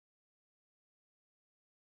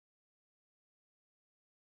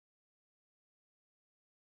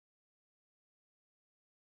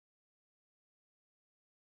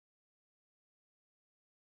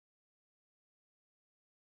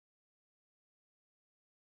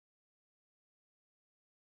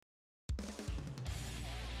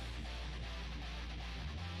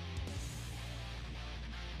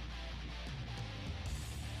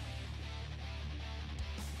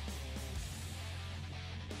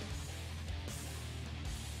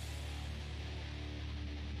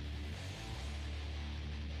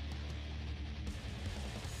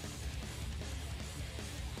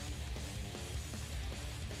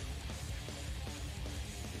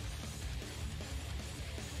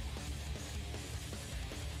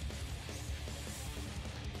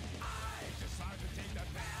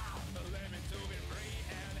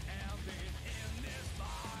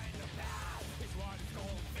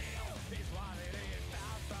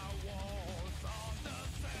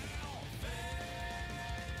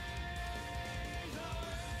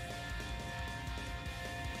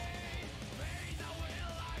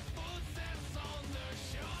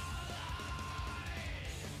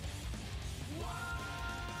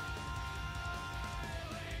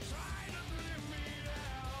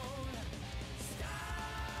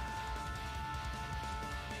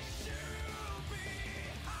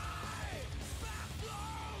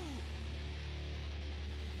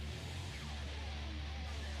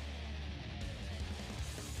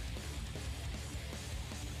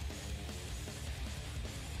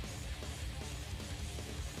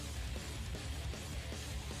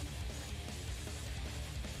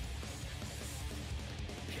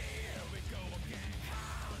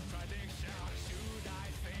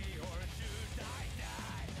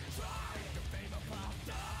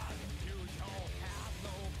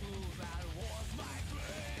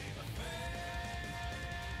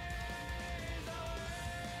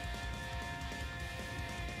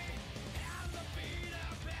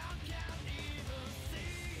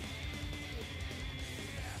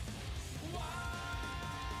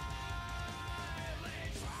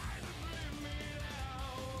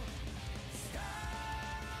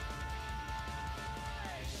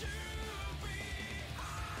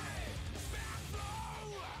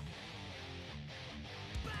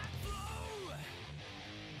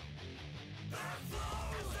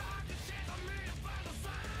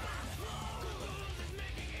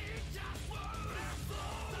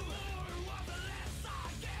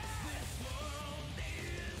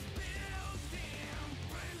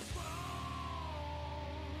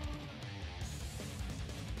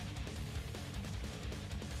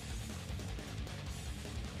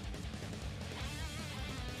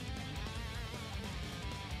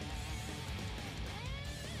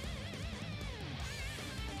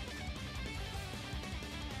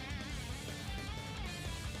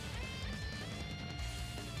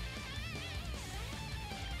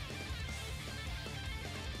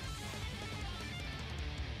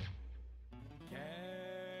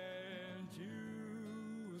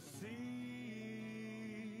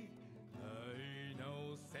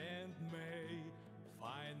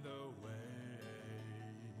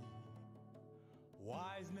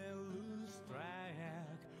eyes may lose track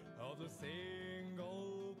of the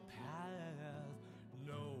single path.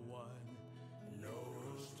 No one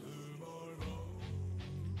knows tomorrow.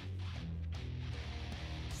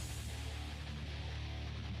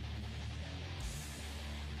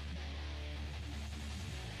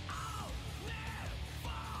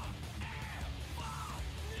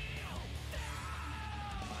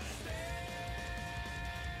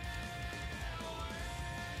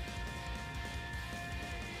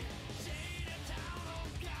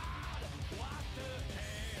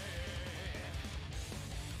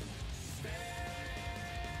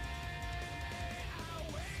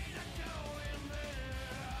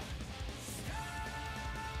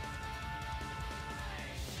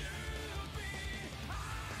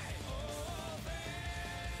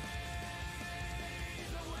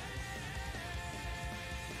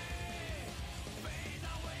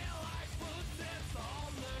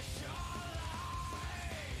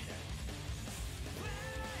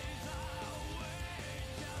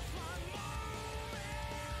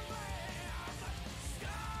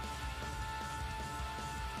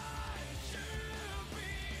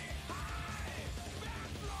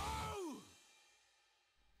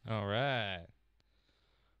 All right.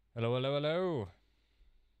 Hello, hello, hello.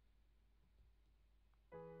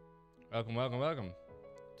 Welcome, welcome, welcome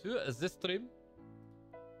to this stream.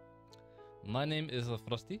 My name is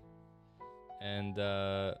Frosty, and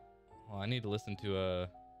well, I need to listen to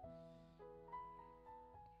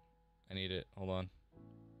I need it. Hold on.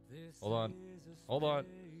 Hold on. Hold on.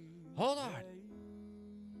 Hold on.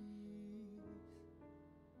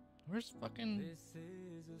 Where's fucking? This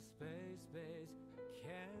is a space.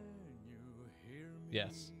 Can you hear me?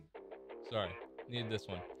 Yes. Sorry. Need this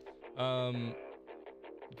one.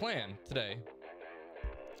 The plan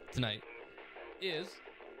tonight is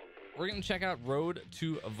we're gonna check out Road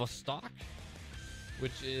to Vostok,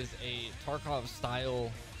 which is a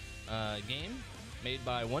Tarkov-style game made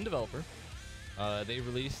by one developer. They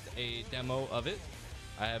released a demo of it.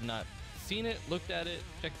 I have not seen it, looked at it,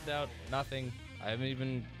 checked it out, nothing. I haven't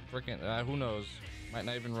even freaking, who knows, might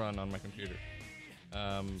not even run on my computer.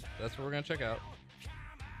 That's what we're gonna check out.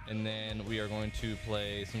 And then we are going to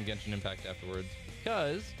play some Genshin Impact afterwards,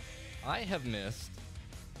 because I have missed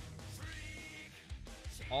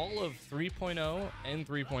all of 3.0 and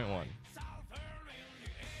 3.1.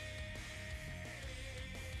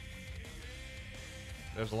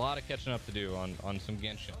 There's a lot of catching up to do on some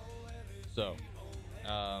Genshin. So,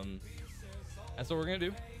 that's what we're gonna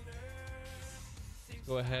do. Let's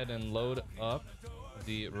go ahead and load up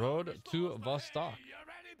the Road to Vostok.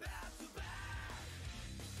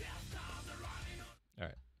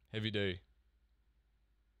 Alright, heavy day.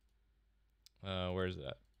 Where is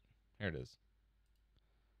that? Here it is.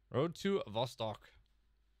 Road to Vostok.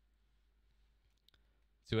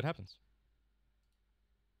 See what happens.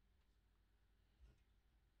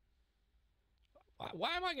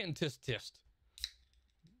 Why am I getting tisk?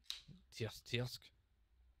 Tisk.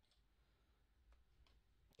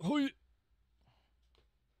 Oh, you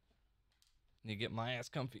need to get my ass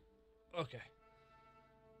comfy. Okay.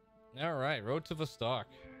 All right, Road to Vostok.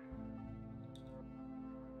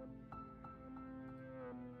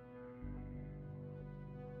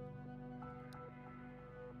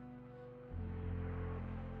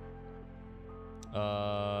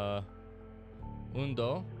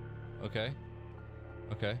 Undo. Okay.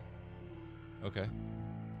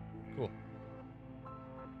 Cool.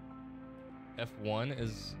 F1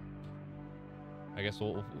 is, I guess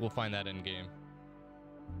we'll find that in game.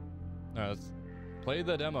 All right, let's play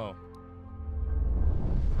the demo.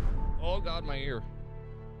 Oh God, my ear.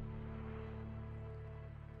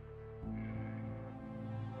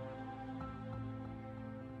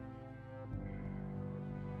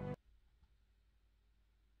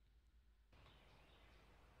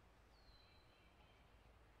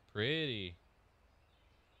 Pretty.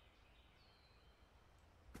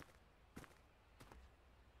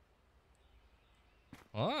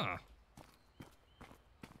 Ah.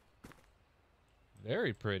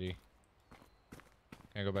 Very pretty.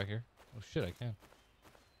 Can I go back here? Oh shit, I can.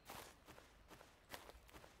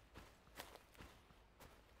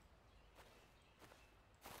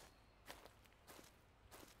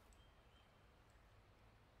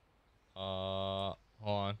 Hold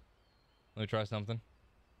on. Let me try something.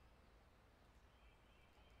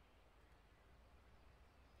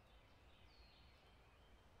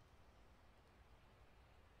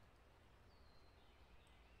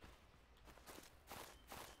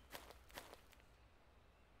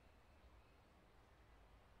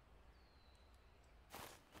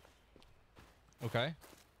 Okay.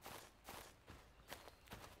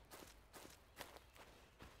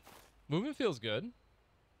 Movement feels good.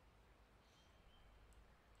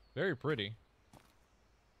 Very pretty.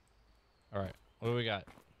 All right, what do we got?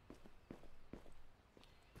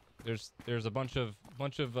 There's a bunch of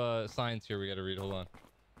signs here we got to read. Hold on.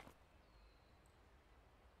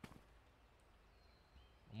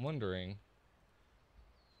 I'm wondering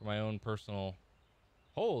for my own personal.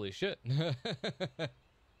 Holy shit.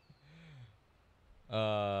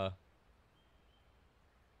 I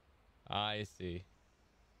see.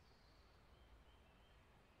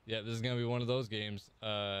 Yeah, this is gonna be one of those games.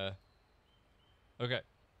 Okay.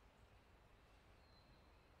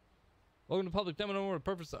 Welcome to public demo. The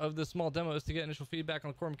purpose of this small demo is to get initial feedback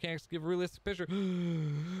on the core mechanics to give a realistic picture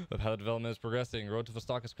of how the development is progressing. Road to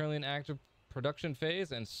Vostok is currently in active production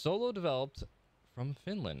phase and solo developed from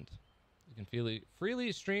Finland. You can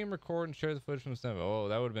freely stream, record, and share the footage from the demo. Oh,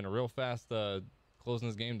 that would have been a real fast closing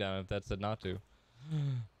this game down if that said not to.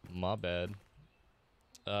 My bad.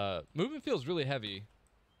 Movement feels really heavy,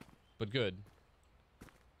 but good.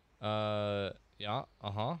 Yeah,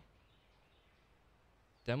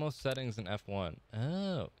 Demo settings in F1.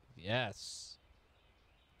 Oh, yes.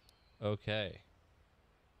 Okay.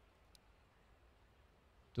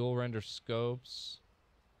 Dual render scopes.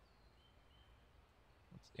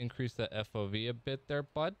 Let's increase that FOV a bit there,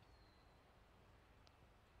 bud.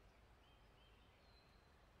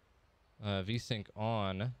 VSync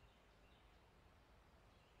on.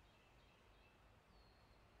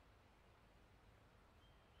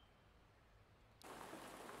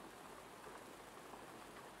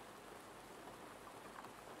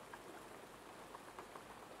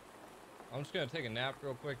 I'm just gonna take a nap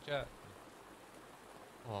real quick, chat.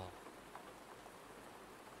 Oh.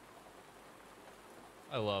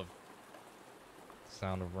 I love the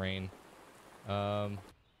sound of rain. There's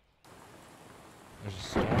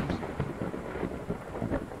just storms.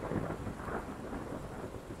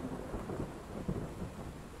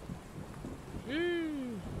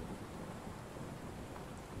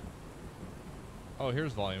 Oh,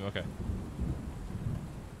 here's volume. Okay.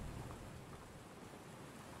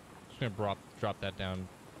 Just gonna drop that down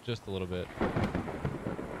just a little bit.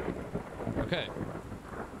 Okay.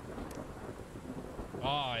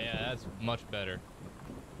 Oh yeah, that's much better.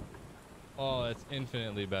 Oh, that's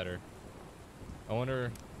infinitely better. I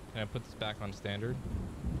wonder, can I put this back on standard?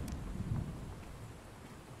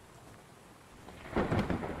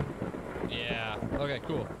 Yeah. Okay,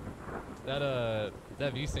 cool. That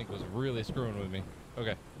VSync was really screwing with me.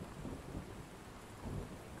 Okay.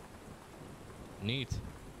 Neat.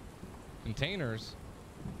 Containers.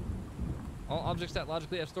 All objects that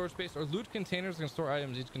logically have storage space or loot containers can store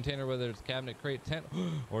items. Each container, whether it's cabinet, crate, tent,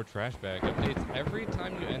 or trash bag, updates every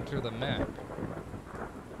time you enter the map.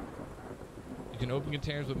 You can open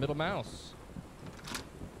containers with middle mouse.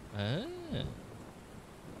 Ah.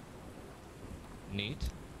 Neat.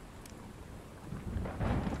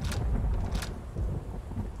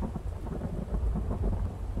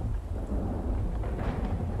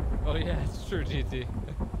 Oh yeah, it's true, GT.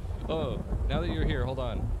 Oh, now that you're here, hold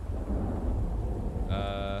on.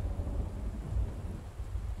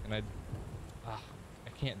 Can I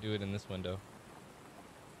can't do it in this window.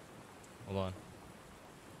 Hold on.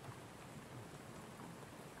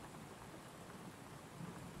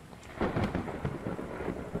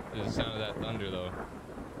 There's the sound of that thunder, though.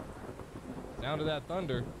 Sound of that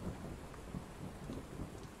thunder.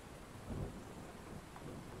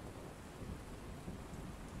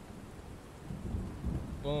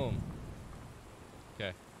 Boom.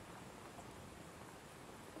 Okay.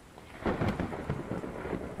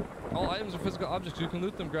 All items are physical objects. You can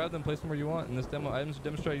loot them, grab them, place them where you want. In this demo, items are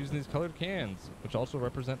demonstrated using these colored cans, which also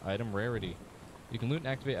represent item rarity. You can loot and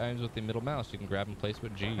activate items with the middle mouse. You can grab and place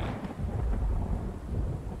with G.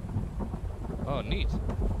 Oh, neat.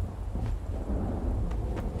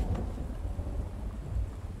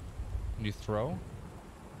 Can you throw?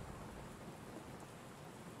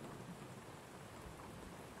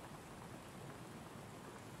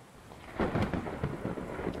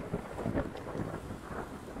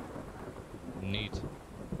 Neat.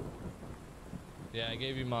 Yeah, I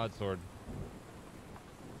gave you mod sword.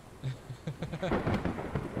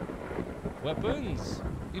 Weapons!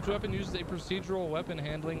 Each weapon uses a procedural weapon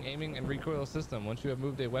handling, aiming, and recoil system. Once you have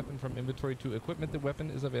moved a weapon from inventory to equipment, the weapon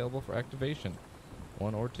is available for activation.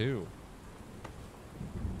 1 or 2.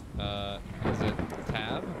 Is it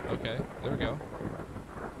tab? Okay, there we go.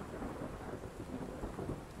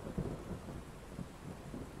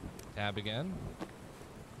 Tab again.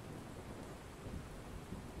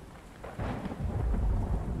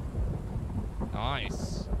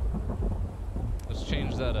 Nice. Let's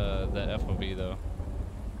change that FOV though.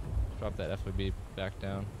 Drop that FOV back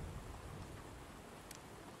down.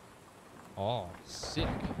 Oh, sick.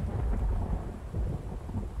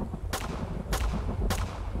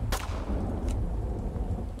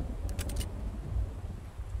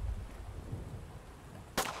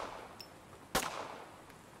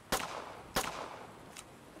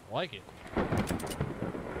 Like it.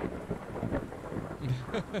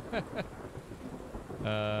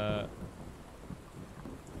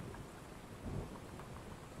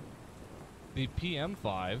 The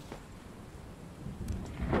PM5.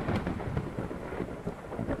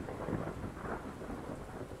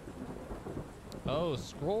 Oh,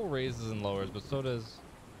 scroll raises and lowers, but so does...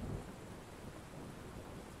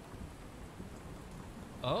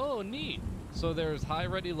 Oh, neat. So there's high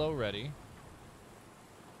ready, low ready,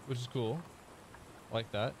 which is cool.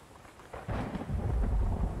 Like that.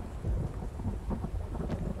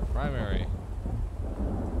 Primary.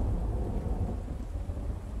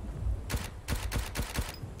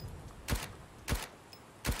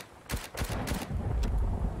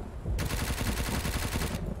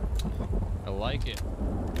 I like it.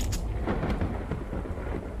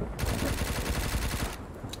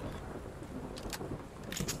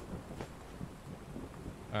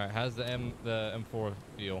 All right, how's the M4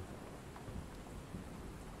 feel?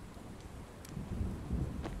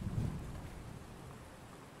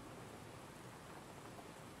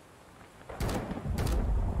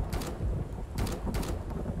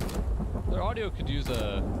 Their audio could use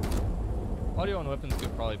a... Audio on weapons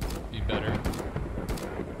could probably be better.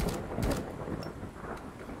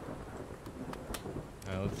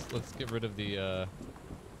 Alright, let's get rid of the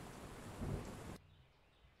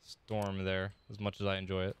storm there, as much as I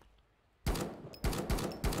enjoy it.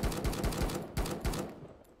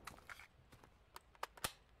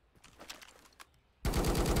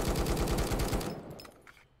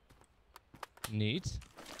 Neat.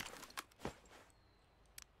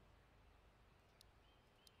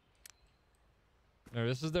 No,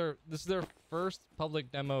 this is their first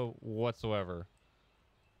public demo whatsoever.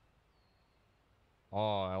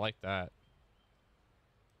 Oh, I like that.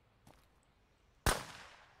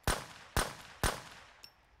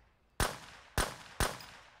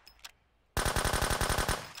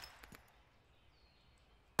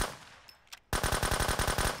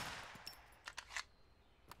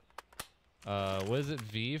 What is it?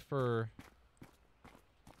 V for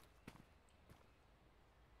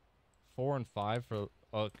 4 and 5 for...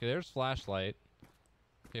 Okay, there's flashlight.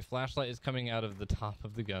 Okay, flashlight is coming out of the top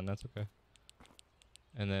of the gun. That's okay.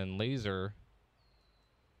 And then laser.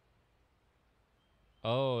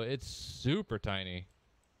 Oh, it's super tiny.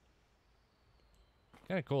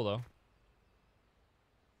 Kind of cool, though.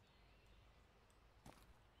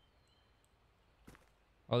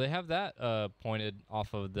 Oh, they have that pointed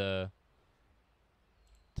off of the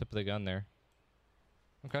tip of the gun there.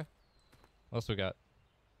 Okay. What else we got?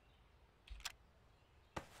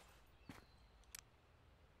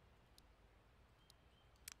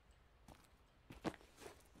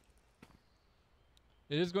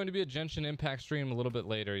 It is going to be a Genshin Impact stream a little bit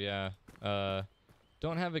later, yeah.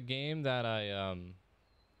 Don't have a game that I'm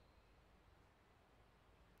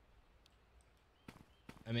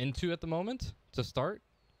into at the moment to start.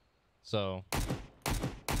 So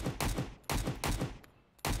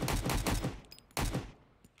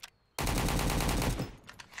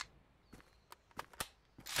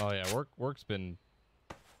oh yeah, work's been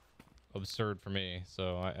absurd for me,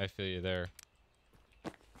 so I feel you there. A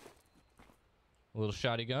little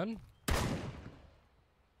shotty gun.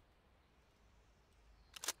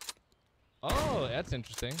 Oh, that's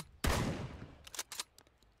interesting.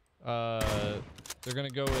 They're gonna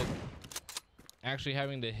go with actually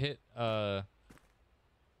having to hit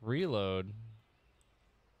reload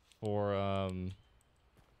for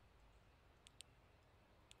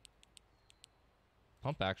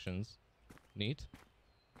pump actions. Neat.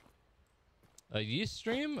 A yeast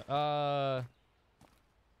stream? I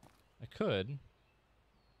could.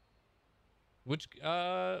 Which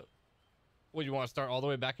well, you want to start all the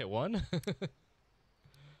way back at 1?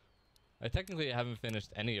 I technically haven't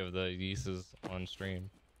finished any of the yeasts on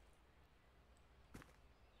stream.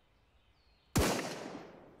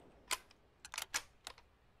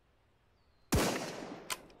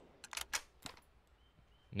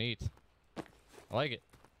 Neat. I like it.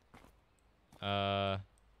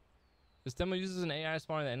 This demo uses an AI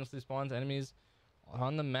spawner that endlessly spawns enemies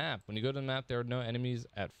on the map. When you go to the map, there are no enemies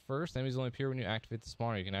at first. Enemies only appear when you activate the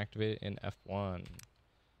spawner. You can activate it in F1.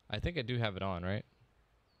 I think I do have it on, right?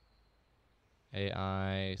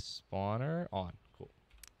 AI spawner on. Cool.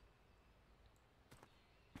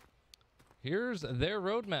 Here's their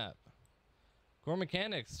roadmap. Core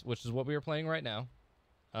mechanics, which is what we are playing right now.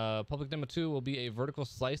 Public Demo 2 will be a vertical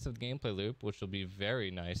slice of the gameplay loop, which will be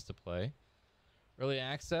very nice to play. Early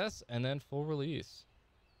access, and then full release.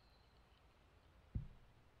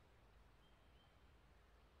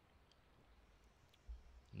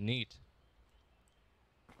 Neat.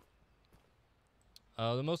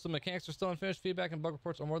 The most of the mechanics are still unfinished. Feedback and bug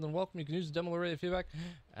reports are more than welcome. You can use the demo-related feedback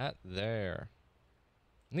at there.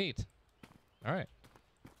 Neat. All right.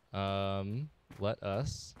 Let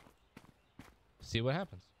us see what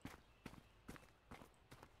happens.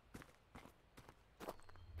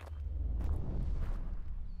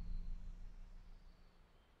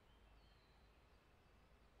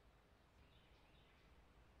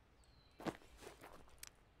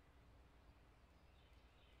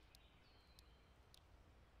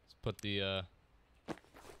 Put the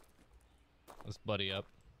this buddy up.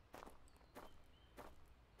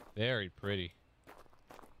 Very pretty.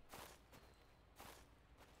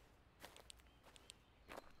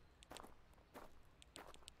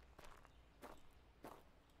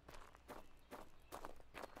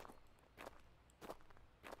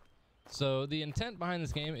 So the intent behind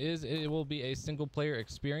this game is it will be a single player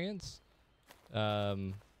experience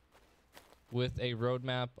with a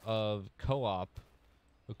roadmap of co-op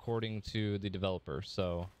according to the developer.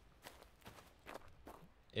 So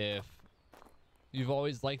if you've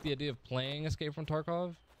always liked the idea of playing Escape from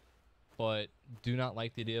Tarkov, but do not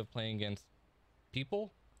like the idea of playing against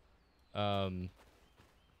people, this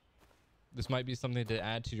might be something to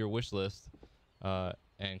add to your wish list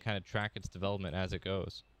and kind of track its development as it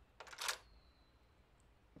goes.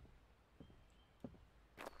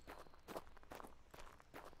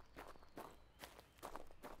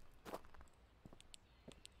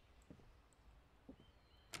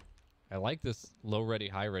 I like this low ready,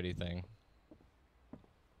 high ready thing.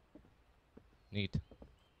 Neat.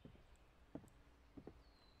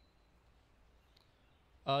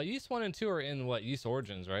 Yeast 1 and 2 are in what? Yeast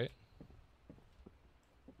Origins, right?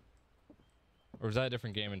 Or is that a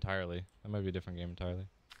different game entirely? That might be a different game entirely.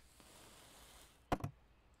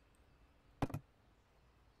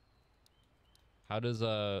 How does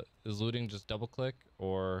is looting just double click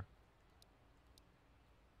or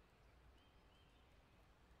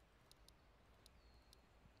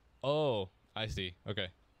oh, I see. Okay.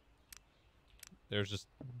 There's just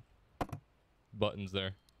buttons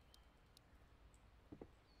there.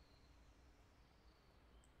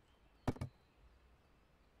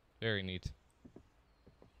 Very neat.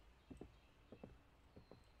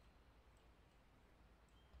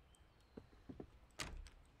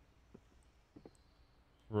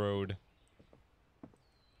 Road.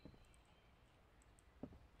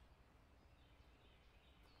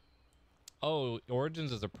 Oh,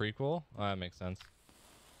 Origins is a prequel? Oh, that makes sense.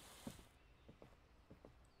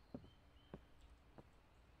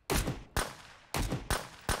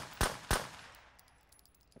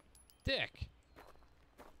 Dick.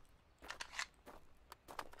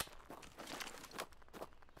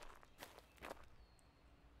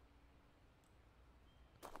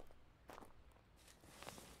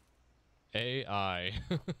 AI.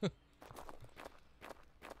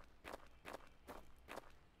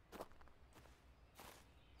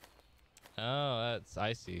 Oh, that's,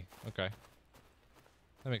 I see. Okay.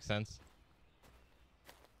 That makes sense.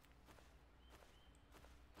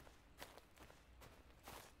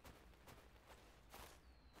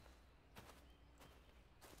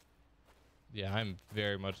 Yeah, I'm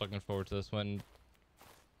very much looking forward to this one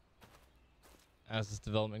as this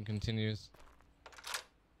development continues.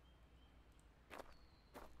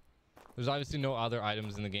 There's obviously no other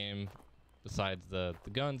items in the game besides the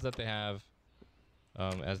guns that they have,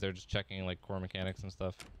 as they're just checking like core mechanics and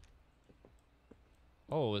stuff.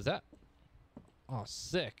 Oh, is that? Oh,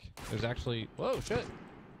 sick. There's actually, whoa, shit.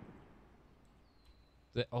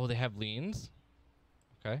 Oh, they have leans?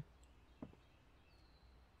 Okay.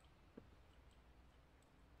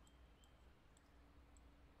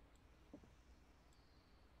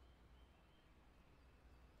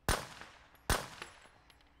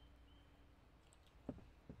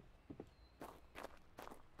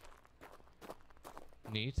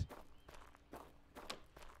 Neat.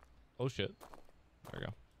 Oh shit. There we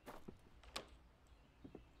go.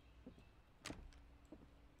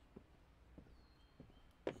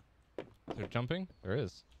 Is there jumping? There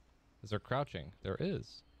is. Is there crouching? There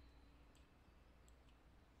is.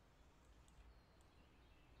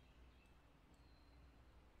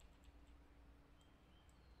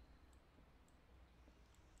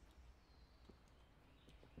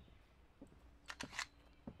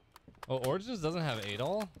 Oh, Origins doesn't have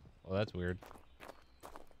ADOL? Oh, that's weird.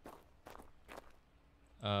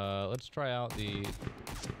 Let's try out the...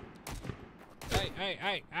 Hey,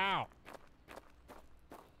 hey, ow.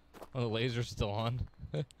 Oh, the laser's still on.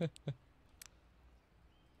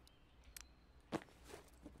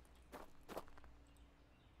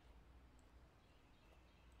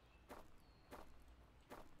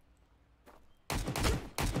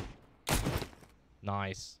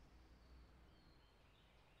 Nice.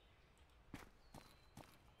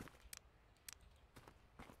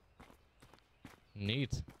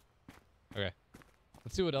 Neat. Okay.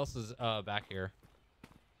 Let's see what else is back here.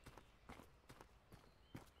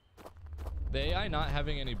 The AI not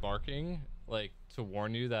having any barking, like, to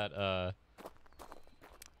warn you that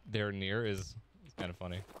they're near is kind of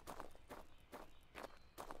funny.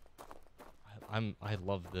 I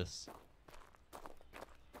love this.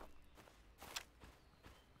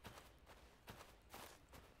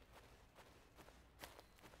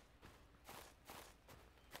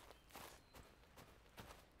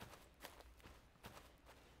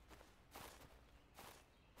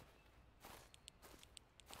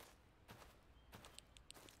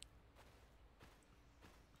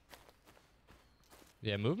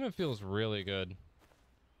 Yeah, movement feels really good.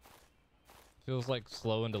 Feels like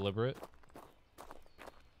slow and deliberate.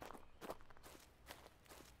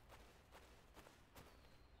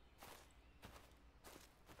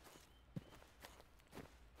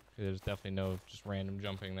 There's definitely no just random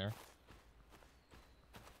jumping there.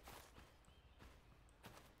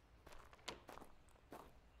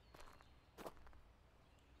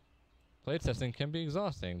 Playtesting can be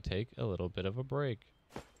exhausting. Take a little bit of a break.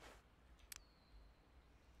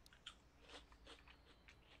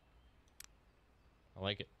 I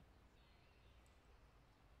like it.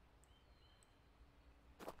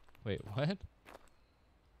 Wait, what?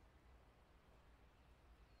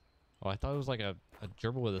 Oh, I thought it was like a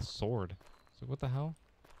gerbil with a sword. So what the hell?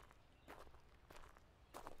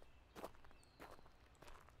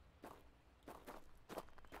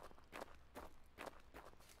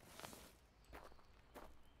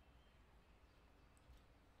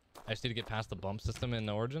 I just need to get past the bump system in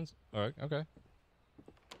the Origins? Alright, okay.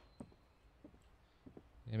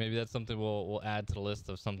 Yeah, maybe that's something we'll add to the list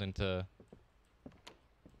of something to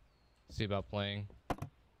see about playing.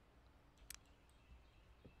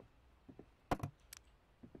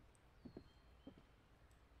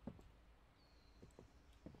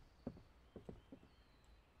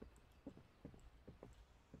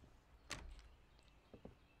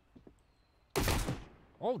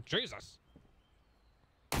 Oh, Jesus!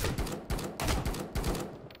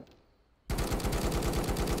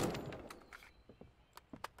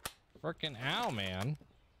 Frickin' ow, man.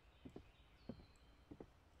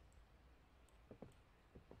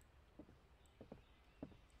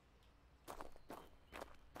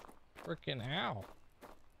 Frickin' ow.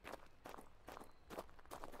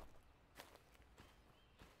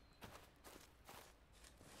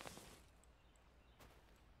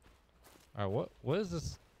 Alright, what is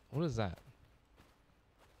this? What is that?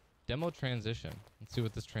 Demo transition. Let's see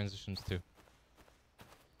what this transitions to.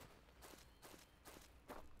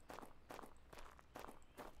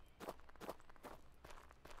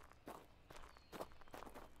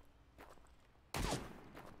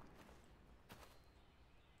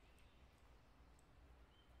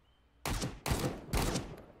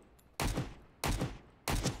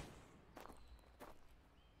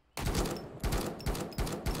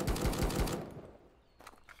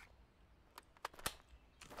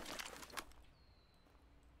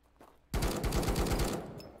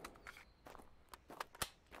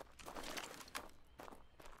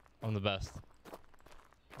 I'm the best.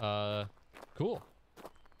 Cool.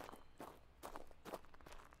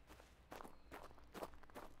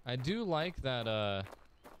 I do like that,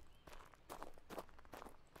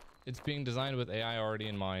 it's being designed with AI already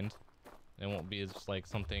in mind. It won't be as like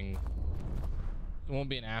something, it won't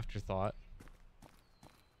be an afterthought.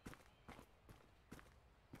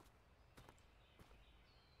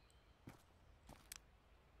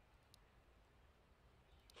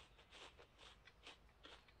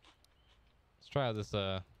 Let's try out this,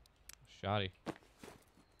 shoddy.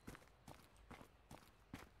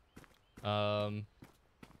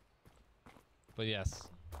 But yes.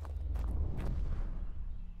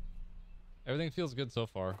 Everything feels good so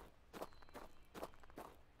far.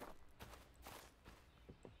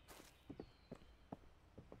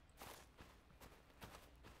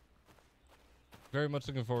 Very much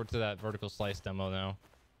looking forward to that vertical slice demo now.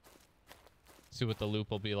 See what the loop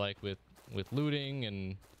will be like with looting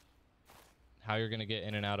and how you're gonna get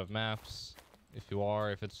in and out of maps. If you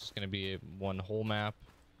are, if it's just gonna be one whole map,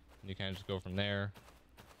 and you kind of just go from there.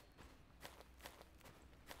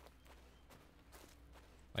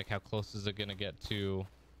 Like how close is it gonna get to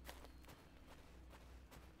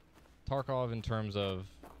Tarkov in terms of,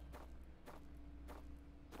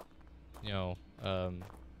 you know,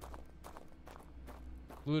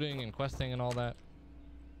 looting and questing and all that.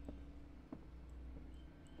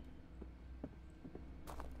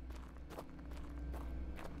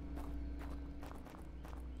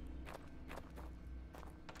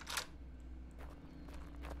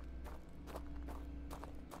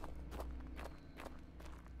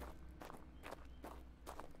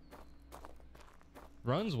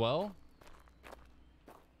 Runs well.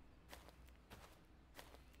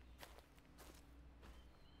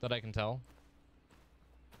 That I can tell.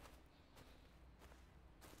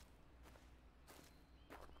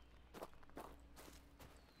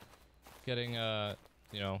 Getting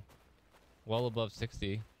you know, well above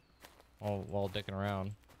 60 while dicking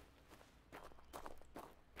around.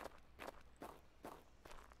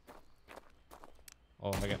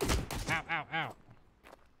 Oh, I got ow, ow, ow.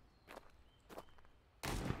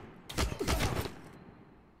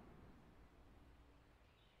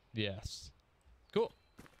 Yes. Cool.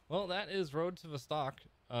 Well, that is Road to Vostok.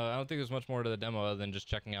 I don't think there's much more to the demo other than just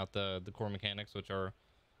checking out the core mechanics, which are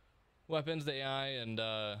weapons, the AI, and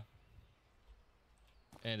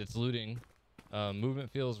its looting.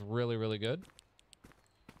 Movement feels really, really good.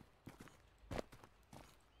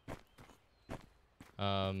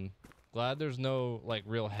 Glad there's no like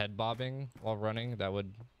real head bobbing while running. That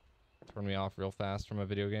would turn me off real fast from a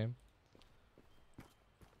video game.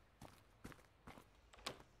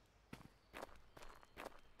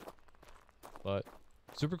 But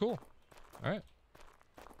super cool. All right.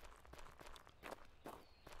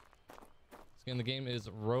 Again, the game is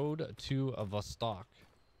Road to Vostok.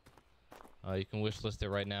 You can wishlist it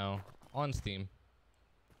right now on Steam.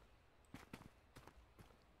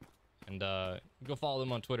 And go follow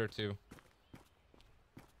them on Twitter too.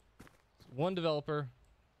 It's one developer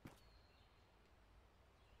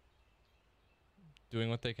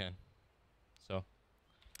doing what they can. So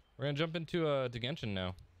we're gonna jump into to Genshin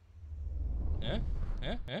now. Yeah.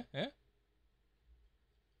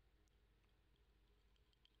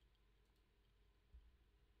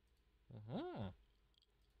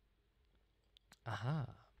 Aha.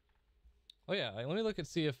 Oh yeah, let me look and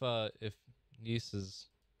see if Ys is.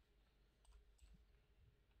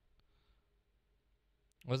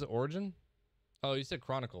 Was it Origin? Oh, you said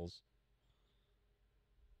Chronicles.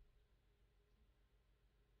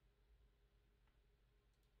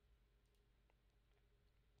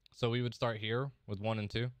 So we would start here with 1 and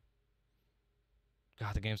 2.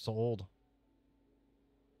 God, the game's so old.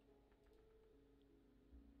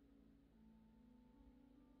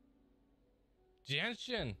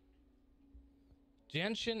 Genshin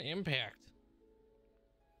Impact.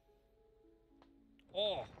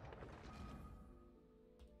 Oh.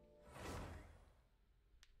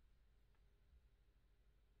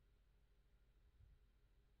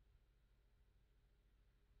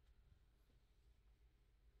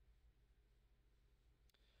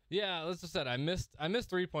 Yeah, let's just say I missed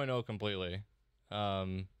 3.0 completely.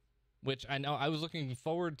 Which I know I was looking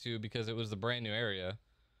forward to because it was the brand new area.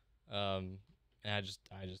 And I just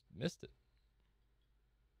missed it.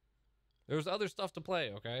 There was other stuff to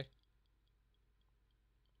play, okay?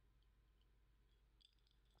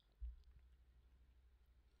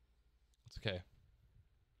 It's okay.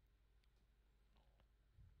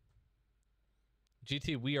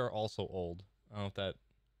 GT, we are also old. I don't know if that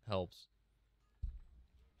helps.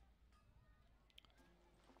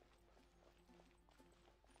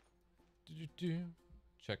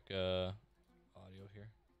 Check audio here.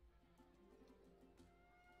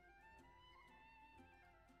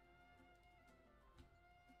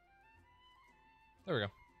 There we go.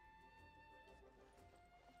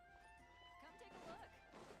 Come take a look.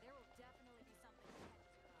 There will definitely be something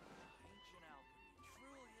Ancient alchemy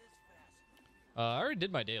truly is fascinating. I already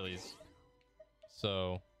did my dailies.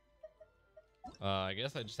 So I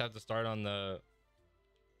guess I just have to start on the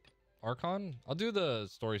Archon. I'll do the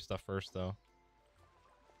story stuff first though.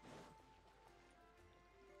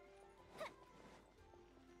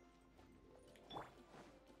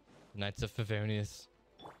 Knights of Favonius.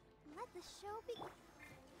 Let the show begin.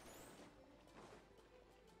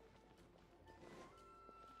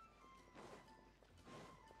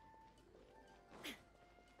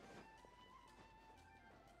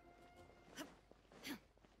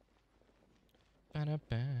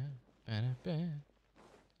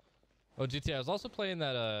 Oh, GT, I was also playing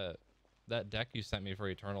that that deck you sent me for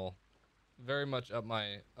Eternal. Very much up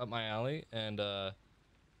my alley, and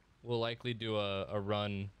we'll likely do a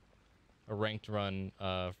ranked run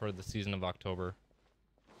for the season of October.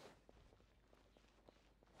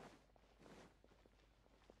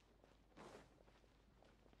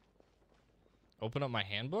 Open up my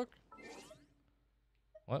handbook?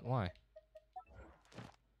 What? Why?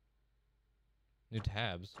 New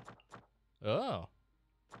tabs. Oh.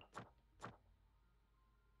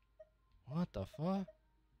 What the fuck?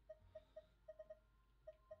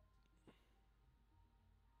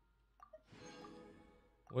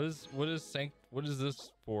 What is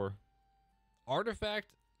this for? Artifact?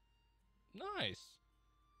 Nice.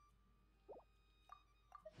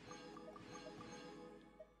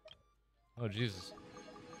 Oh Jesus.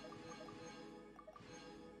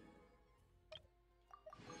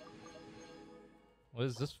 What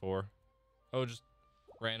is this for? Oh, just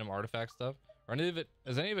random artifact stuff. Are any of it,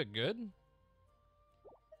 is any of it good?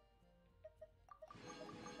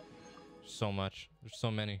 So much. There's so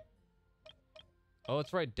many. Oh,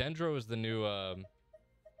 that's right. Dendro is the new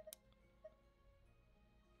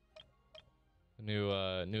new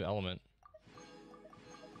element.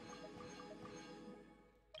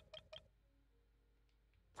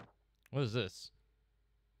 What is this?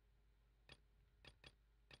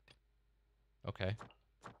 Okay.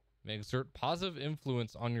 May exert positive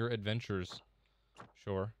influence on your adventures.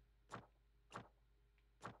 Sure.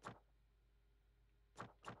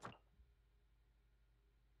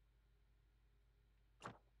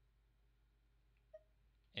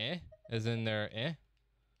 Eh? As in there, eh?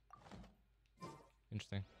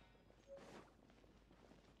 Interesting.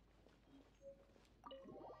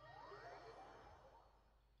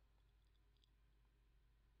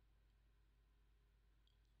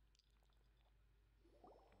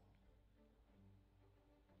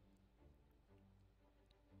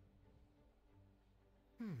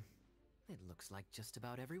 It looks like just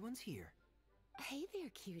about everyone's here. Hey there,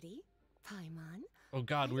 cutie. Paimon. Oh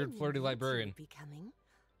god, I weird didn't flirty know you two librarian. would be coming.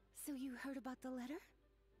 So you heard about the letter?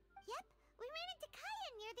 Yep, we ran into Kaya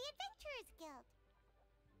near the Adventurers Guild.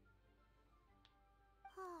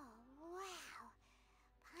 Oh, wow.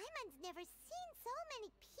 Paimon's never seen so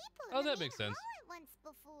many people in Oh, the that makes main sense. hall at once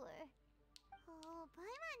before. Oh,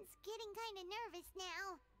 Paimon's getting kind of nervous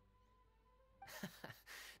now.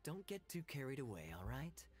 Don't get too carried away, all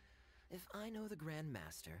right? If I know the Grand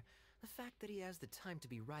Master, the fact that he has the time to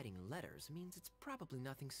be writing letters means it's probably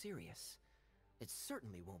nothing serious. It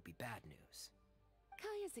certainly won't be bad news.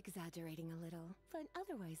 Kaya's exaggerating a little, but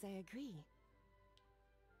otherwise I agree.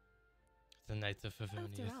 The Knights of After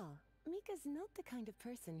Favonius. all, Mika's not the kind of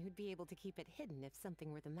person who'd be able to keep it hidden if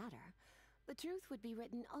something were the matter. The truth would be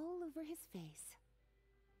written all over his face.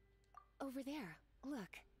 Over there,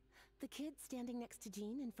 look. The kid standing next to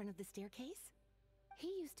Jean in front of the staircase? He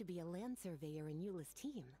used to be a land surveyor in Eula's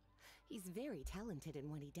team. He's very talented in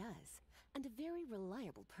what he does, and a very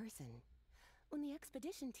reliable person. When the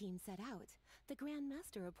expedition team set out, the Grand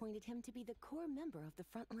Master appointed him to be the core member of the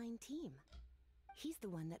frontline team. He's the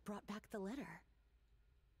one that brought back the letter.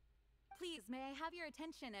 Please, may I have your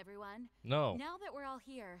attention, everyone? No. Now that we're all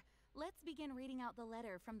here, let's begin reading out the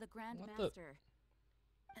letter from the Grand What the- Master.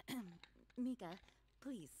 Mika,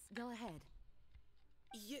 please, go ahead.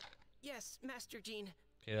 Yes, Master Jean.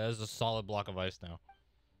 Okay, that is a solid block of ice now.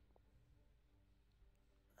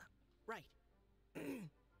 Right.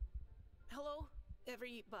 Hello,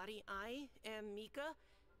 everybody. I am Mika,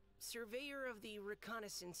 surveyor of the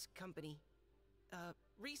Reconnaissance Company.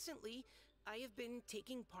 Recently, I have been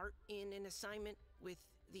taking part in an assignment with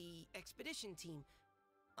the expedition team.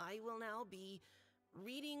 I will now be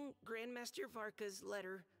reading Grandmaster Varka's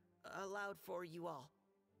letter aloud for you all.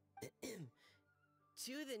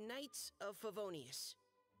 To the Knights of Favonius.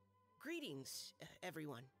 Greetings,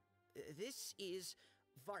 everyone. This is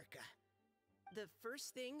Varka. The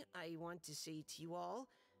first thing I want to say to you all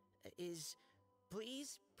is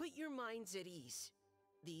please put your minds at ease.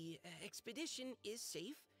 The expedition is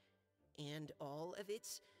safe, and all of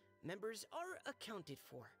its members are accounted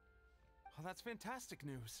for. Oh, that's fantastic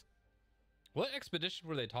news. What expedition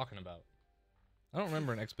were they talking about? I don't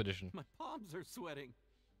remember an expedition. My palms are sweating.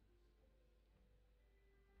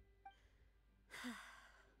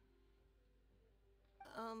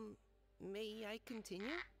 May I continue?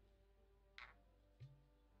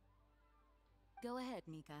 Go ahead,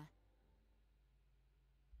 Mika.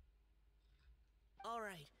 All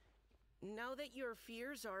right. Now that your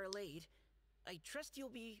fears are allayed, I trust you'll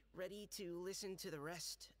be ready to listen to the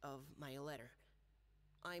rest of my letter.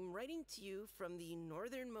 I'm writing to you from the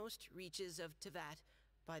northernmost reaches of Tevat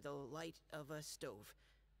by the light of a stove.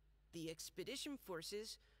 The expedition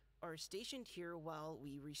forces are stationed here while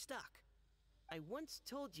we restock. I once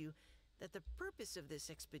told you that the purpose of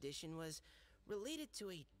this expedition was related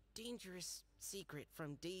to a dangerous secret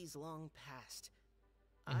from days long past.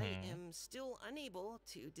 I am still unable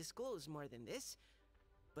to disclose more than this,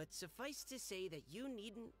 but suffice to say that you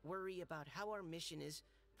needn't worry about how our mission is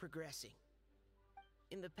progressing.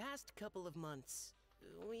 In the past couple of months,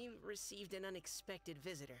 we received an unexpected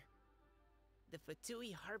visitor. The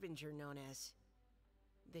Fatui Harbinger known as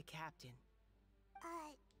the Captain.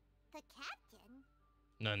 The captain?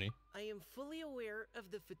 Nani? I am fully aware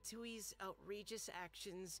of the Fatui's outrageous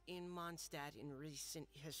actions in Mondstadt in recent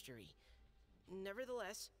history.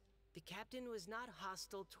 Nevertheless, the captain was not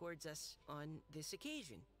hostile towards us on this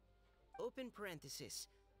occasion. Open parenthesis.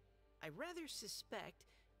 I rather suspect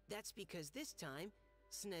that's because this time,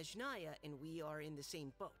 Snezhnaya and we are in the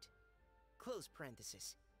same boat. Close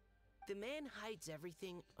parenthesis. The man hides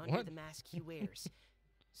everything under What? the mask he wears,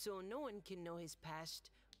 so no one can know his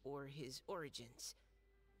past or his origins.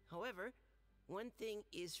 However, one thing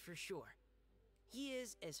is for sure. He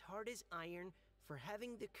is as hard as iron for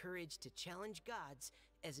having the courage to challenge gods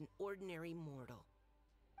as an ordinary mortal.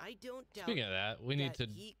 I don't doubt Speaking of that, we need to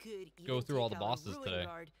he could go even through all take the out a bosses ruin today.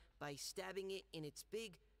 guard by stabbing it in its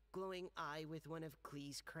big, glowing eye with one of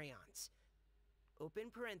Klee's crayons. Open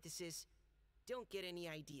parenthesis, don't get any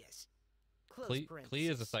ideas. Close Klee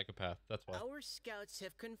parenthesis. is a psychopath. That's why. Our scouts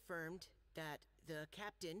have confirmed that the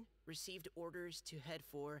captain received orders to head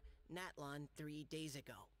for Natlon 3 days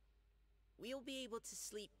ago. We'll be able to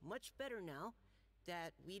sleep much better now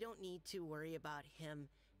that we don't need to worry about him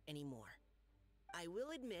anymore. I will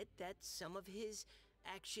admit that some of his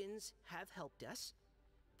actions have helped us,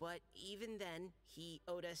 but even then, he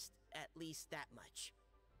owed us at least that much.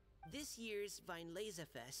 This year's Weinlese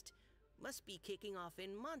Fest must be kicking off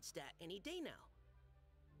in Mondstadt any day now.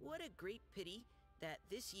 What a great pity that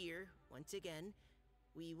this year, once again,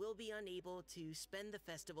 we will be unable to spend the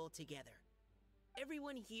festival together.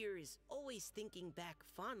 Everyone here is always thinking back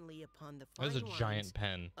fondly upon the fine There's a wines giant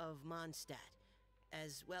pen. of Mondstadt,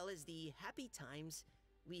 as well as the happy times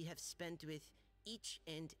we have spent with each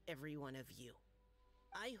and every one of you.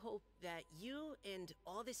 I hope that you and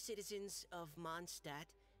all the citizens of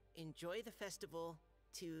Mondstadt enjoy the festival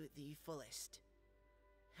to the fullest.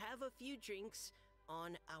 Have a few drinks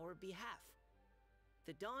on our behalf.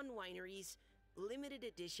 The Dawn Winery's limited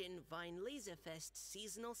edition Weinlese Fest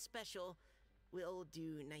seasonal special will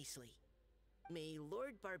do nicely. May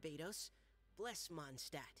Lord Barbados bless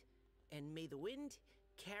Mondstadt, and may the wind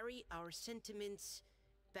carry our sentiments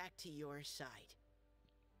back to your side.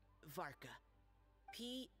 Varka.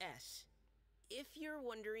 P.S. If you're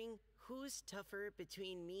wondering who's tougher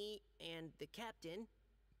between me and the captain,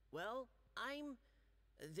 well, I'm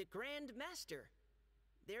the Grand Master.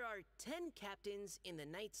 There are 10 captains in the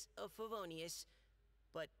Knights of Favonius,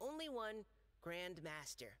 but only one Grand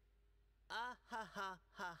Master. Ah ha ha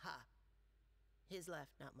ha ha. His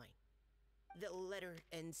left, not mine. The letter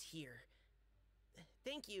ends here.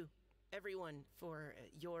 Thank you, everyone, for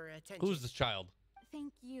your attention. Who's this child?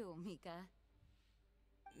 Thank you, Mika.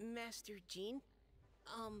 Master Jean,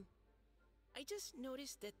 I just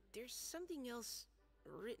noticed that there's something else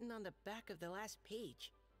written on the back of the last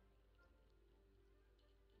page.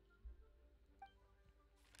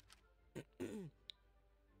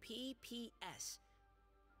 P.P.S.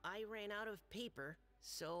 I ran out of paper,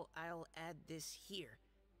 so I'll add this here.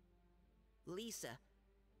 Lisa,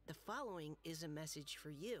 the following is a message for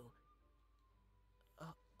you.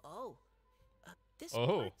 This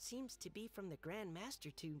part seems to be from the Grand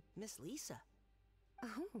Master to Miss Lisa.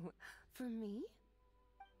 Oh, for me?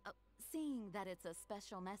 Seeing that it's a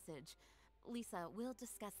special message, Lisa, we'll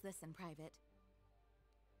discuss this in private.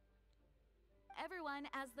 Everyone,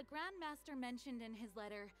 as the Grand Master mentioned in his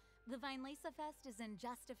letter, the Weinlese Fest is in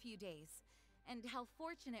just a few days, and how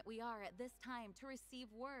fortunate we are at this time to receive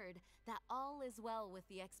word that all is well with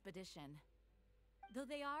the expedition. Though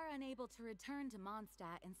they are unable to return to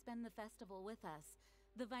Mondstadt and spend the festival with us,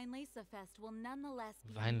 the Weinlese Fest will nonetheless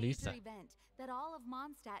be a major event that all of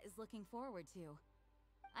Mondstadt is looking forward to.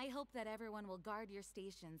 I hope that everyone will guard your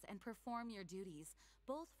stations and perform your duties,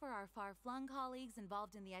 both for our far-flung colleagues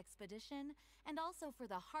involved in the expedition and also for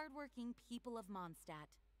the hardworking people of Mondstadt.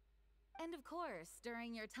 And of course,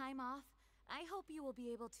 during your time off, I hope you will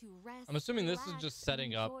be able to rest. I'm assuming this is relax, just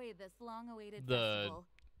setting and up enjoy this long-awaited the festival.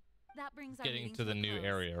 That brings our getting meeting to the a new close.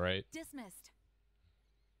 area, right? Dismissed.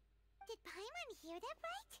 Did Paimon hear that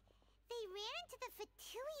right? They ran into the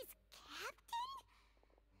Fatui's captain?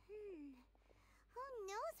 Who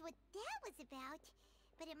knows what that was about?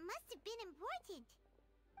 But it must have been important.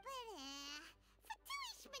 But,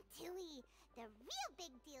 Fatui Schmatui! The real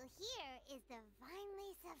big deal here is the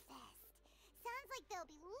Weinlese Fest. Sounds like there'll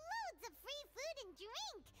be loads of free food and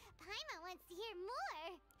drink. Paimon wants to hear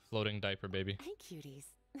more. Floating diaper baby. Hey,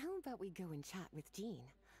 cuties. How about we go and chat with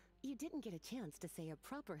Jean? You didn't get a chance to say a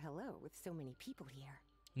proper hello with so many people here.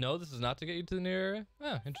 No, this is not to get you to the new area.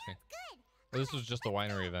 Oh, interesting. Good. Oh, this was just a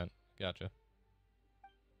winery event. Gotcha.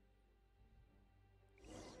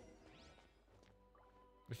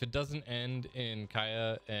 If it doesn't end in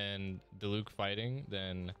Kaya and Diluc fighting,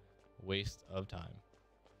 then waste of time.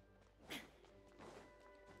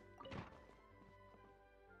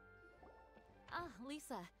 Ah,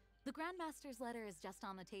 Lisa, the Grandmaster's letter is just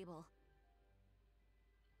on the table.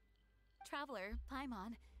 Traveler,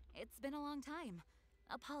 Paimon, it's been a long time.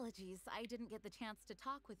 Apologies, I didn't get the chance to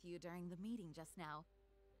talk with you during the meeting just now.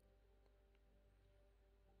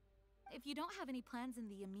 If you don't have any plans in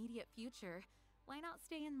the immediate future, why not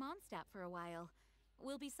stay in Mondstadt for a while?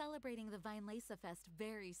 We'll be celebrating the Weinlese Fest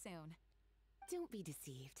very soon. Don't be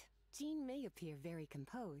deceived. Jean may appear very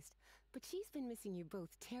composed, but she's been missing you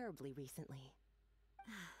both terribly recently.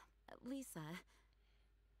 Lisa...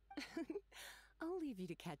 I'll leave you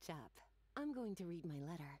to catch up. I'm going to read my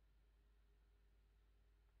letter.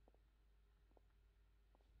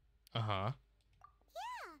 Uh-huh.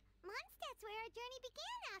 Yeah, Mondstadt's where our journey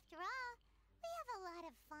began after all. We have a lot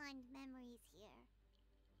of fond memories here.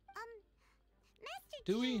 Master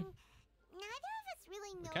Do we? Jean, neither of us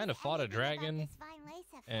really know kind of fought a dragon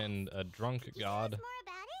and a drunk Could you god. tell us more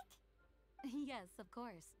about it? Yes, of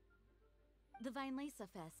course. The Weinlese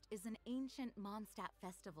Fest is an ancient Mondstadt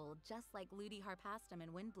festival just like Ludi Harpastum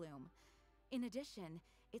and Windbloom. In addition,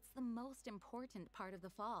 it's the most important part of the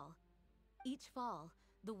fall. Each fall,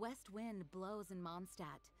 the west wind blows in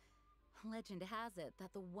Mondstadt. Legend has it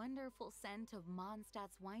that the wonderful scent of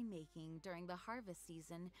Mondstadt's winemaking during the harvest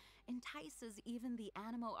season entices even the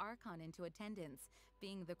Animo Archon into attendance,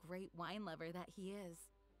 being the great wine lover that he is.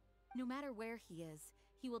 No matter where he is,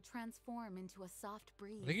 he will transform into a soft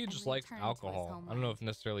breeze. I think he and just likes return to his alcohol. I don't know homeland. if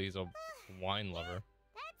necessarily he's a wine lover.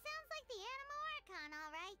 That sounds like the Animo Archon,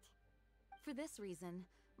 all right. For this reason,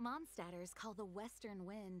 Mondstadters call the western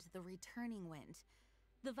wind the returning wind.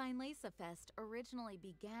 The Weinlese Fest originally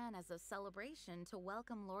began as a celebration to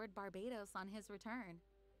welcome Lord Barbados on his return.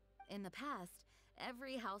 In the past,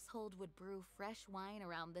 every household would brew fresh wine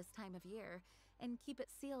around this time of year and keep it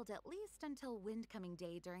sealed at least until Windcoming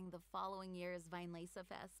Day during the following year's Weinlese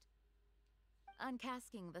Fest.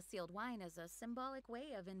 Uncasking the sealed wine is a symbolic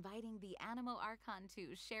way of inviting the Animo Archon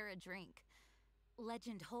to share a drink.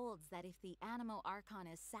 Legend holds that if the Animo Archon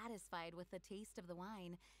is satisfied with the taste of the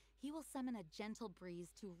wine, he will summon a gentle breeze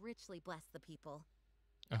to richly bless the people.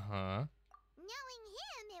 Uh-huh. Knowing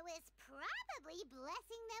him, it was probably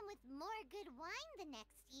blessing them with more good wine the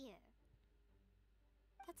next year.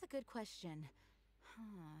 That's a good question.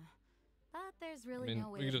 But there's I really mean, no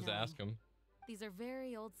way we could of just knowing. ask him. These are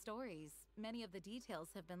very old stories. Many of the details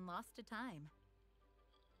have been lost to time.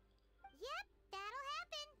 Yep, that'll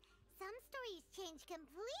happen. Some stories change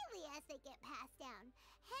completely as they get passed down.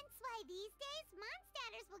 Hence why these days,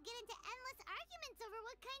 Mondstadters will get into endless arguments over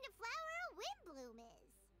what kind of flower a windbloom is.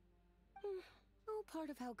 All part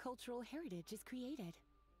of how cultural heritage is created.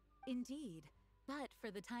 Indeed. But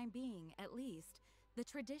for the time being, at least, the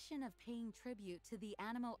tradition of paying tribute to the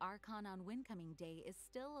Animo Archon on Windcoming Day is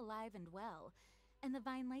still alive and well, and the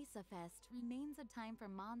Weinlese Fest remains a time for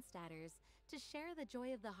Mondstadters to share the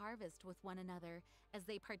joy of the harvest with one another as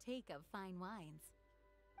they partake of fine wines.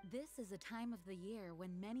 This is a time of the year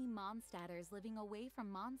when many Mondstadters living away from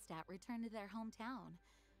Mondstadt return to their hometown.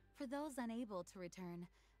 For those unable to return,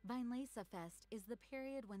 Weinlese Fest is the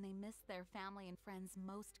period when they miss their family and friends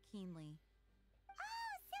most keenly.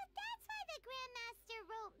 Oh, so that's why the Grandmaster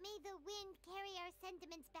wrote, "May the wind carry our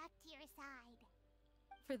sentiments back to your side."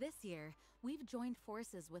 For this year, we've joined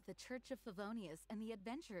forces with the Church of Favonius and the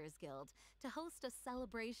Adventurers Guild to host a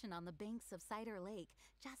celebration on the banks of Cider Lake,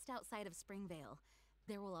 just outside of Springvale.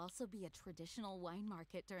 There will also be a traditional wine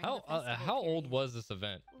market during the festival How old period. was this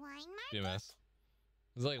event, Wine BMS?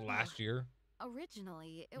 It was like last year.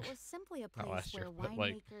 Originally, it was simply a Not place last year, where but,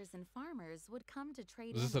 like, winemakers and farmers would come to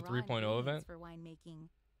trade Was in this a raw 3.0 ingredients event? for winemaking.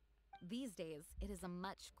 These days, it is a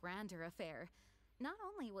much grander affair. Not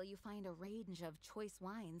only will you find a range of choice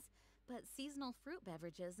wines, but seasonal fruit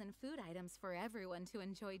beverages and food items for everyone to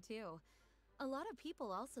enjoy too. A lot of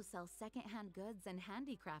people also sell secondhand goods and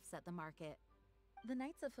handicrafts at the market. The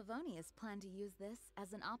Knights of Favonius plan to use this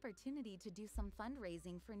as an opportunity to do some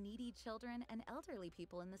fundraising for needy children and elderly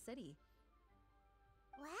people in the city.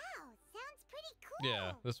 Wow, sounds pretty cool.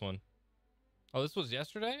 Yeah, this one. Oh, this was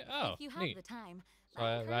yesterday? Oh, If you have neat. the time, So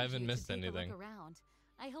I encourage haven't you missed to take anything. A look around.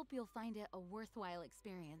 I hope you'll find it a worthwhile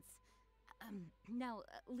experience. Now,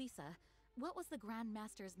 Lisa, what was the Grand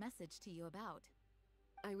Master's message to you about?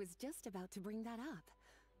 I was just about to bring that up.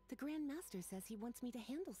 The Grand Master says he wants me to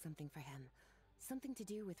handle something for him. Something to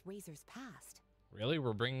do with Razor's past. Really?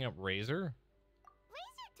 We're bringing up Razor?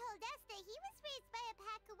 Razor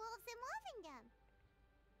in Wolvendom.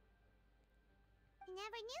 He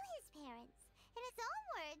never knew his parents. In his own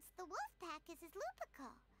words, the wolf pack is his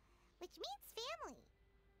lupical, which means family.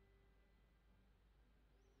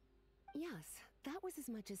 Yes, that was as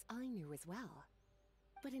much as I knew as well.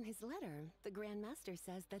 But in his letter, the Grand Master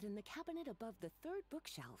says that in the cabinet above the third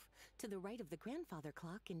bookshelf, to the right of the grandfather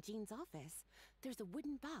clock in Jean's office, there's a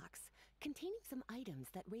wooden box containing some items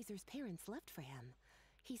that Razor's parents left for him.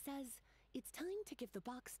 He says it's time to give the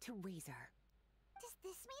box to Razor. Does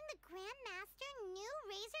this mean the Grand Master knew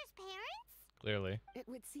Razor's parents? Clearly. It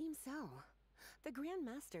would seem so. The Grand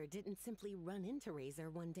Master didn't simply run into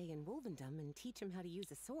Razor one day in Wolvendom and teach him how to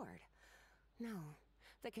use a sword. No,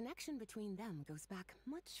 the connection between them goes back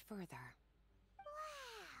much further.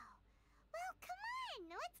 Wow! Well, come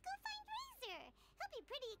on! Let's go find Razor! He'll be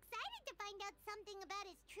pretty excited to find out something about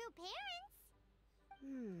his true parents!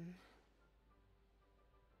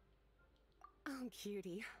 Oh,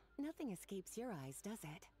 cutie. Nothing escapes your eyes, does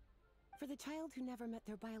it? For the child who never met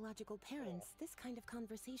their biological parents, this kind of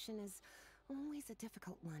conversation is always a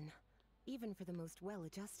difficult one, even for the most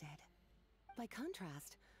well-adjusted. By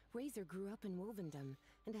contrast, Razor grew up in Wolvendom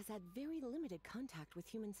and has had very limited contact with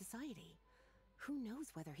human society. Who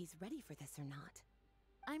knows whether he's ready for this or not?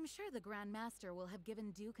 I'm sure the Grand Master will have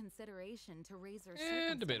given due consideration to Razor's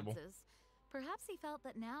Debatable. circumstances. Perhaps he felt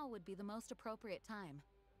that now would be the most appropriate time.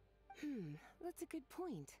 That's a good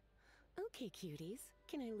point. Okay, cuties,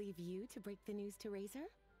 can I leave you to break the news to Razor?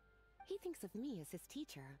 He thinks of me as his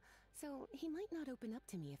teacher, so he might not open up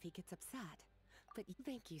to me if he gets upset. But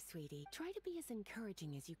thank you, sweetie. Try to be as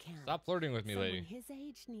encouraging as you can. Stop flirting with me, Someone lady. his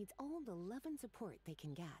age needs all the love and support they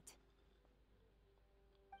can get.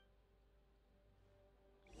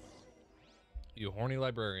 You horny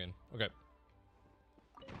librarian. Okay.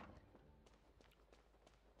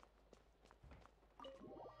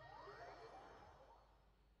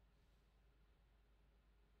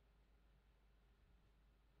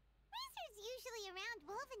 Razor's usually around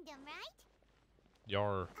Wolvendom, right?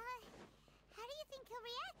 Yar. How do you think he'll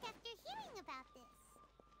react after hearing about this?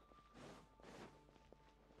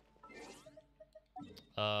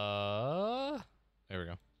 There we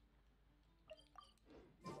go.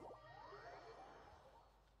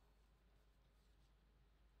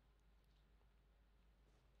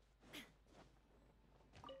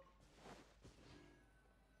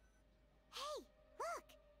 Hey, look!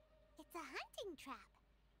 It's a hunting trap.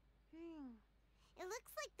 It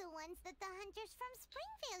looks like the ones that the hunters from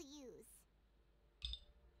Springvale use.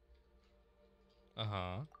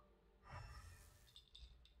 Uh-huh.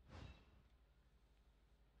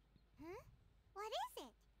 Huh? What is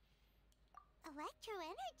it? Electro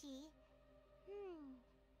energy?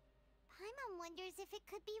 Paimon wonders if it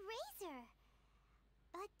could be Razor.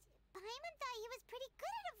 But Paimon thought he was pretty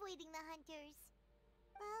good at avoiding the hunters.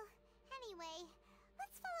 Well, anyway,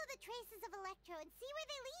 let's follow the traces of Electro and see where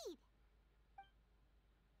they lead.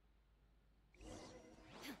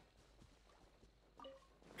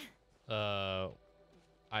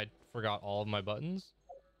 I forgot all of my buttons.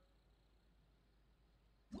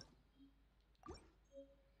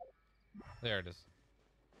 There it is.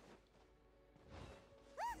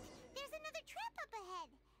 Look! There's another trap up ahead!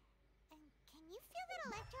 And can you feel that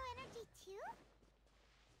electro energy too?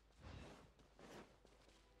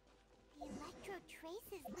 The electro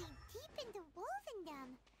traces lead deep into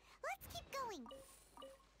Wolvendom. Let's keep going.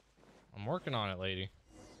 I'm working on it, lady.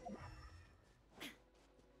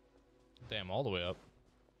 Damn, all the way up.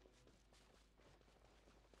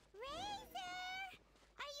 Razor!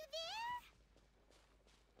 Are you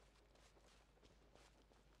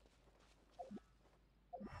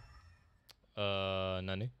there?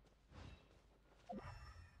 Nani?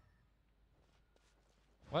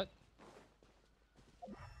 What?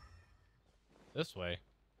 This way.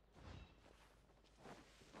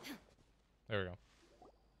 There we go.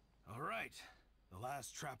 All right. The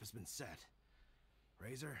last trap has been set.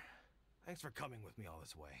 Razor, thanks for coming with me all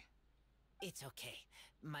this way. It's okay.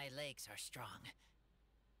 My legs are strong.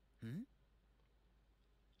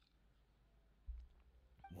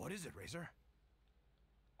 What is it, Razor?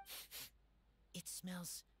 It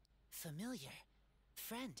smells familiar.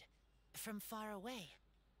 Friend, from far away.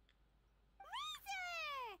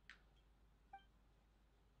 Razor!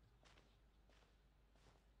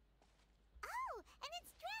 Oh, and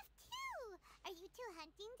it's Draft too! Are you two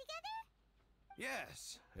hunting together?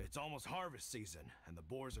 Yes, it's almost harvest season, and the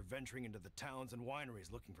boars are venturing into the towns and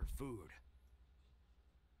wineries looking for food.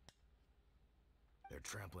 They're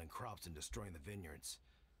trampling crops and destroying the vineyards.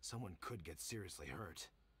 Someone could get seriously hurt.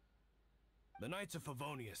 The Knights of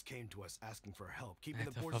Favonius came to us asking for help, keeping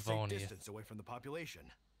the boars a safe distance away from the population.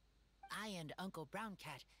 I and Uncle Brown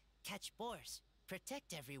Cat catch boars,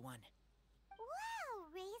 protect everyone. Wow,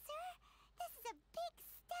 Razor! This is a big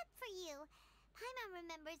step for you. Paimon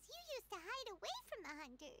remembers you used to hide away from the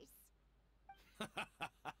hunters.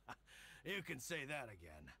 You can say that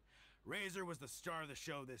again. Razor was the star of the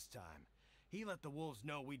show this time. He let the wolves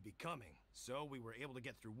know we'd be coming, so we were able to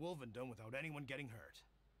get through Wolvendom without anyone getting hurt.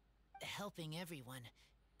 Helping everyone,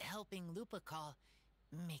 helping Lupercal,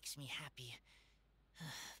 makes me happy.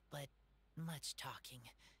 But much talking.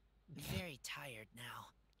 Very tired now.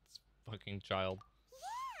 Fucking child.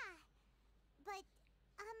 Yeah! But,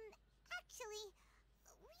 actually,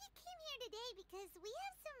 we came here today because we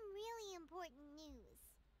have some really important news.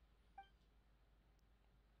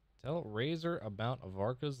 Tell Razor about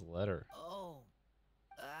Avarka's letter. Oh,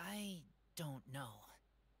 I don't know.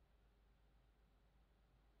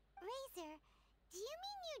 Razor, do you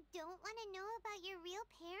mean you don't want to know about your real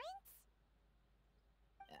parents?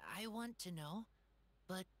 I want to know,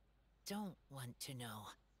 but don't want to know.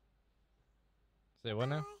 Say what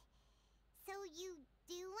now? So you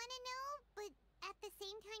do want to know, but at the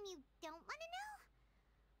same time you don't want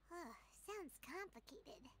to know? Sounds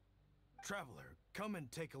complicated. Traveler, come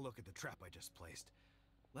and take a look at the trap I just placed.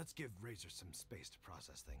 Let's give Razor some space to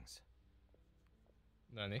process things.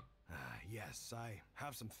 Nani? Yes, I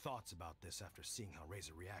have some thoughts about this after seeing how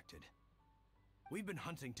Razor reacted. We've been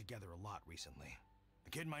hunting together a lot recently.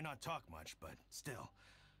 The kid might not talk much, but still,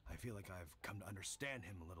 I feel like I've come to understand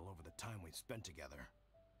him a little over the time we've spent together.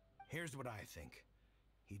 Here's what I think.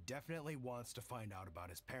 He definitely wants to find out about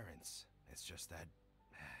his parents. It's just that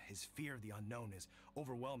his fear of the unknown is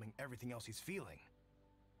overwhelming everything else he's feeling.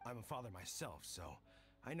 I'm a father myself, so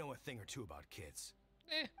I know a thing or two about kids.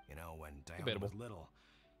 You know, when Diana was little,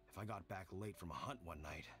 if I got back late from a hunt one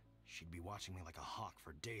night, she'd be watching me like a hawk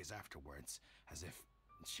for days afterwards, as if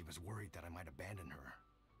she was worried that I might abandon her.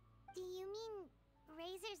 Do you mean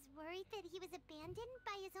Razor's worried that he was abandoned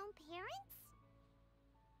by his own parents?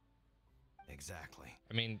 Exactly.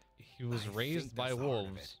 I mean, he was I raised think by that's the heart of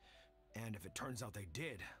wolves. it. And if it turns out they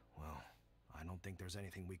did, well, I don't think there's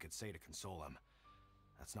anything we could say to console him.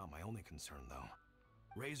 That's not my only concern, though.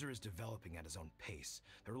 Razor is developing at his own pace.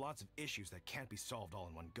 There are lots of issues that can't be solved all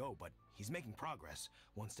in one go, but he's making progress,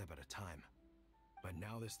 one step at a time. But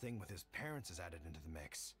now this thing with his parents is added into the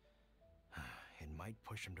mix. It might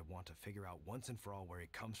push him to want to figure out once and for all where he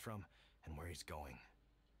comes from and where he's going.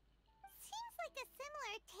 Seems like a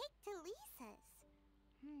similar take to Lisa's.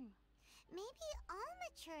 Maybe all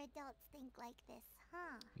mature adults think like this,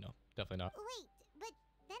 huh? No, definitely not. Wait, but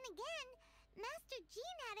then again, Master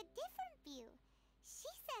Jean had a different view. She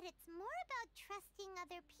said it's more about trusting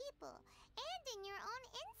other people and in your own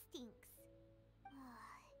instincts.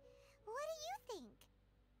 What do you think?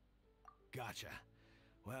 Gotcha.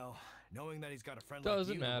 Well, knowing that he's got a friend Doesn't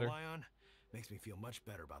like you matter. to rely on makes me feel much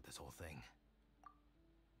better about this whole thing.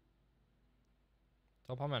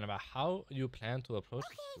 Tell Paimon about how you plan to approach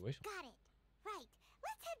the Okay, situation. got it. Right,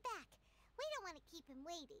 let's head back. We don't want to keep him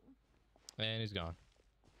waiting. And he's gone.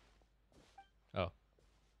 Oh.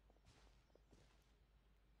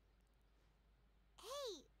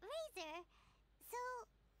 Hey, Razor. So,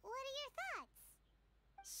 what are your thoughts?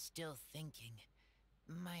 Still thinking.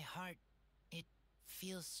 My heart, it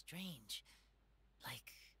feels strange.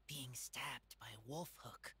 Like being stabbed by a wolf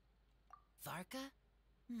hook. Varka?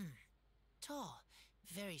 Tall,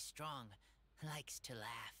 very strong, likes to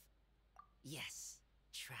laugh. Yes,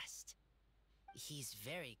 trust. He's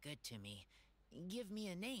very good to me. Give me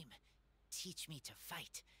a name. Teach me to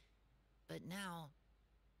fight. But now,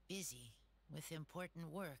 busy with important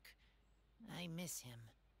work. I miss him.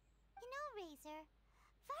 You know, Razor,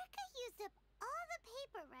 Varka used up all the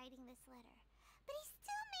paper writing this letter, but he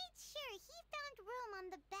still made sure he found room on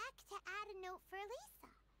the back to add a note for Lisa.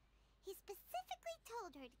 He specifically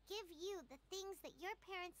told her to give you the things that your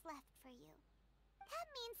parents left for you. That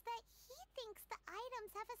means that he thinks the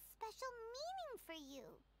items have a special meaning for you.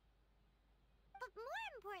 But more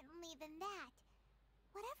importantly than that,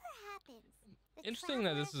 whatever happens, the Interesting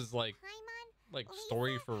that this Traveler, is like Paimon,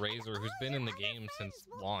 story Lisa, for and Razor, who's all been your in the other game friends since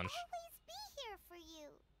will launch. always be here for you.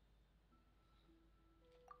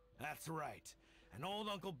 That's right. And old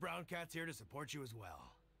Uncle Brown Cat's here to support you as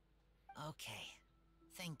well. Okay,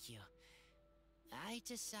 thank you. I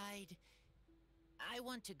decide I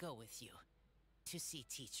want to go with you to see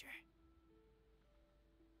teacher.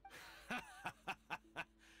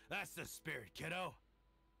 That's the spirit, kiddo.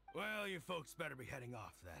 Well, you folks better be heading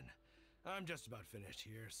off then. I'm just about finished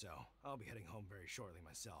here, so I'll be heading home very shortly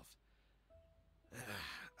myself.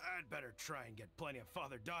 I'd better try and get plenty of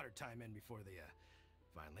father-daughter time in before the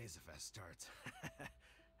Vine Laser Fest starts. Bye,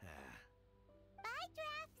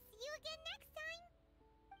 Draft. See you again next time.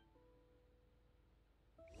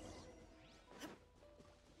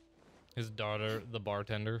 His daughter, the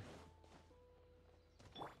bartender.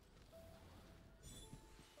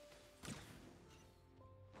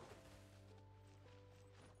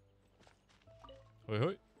 Wait,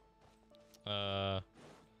 wait. Oh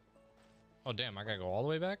damn, I gotta go all the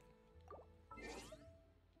way back?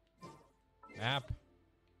 Map.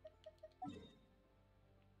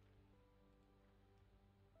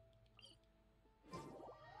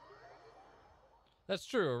 That's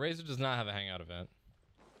true. Razor does not have a hangout event.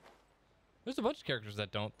 There's a bunch of characters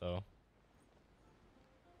that don't, though.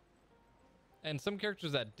 And some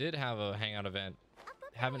characters that did have a hangout event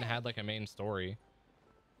haven't had like a main story.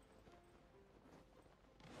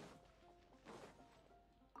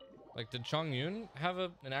 Like, did Chong Yun have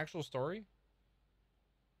an actual story?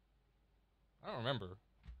 I don't remember.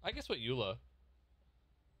 I guess with Eula.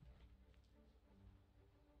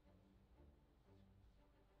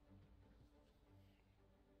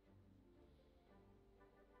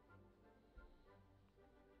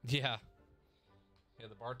 Yeah. Yeah,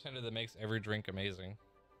 the bartender that makes every drink amazing.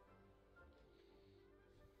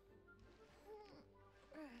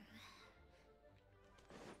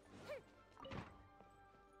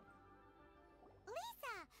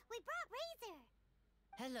 Lisa, we brought Razor.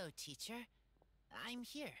 Hello, teacher. I'm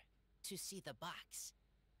here to see the box.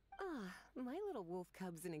 Ah, my little wolf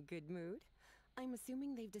cub's in a good mood. I'm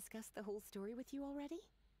assuming they've discussed the whole story with you already?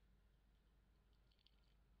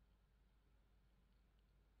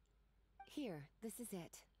 Here, this is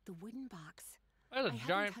it. The wooden box. That's I a haven't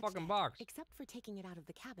giant touched fucking it, box. except for taking it out of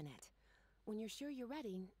the cabinet. When you're sure you're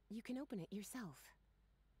ready, you can open it yourself.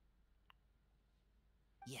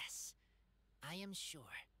 Yes, I am sure.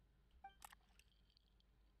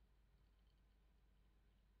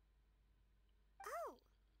 Oh,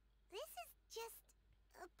 this is just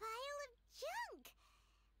a pile of junk.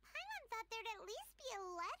 Paimon thought there'd at least be a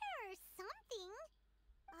letter or something.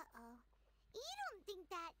 Uh-oh. You don't think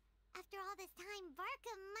that, after all this time,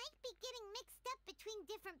 Varka might be getting mixed up between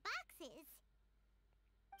different boxes?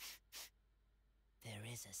 There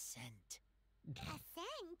is a scent. A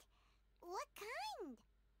scent? What kind?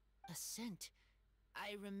 A scent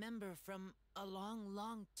I remember from a long,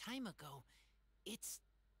 long time ago. It's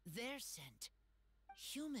their scent.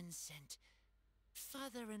 Human scent.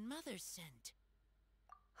 Father and mother scent.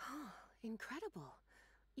 Incredible.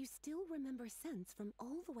 You still remember scents from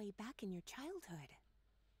all the way back in your childhood.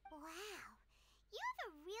 Wow. You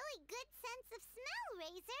have a really good sense of smell,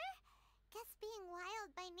 Razor. Guess being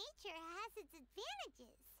wild by nature has its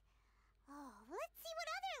advantages. Oh, let's see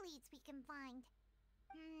what other leads we can find.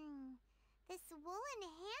 This woolen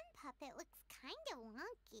hand puppet looks kinda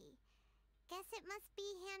wonky. Guess it must be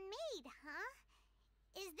handmade, huh?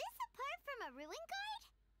 Is this a part from a ruin guard?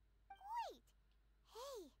 Wait!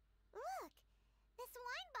 Hey, look! This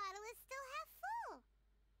wine bottle is still half full.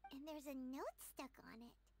 And there's a note stuck on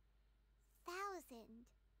it. 1,000.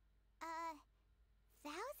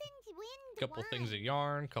 1,000 wind Couple wine. things of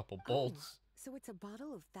yarn, couple bolts. So it's a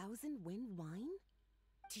bottle of 1,000 wind wine?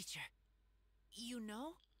 Teacher, you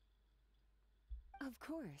know? Of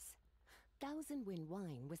course. 1,000 wind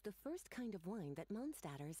wine was the first kind of wine that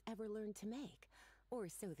Mondstadters ever learned to make, or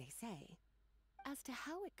so they say. As to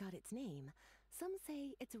how it got its name, some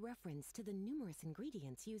say it's a reference to the numerous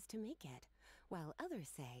ingredients used to make it, while others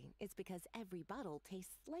say it's because every bottle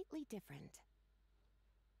tastes slightly different.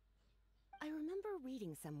 I remember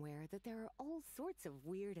reading somewhere that there are all sorts of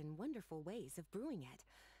weird and wonderful ways of brewing it,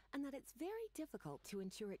 and that it's very difficult to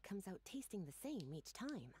ensure it comes out tasting the same each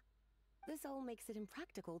time. This all makes it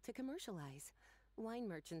impractical to commercialize. Wine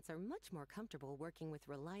merchants are much more comfortable working with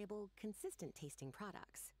reliable, consistent tasting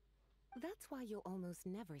products. That's why you'll almost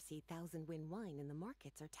never see 1,000 wind wine in the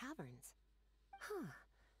markets or taverns. Huh.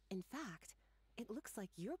 In fact, it looks like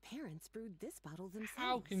your parents brewed this bottle themselves.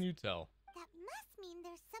 How can you tell? That must mean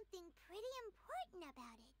there's something pretty important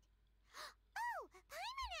about it. Oh,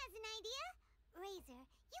 Paimon has an idea! Razor,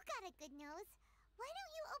 you got a good nose. Why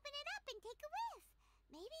don't you open it up and take a whiff?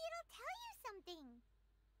 Maybe it'll tell you something.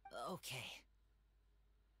 Okay.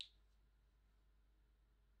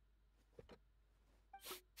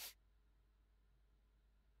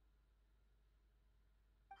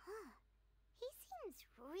 Huh. He seems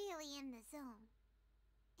really in the zone.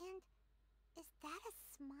 And is that a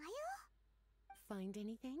smile? Find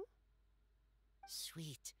anything?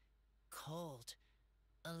 Sweet, cold,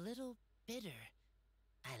 a little bitter.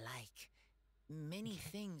 I like many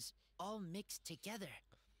things all mixed together.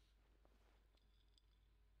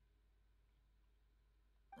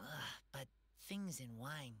 But things in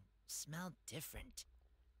wine smell different.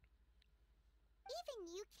 Even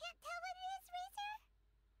you can't tell what it is,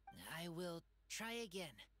 Razor? I will try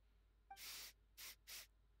again.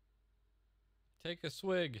 Take a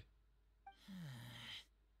swig.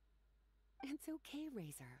 It's okay,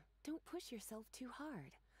 Razor. Don't push yourself too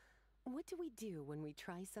hard. What do we do when we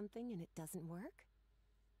try something and it doesn't work?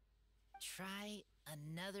 Try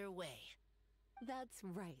another way. That's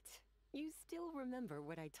right. You still remember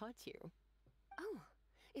what I taught you. Oh,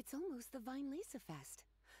 it's almost the Weinlese Fest.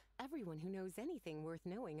 Everyone who knows anything worth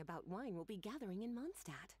knowing about wine will be gathering in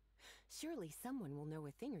Mondstadt. Surely someone will know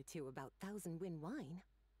a thing or two about Thousand Wind wine.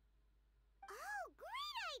 Oh,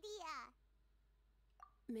 great idea!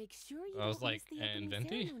 Make sure you I was don't like, miss the and opening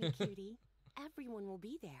Venti? ceremony, cutie. Everyone will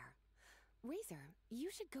be there. Razor,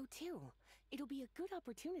 you should go too. It'll be a good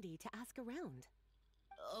opportunity to ask around.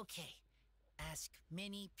 Okay. Ask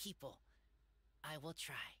many people. I will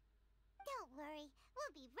try. Don't worry,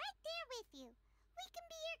 we'll be right there with you. We can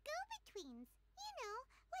be your go-betweens. You know,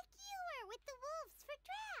 like you were with the wolves for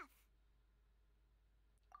Draff.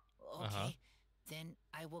 Okay. Then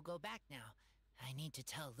I will go back now. I need to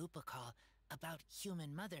tell Lupacol about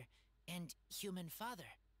Human Mother and Human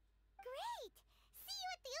Father. Great! See you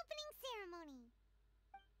at the opening ceremony.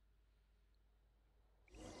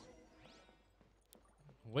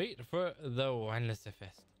 Wait for the Weinlese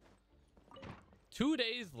Fest. 2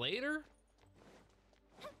 days later?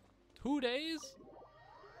 2 days?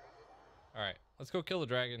 Alright, let's go kill the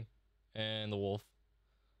dragon and the wolf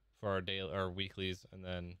for our weeklies, and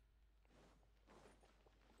then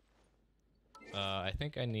I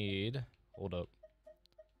think I need, hold up.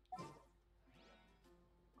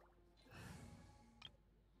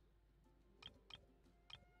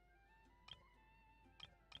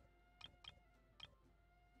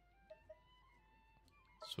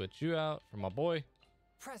 Switch you out for my boy.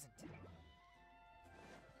 Present.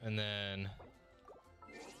 And then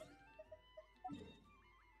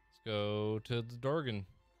let's go to the Dorgan.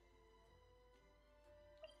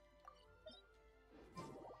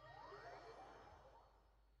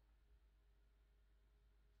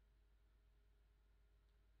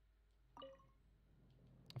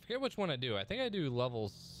 I forget which one I do. I think I do level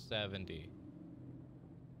 70.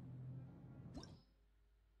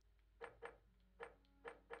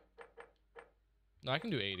 No, I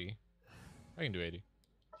can do 80. I can do 80.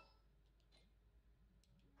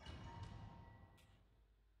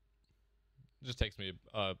 It just takes me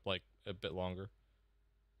like a bit longer.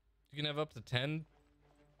 You can have up to 10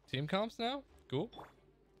 team comps now? Cool.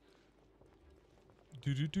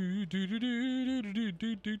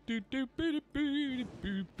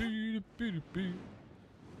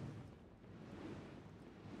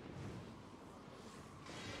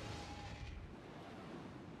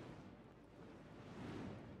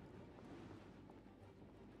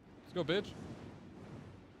 Let's go, bitch.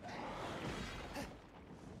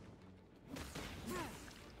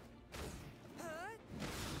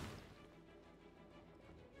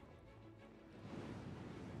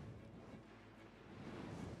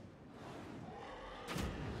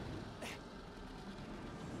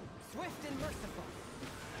 Swift and merciful.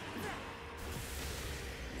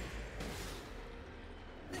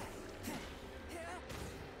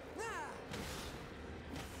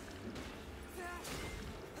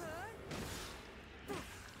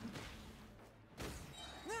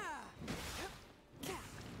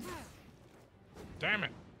 Damn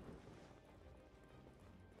it.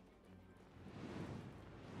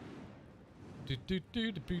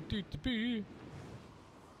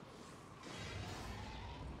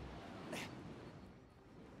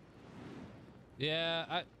 Yeah,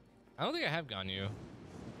 I don't think I have gone you.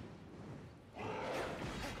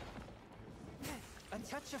 A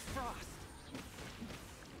touch of frost.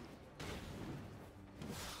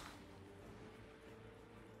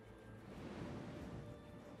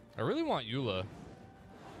 I really want Eula.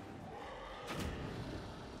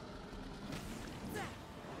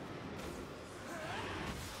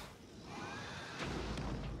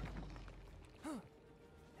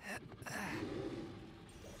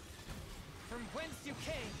 From whence you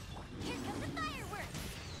came. Here come the fireworks!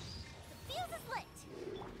 The fuse is lit!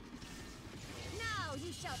 Now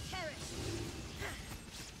you shall perish!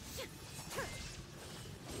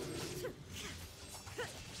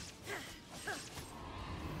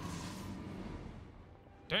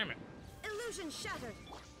 Damn it. Illusion shattered!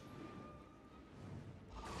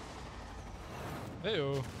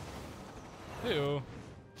 Heyo. Heyo.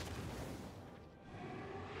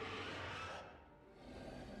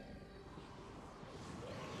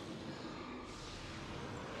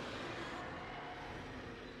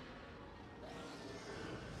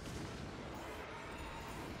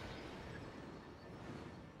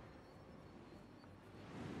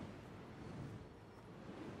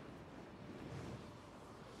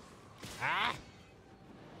 Ah!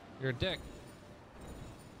 You're a dick.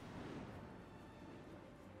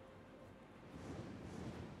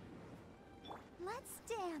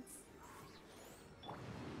 dance.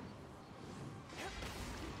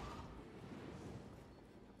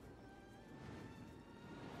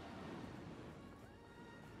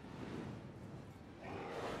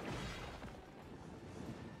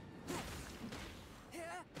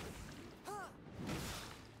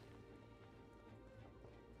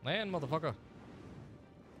 Land, motherfucker.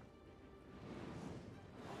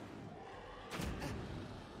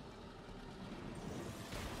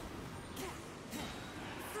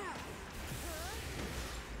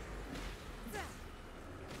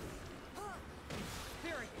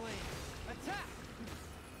 Spirit Blade, attack!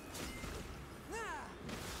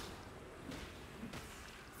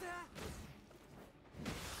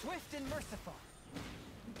 Swift and merciful.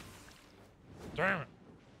 Damn it.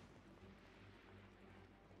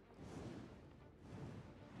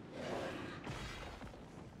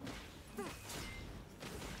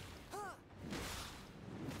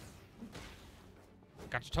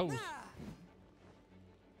 Got your toes.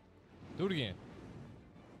 Do it again.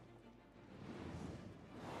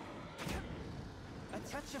 A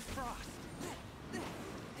touch of frost.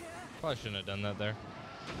 Probably shouldn't have done that there.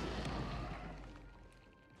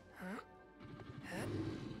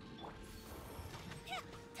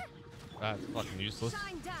 That's fucking useless.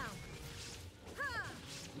 Shine down.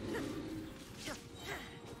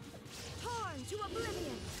 Torn to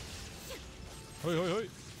oblivion. Hoi, hoi, hoi.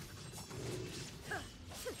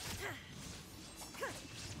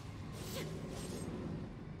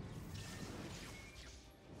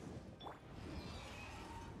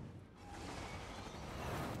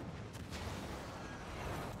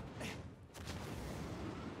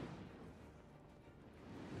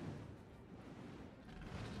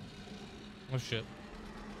 Oh shit.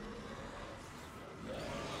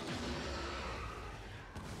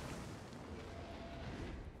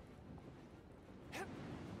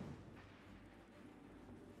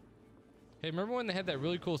 Hey, remember when they had that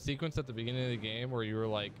really cool sequence at the beginning of the game where you were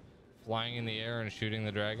like flying in the air and shooting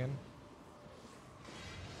the dragon?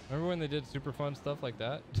 Remember when they did super fun stuff like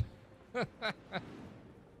that?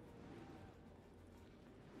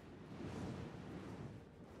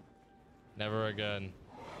 Never again.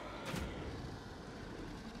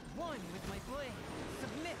 One with my blade.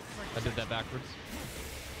 Submit for I did that backwards.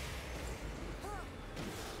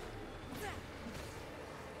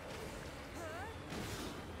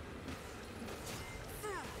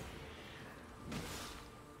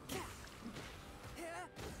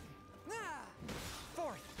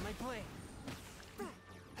 Fourth, my blade.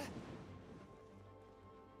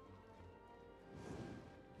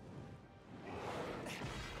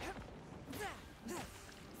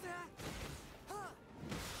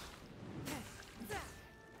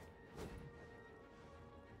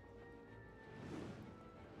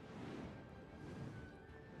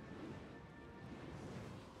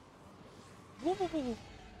 Woo, woo, woo, woo.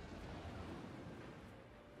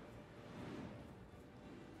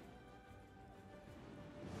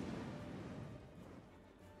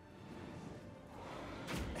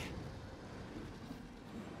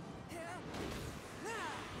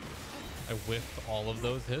 I whiffed all of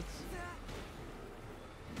those hits.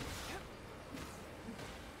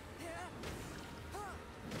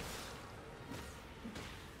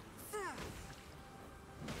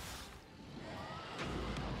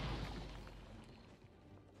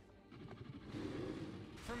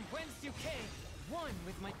 From whence you came. One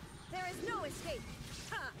with my... There is no escape.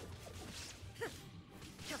 Ha!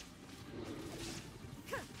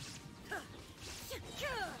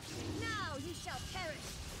 Now ye shall perish.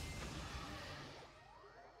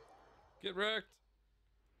 Get wrecked.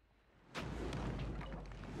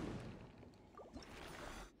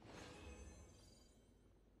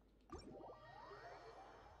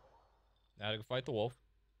 Now to go fight the wolf.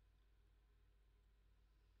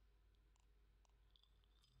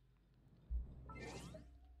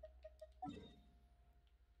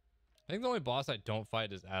 I think the only boss I don't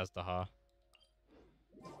fight is Aztaha.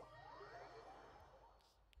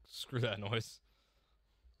 Screw that noise.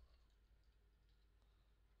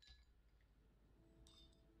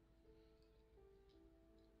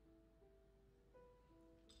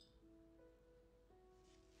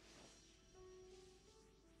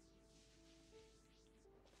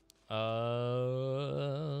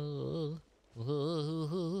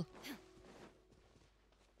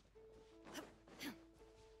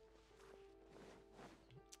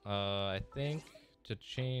 I think to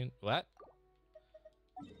change what?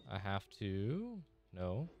 I have to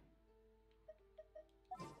no.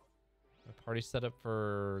 My party setup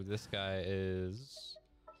for this guy is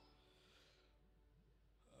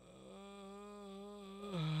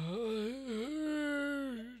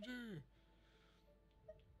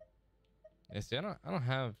see, I don't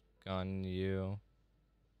have gun you.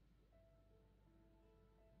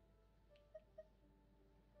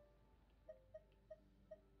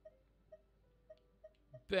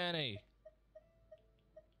 Benny.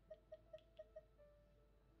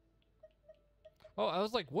 Oh, I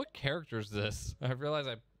was like, what character is this? I realized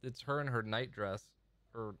it's her in her night dress.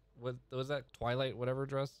 Or what was that Twilight whatever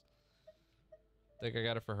dress? I think I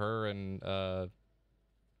got it for her and the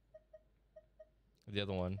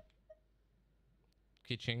other one.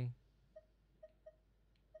 Kiching.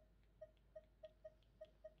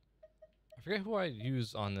 I forget who I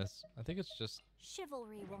use on this. I think it's just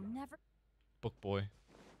Chivalry will never. Book Boy.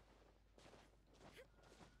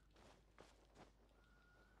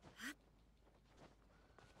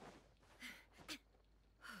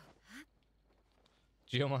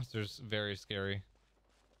 Geomonster's very scary.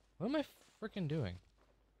 What am I freaking doing?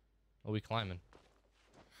 Oh, we climbing.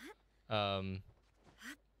 Oh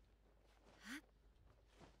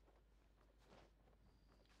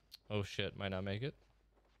shit, might not make it.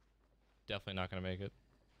 Definitely not gonna make it.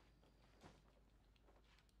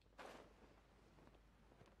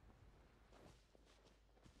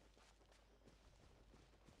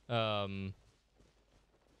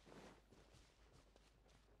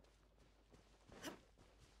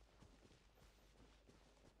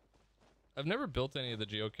 I've never built any of the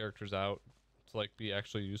Geo characters out to like be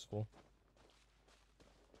actually useful.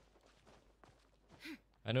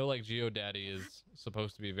 I know like Geo Daddy is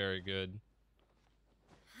supposed to be very good.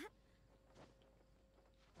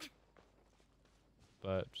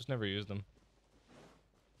 But just never used them.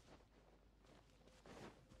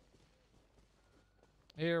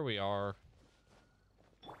 Here we are.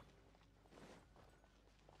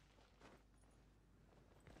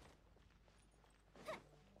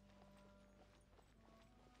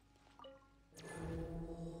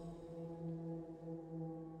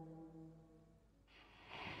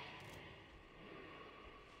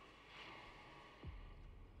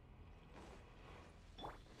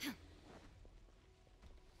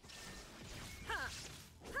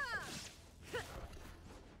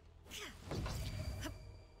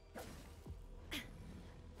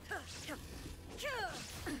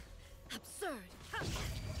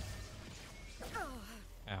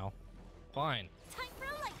 Ow. Fine. Time for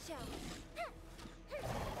a light show.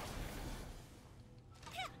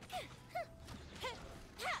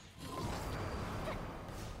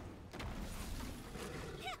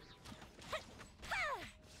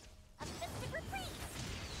 A festive reprise.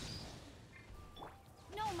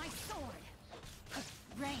 No, my sword.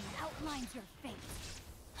 Rain outlines your fate.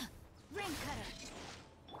 Rain cutter.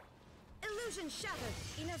 Illusion shattered.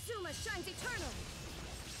 Inazuma shines eternal.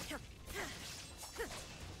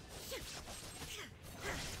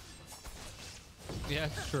 Yeah,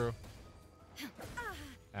 it's true.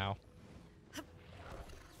 Ow.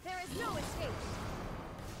 There is no escape.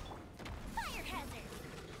 Fire hazard.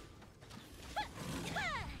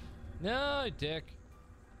 No, dick.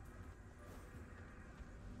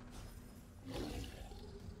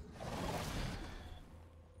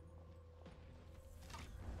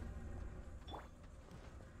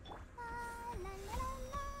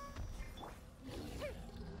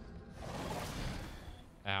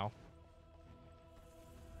 Ow.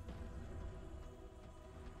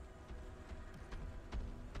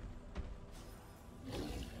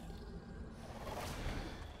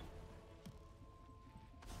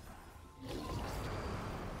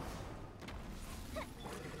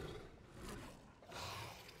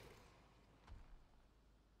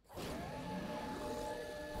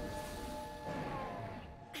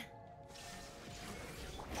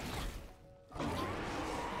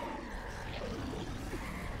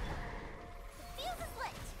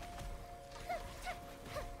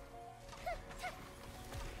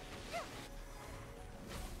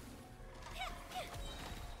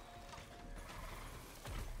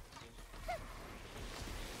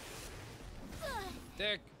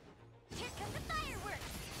 Dick. Here come the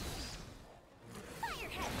fireworks. Fire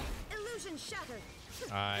hazard. Illusion shattered.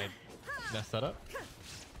 I messed that up.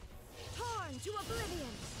 Torn to oblivion.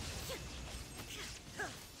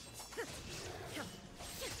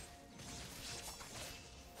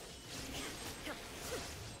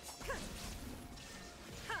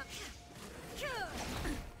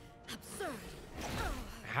 Absurd.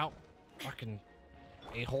 How? Fucking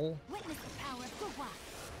a-hole. Witness the power of Gugwa.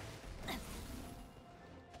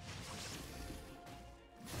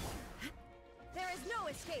 There is no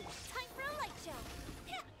escape. Time for a light show.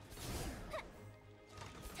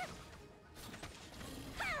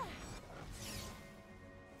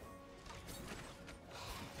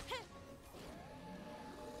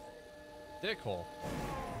 Dickhole.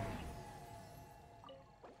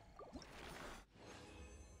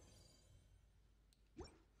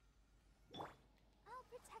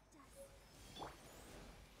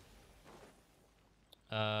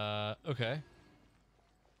 Okay.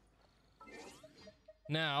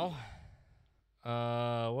 Now,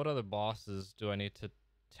 what other bosses do I need to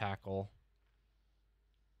tackle?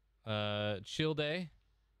 Chill Day.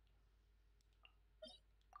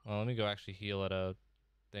 Well, let me go actually heal at a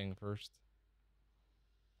thing first.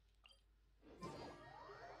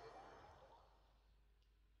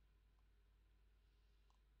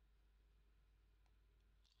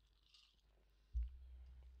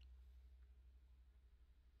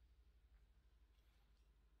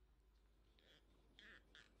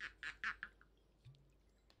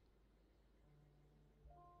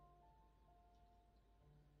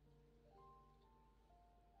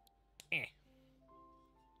 Eh.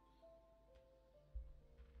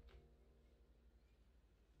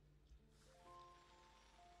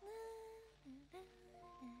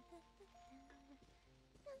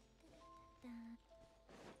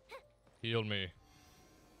 Heal me.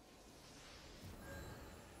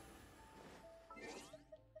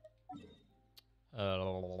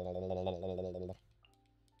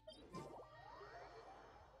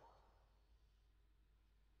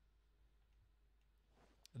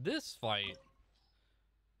 This fight,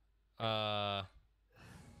 I'm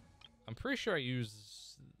pretty sure I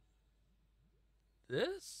use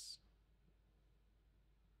this.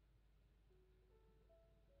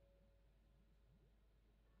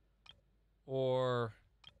 Or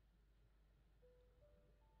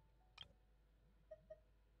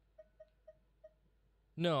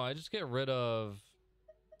no, I just get rid of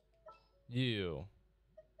you.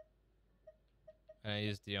 And I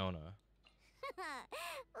use Diona,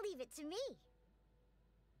 Leave it to me.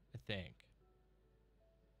 I think.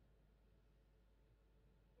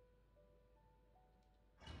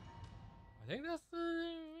 I think that's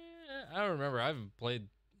the... I don't remember. I haven't played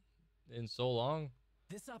in so long.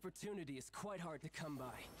 This opportunity is quite hard to come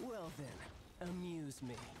by. Well then, amuse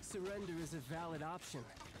me. Surrender is a valid option.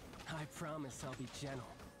 I promise I'll be gentle.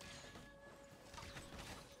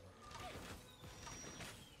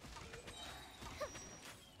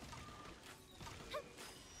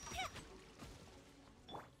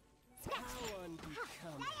 How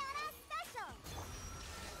unbecoming. Special!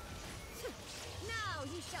 Now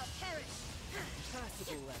you shall perish!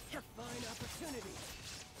 Possible left. Fine opportunity.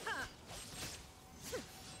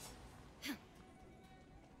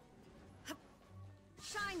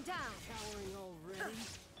 Shine down! Cowering already?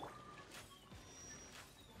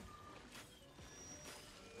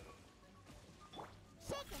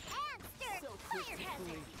 Shake your hand, stir! So quick Fire to hazard!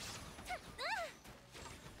 believe.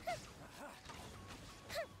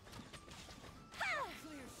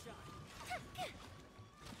 Clear shot.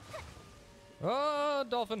 Oh,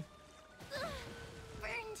 dolphin.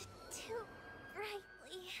 Burned too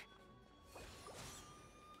brightly.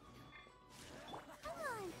 Come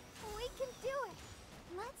on, we can do it.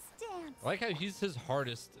 Let's dance. I like how he's his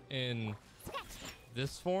hardest in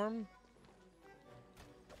this form.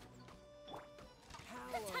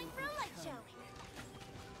 How Time for a light show.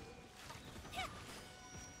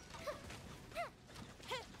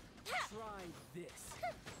 Try this.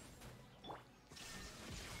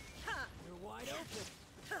 You're wide open.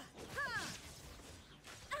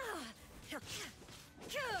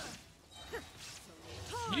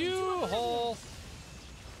 You hole.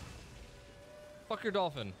 Fuck your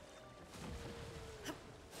dolphin.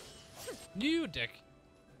 You dick.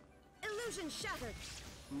 Illusion shattered!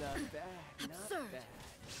 Not bad. Not Absurd. bad.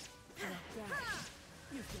 Not bad.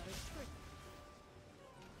 You've got a trick.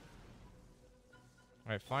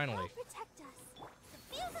 All right, finally. Help protect us. The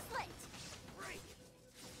fuse is lit. Break.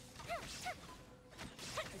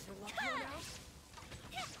 Has your luck run out?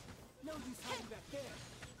 No use hiding back there.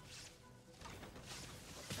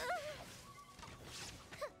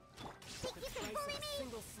 Think you can Price bully of a me?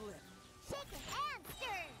 single slip. Shake your hand,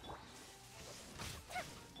 stir!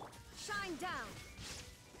 Shine down!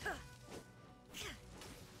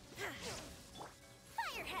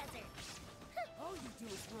 Fire hazard! All you do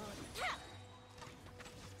is run.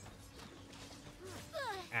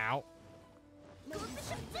 Ow. Go with the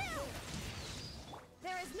shot too!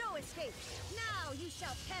 There is no escape! Now you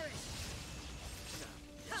shall perish!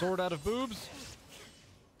 Sword out of boobs.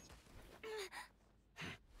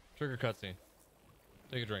 Trigger cutscene.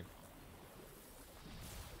 Take a drink.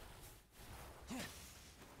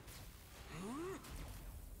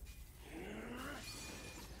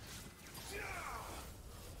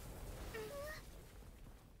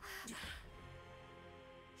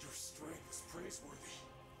 Your strength is praiseworthy.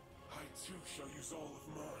 I too shall use all of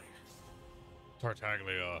mine.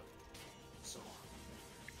 Tartaglia. So,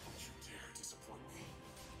 don't you dare disappoint me.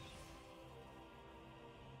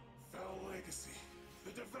 Foul legacy,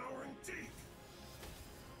 the devouring deep.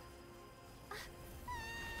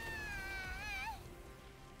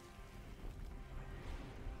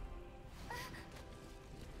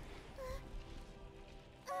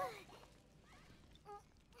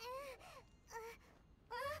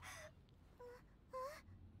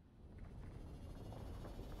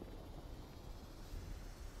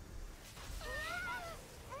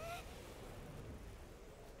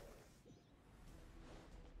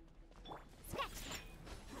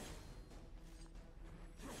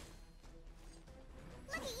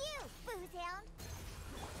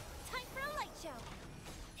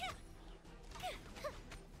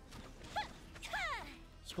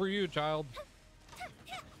 Screw you, child.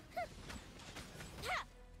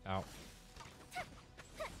 Ow.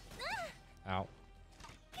 Ow.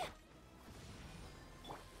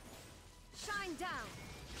 Shine down.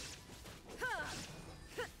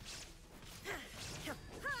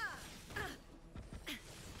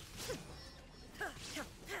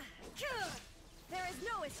 There is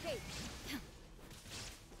no escape.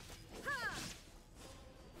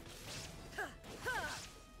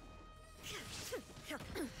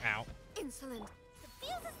 Ow. Insolent. The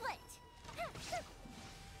fuse is lit.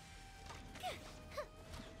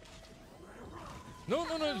 No,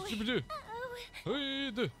 no, no, stupid dude. Uh-oh.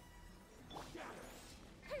 Hey, dude.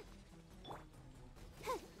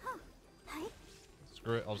 Hi.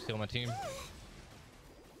 Screw it, I'll just heal my team.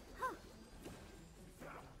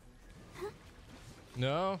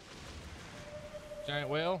 No. Giant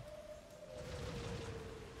whale.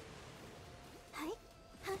 Hi.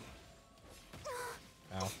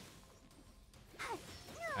 Ow.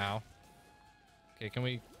 Ow. Okay, can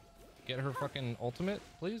we get her fucking ultimate,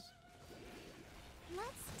 please? Let's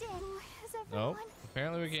sing. Is No, everyone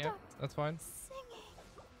apparently we can't. stopped That's fine. singing?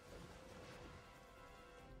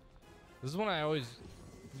 This is when I always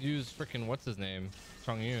use freaking what's his name,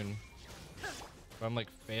 Chong Yun. But I'm like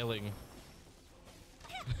failing.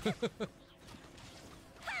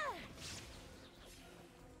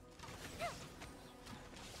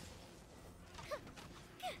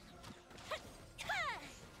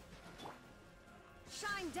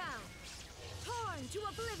 Shine down. Torn to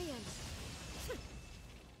oblivion.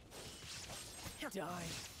 Die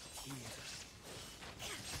here.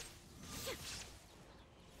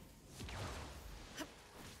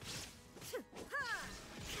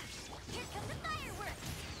 Here come the fireworks.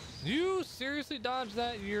 You seriously dodged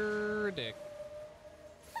that? You're a dick.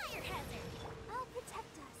 Fire hazard. I'll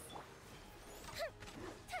protect us.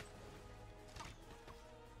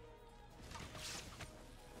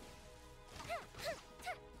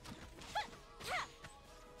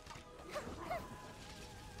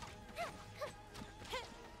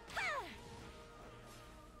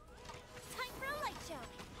 Time for a light show.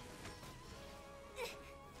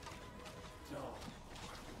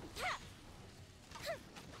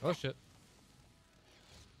 Oh shit.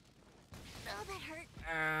 Oh, that hurt.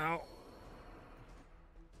 Ow.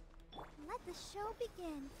 Let the show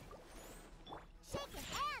begin. Shake your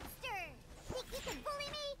hand, stir. Think you can bully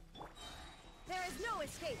me? There is no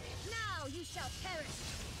escape. Now you shall perish.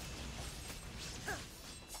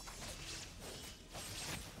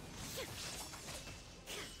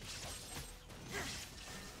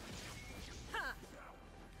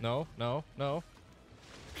 No, no, no.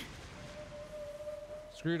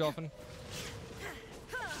 Screw you, dolphin.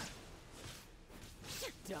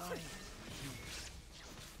 Die.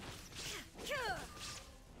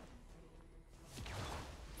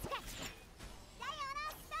 Diana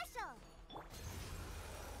special.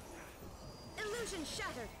 Illusion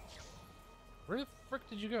shattered. Where the frick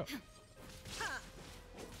did you go?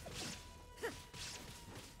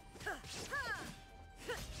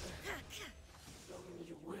 Some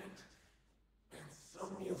you win, and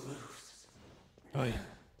some you lose. Oh yeah.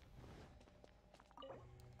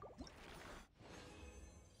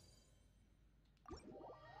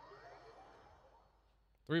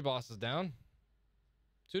 Three bosses down.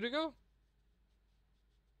 2 to go.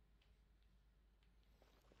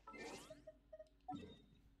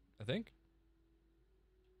 I think.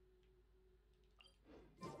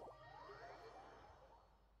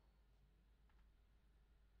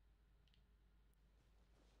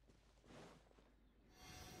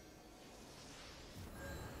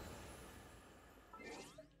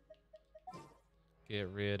 Get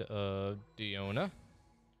rid of Diona.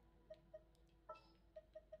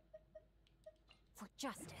 For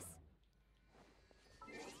justice.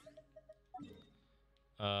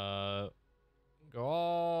 Go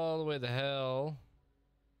all the way to hell.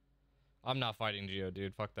 I'm not fighting Geo,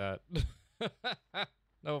 dude. Fuck that.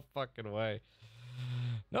 No fucking way.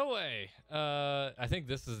 No way. I think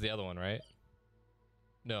this is the other one, right?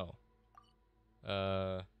 No.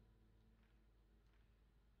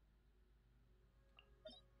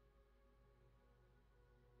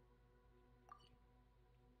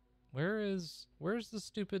 Where's the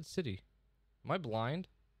stupid city? Am I blind?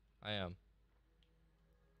 I am.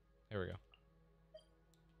 Here we go.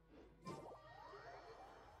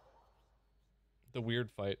 The weird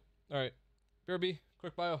fight. All right. BRB,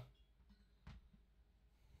 quick bio.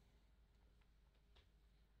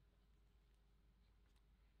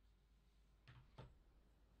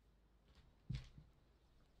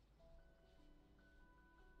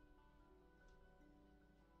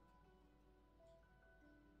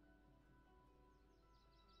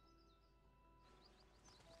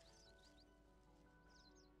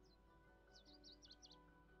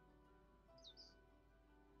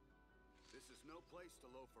 This is no place to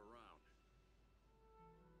loaf around.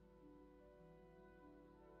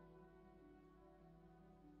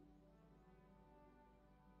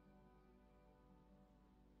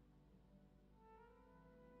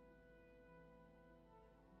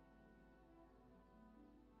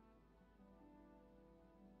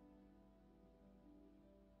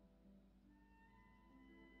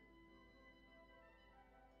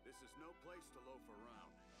 This is no place to loaf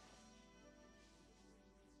around.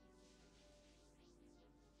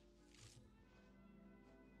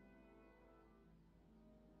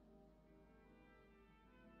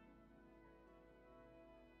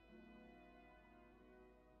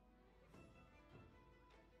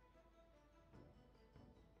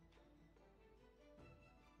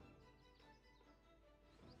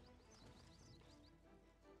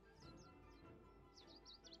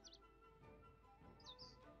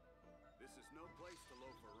 This is no place to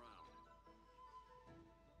loaf around.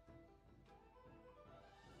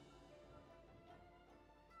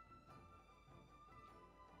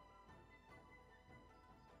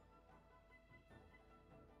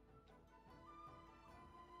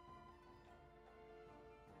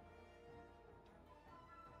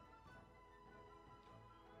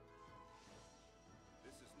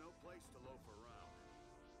 This is no place to loaf around.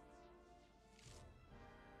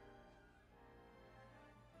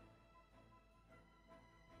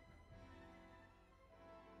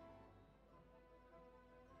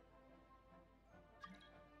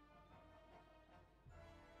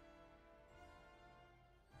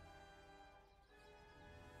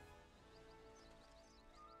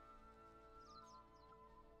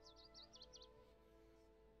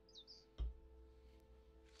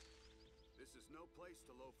 This is no place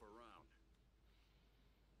to loaf around.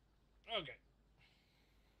 Okay.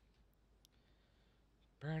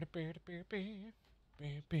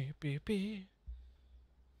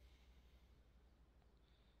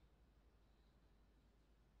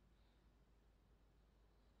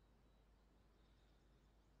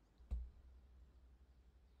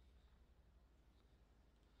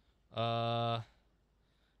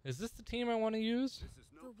 Is this the team I want to use? This is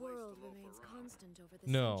no The place world to loaf remains around. constant over the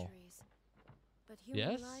No. centuries. But human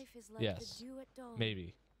Yes? life is like Yes. the dew at dawn.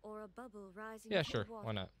 Maybe. Or a bubble rising Yeah, from sure. water.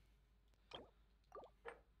 Why not?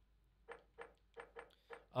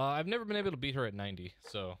 I've never been able to beat her at 90,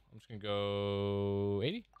 so I'm just gonna go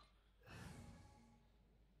 80.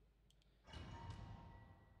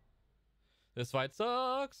 This fight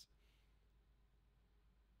sucks.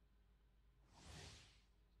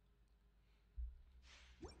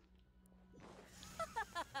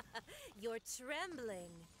 You're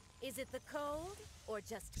trembling. Is it the cold or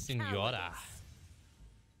just Senora. cowardice?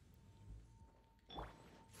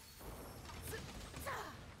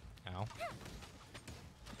 Ow.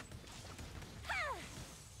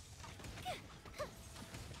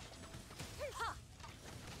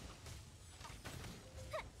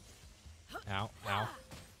 Ow, ow,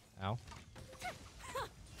 ow.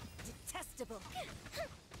 Detestable.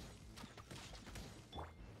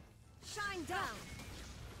 Shine down.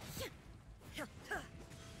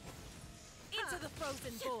 Into the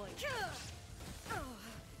frozen void.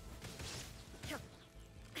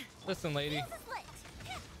 Listen, lady.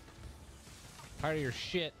 Tired of your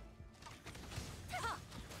shit.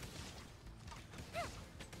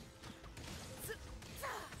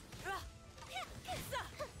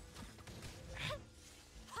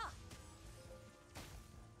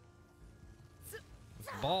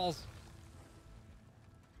 Balls.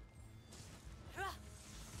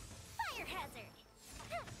 Fire hazard!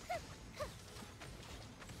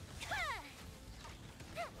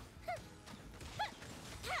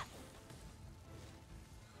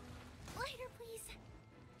 Lighter, please.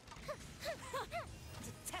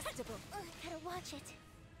 Detestable. Gotta watch it.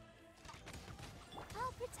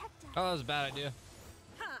 I'll protect us. Oh, that was a bad idea.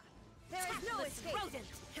 There is no escape. Rodent.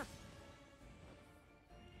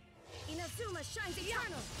 Inazuma shines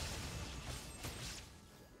eternal.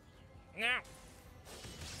 No.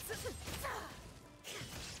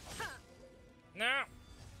 No.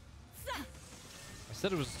 I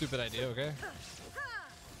said it was a stupid idea, okay?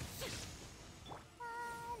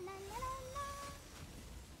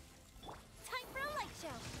 Time for a light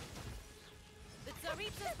show. The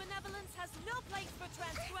Tsaritsa's benevolence has no place for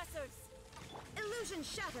transgressors. Illusion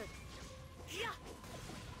shattered.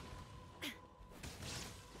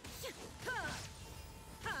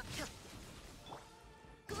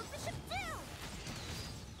 Gold Bishop down!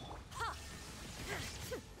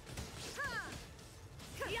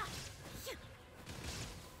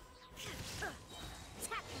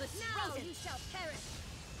 Tactless now you shall perish.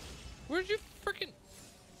 Where'd you freaking...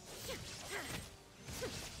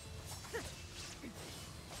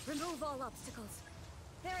 Remove all obstacles.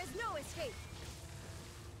 There is no escape.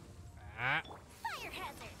 Ah. Fire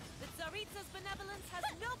hazard! The Tsaritsa's benevolence has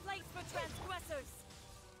no place for transgressors.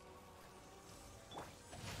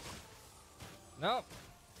 No.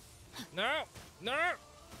 No. No.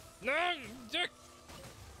 No, you dick.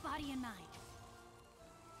 Body and mind.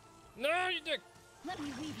 No, you dick. Let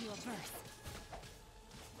me read you a verse.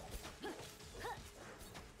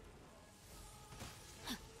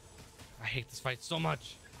 I hate this fight so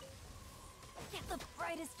much. The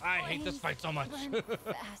brightest I hate this fight so much. burn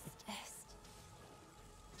fastest.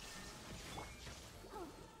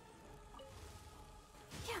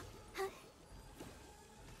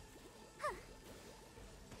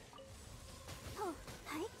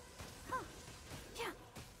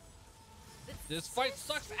 This fight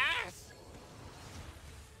sucks ass.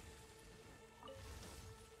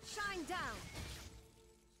 Shine down.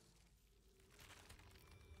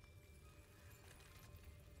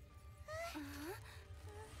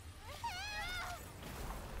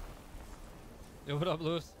 Yo, what up,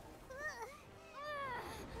 Lewis?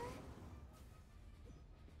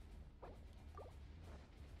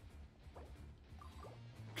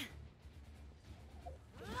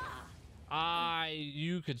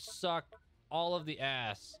 You could suck all of the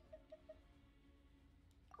ass.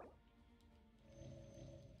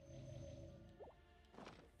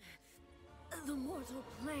 The mortal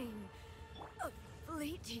plane. A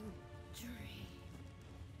fleeting dream.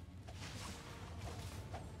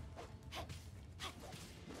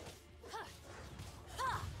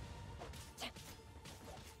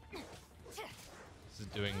 This is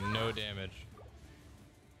doing no damage.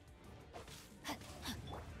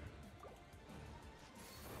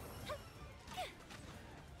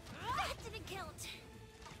 That didn't count.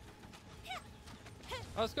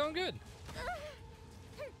 Oh, it's going good.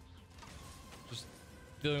 Just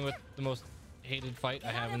dealing with the most hated fight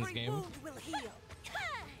I have in this Every game. wound will heal.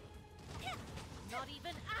 Not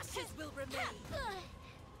even ashes will remain.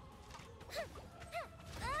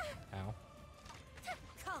 Ow.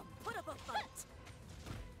 Come, put up a fight.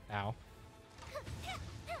 Ow.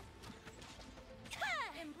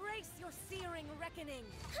 Embrace your searing reckoning.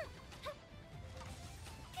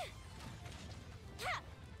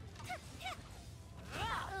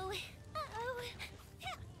 Uh-oh. Uh-oh.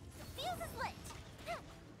 The fuse is lit.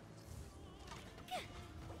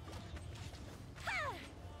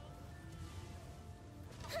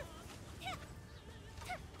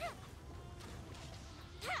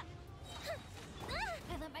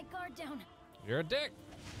 I let my guard down. You're a dick.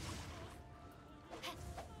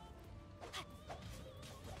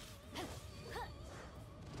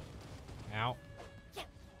 Ow.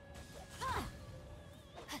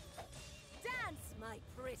 Dance, my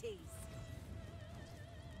pretties.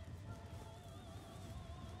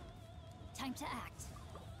 Time to act.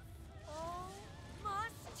 All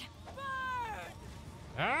must burn.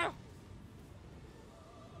 Ah?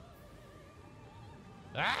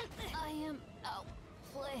 Ah? I am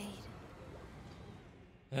outplayed.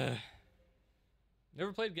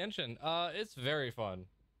 Never played Genshin. It's very fun.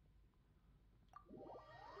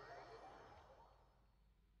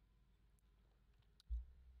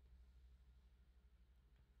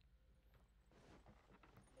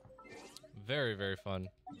 Very, very fun.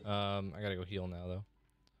 I gotta go heal now, though.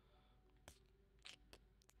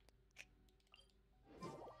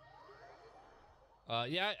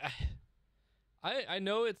 Yeah, I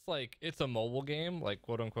know it's like, it's a mobile game, like,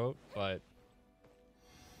 quote unquote, but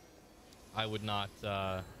I would not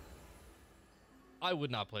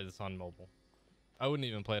play this on mobile. I wouldn't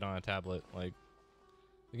even play it on a tablet. Like,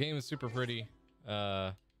 the game is super pretty.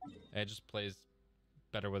 It just plays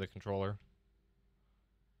better with a controller.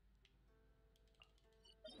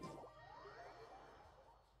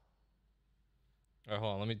 All right,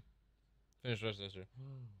 hold on. Let me finish the rest of this here.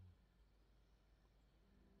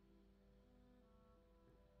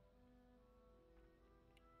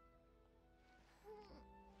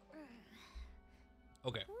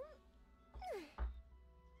 Okay.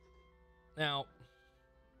 Now,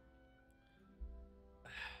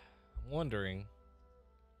 I'm wondering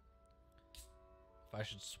if I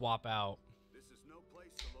should swap out. This is no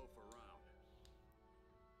place to loaf around.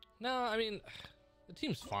 No, I mean, the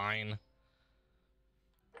team's fine.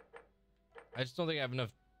 I just don't think I have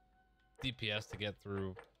enough DPS to get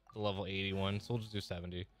through the level 81, so we'll just do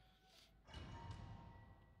 70.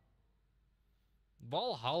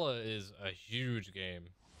 Valhalla is a huge game.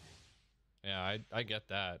 Yeah, I get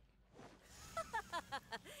that.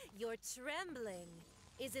 You're trembling.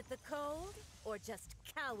 Is it the cold or just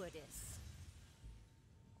cowardice?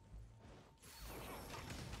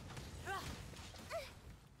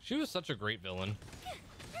 She was such a great villain.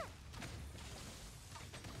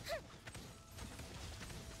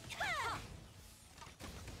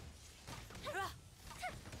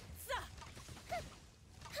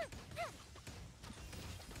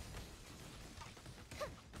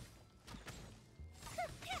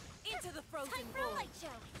 frozen Time for a boy. light show.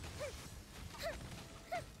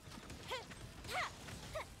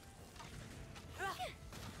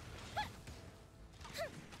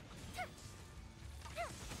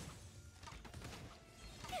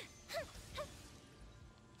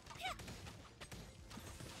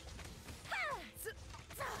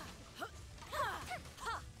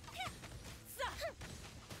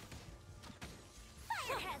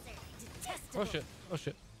 Fire hazard. Oh shit. Oh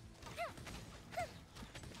shit.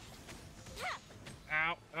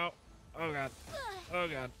 Ow. Ow. Oh god. Oh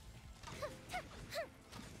god.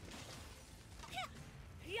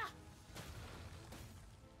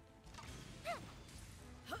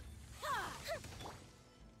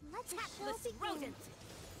 Let the show Hapless begin. rodent.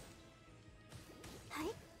 Hi.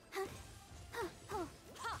 Huh. Huh. Oh.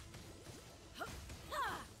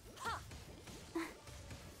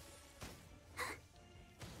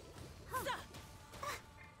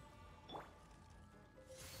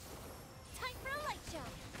 Time for a light show.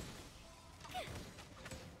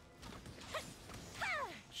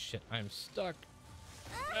 Shit. I'm stuck.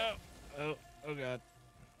 Oh. Oh. Oh god.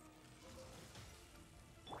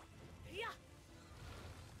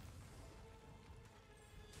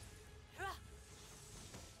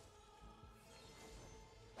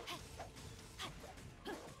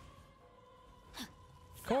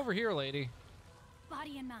 Come over here, lady.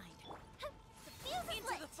 Body and mind. The fuse is Into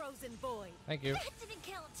lit. the frozen void. Thank you. That didn't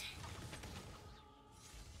count.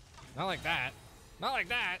 Not like that. Not like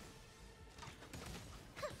that.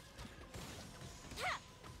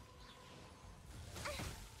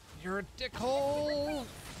 You're a dickhole.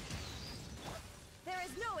 There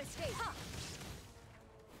is no escape.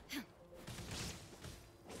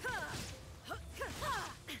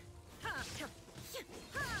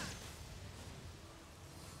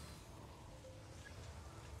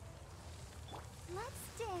 Let's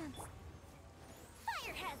dance.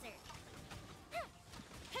 Fire hazard.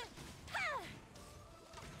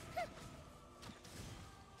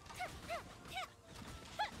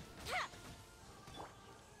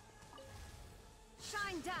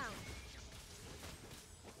 Shine down.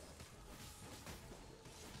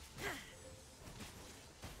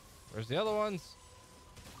 Where's the other ones?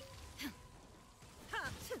 Oh,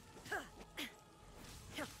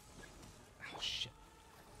 shit.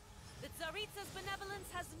 The Tsaritsa's benevolence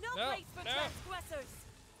has no No, place for no. transgressors.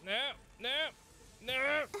 No, no,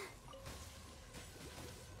 no.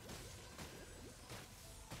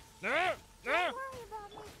 No, no. Don't worry about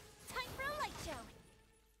me. Time for a light show.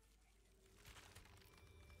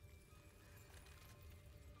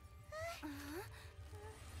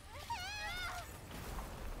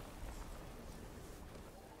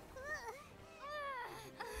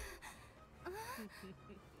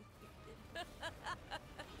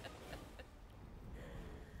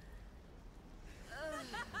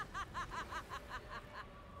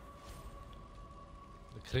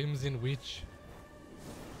 The Crimson Witch.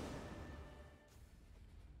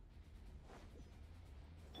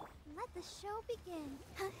 Let the show begin.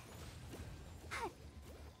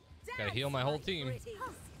 Gotta heal my whole team.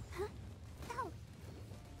 Ow.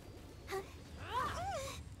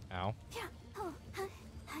 Ow.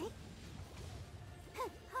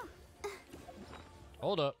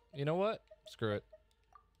 Hold up. You know what? Screw it.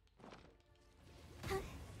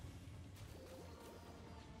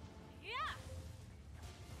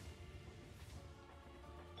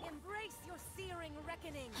 Embrace your searing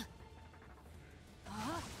reckoning.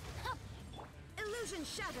 Illusion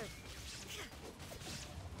shattered.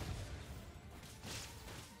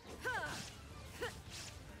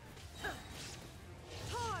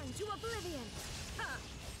 Torn to oblivion.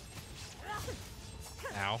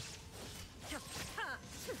 Ow.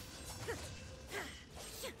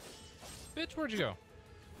 Bitch, where'd you go?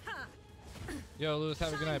 Yo, Lewis,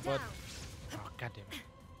 have a good night, bud. Oh, God damn it.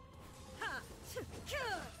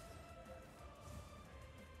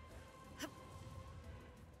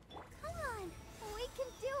 Come on, we can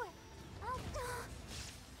do it.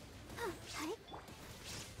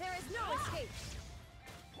 There is no escape.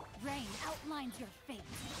 Rain outlines your fate.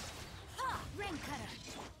 Rain cutter.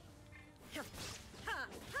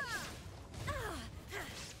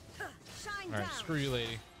 Shine All right, down. screw you,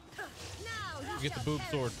 lady. Now You get the boob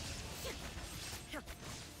sword.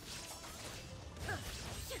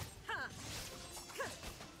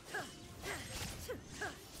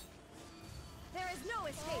 There is no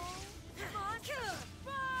escape.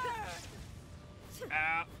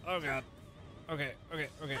 Ah, oh god. Okay, okay,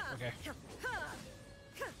 okay, okay.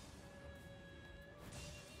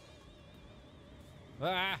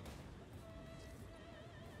 Ah!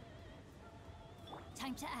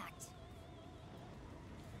 Time to act.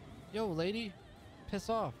 Yo, lady, piss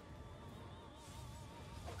off.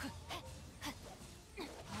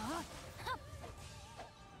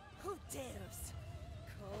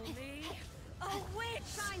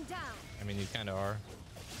 I mean, you kind of are.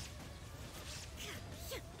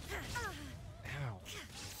 Ow.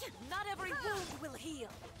 Not every wound will heal.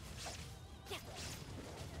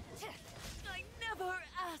 I never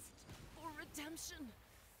asked for redemption.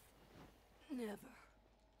 Never.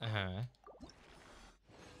 Uh-huh.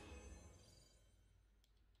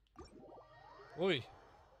 Oi.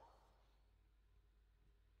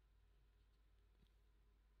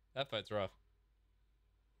 That fight's rough.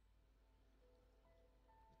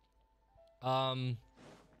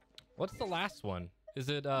 What's the last one? Is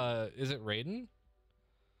it Raiden?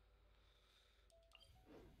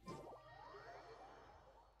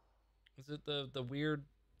 Is it the weird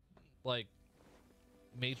like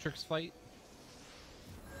Matrix fight?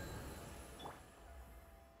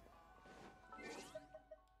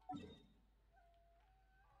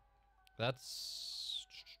 It's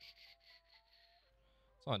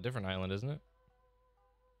on a different island, isn't it?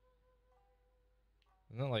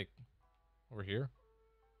 Isn't it like over here?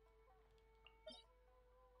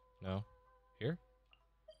 No. Here?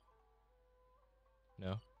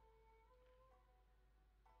 No.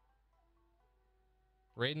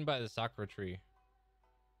 Raiden by the Sakura tree.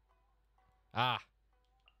 Ah.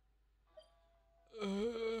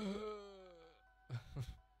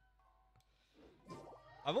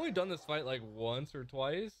 I've only done this fight like once or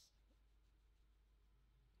twice.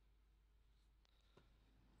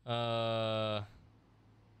 All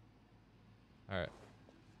right.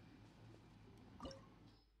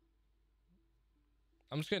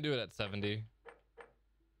 I'm just gonna do it at 70.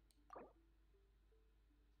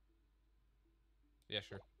 Yeah,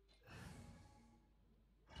 sure.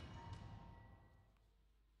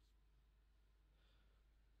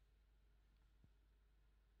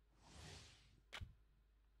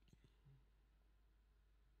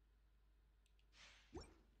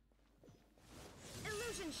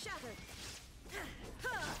 Illusion shattered.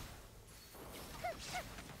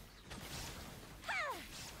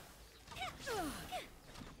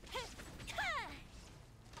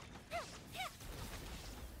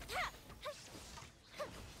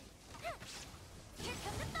 Here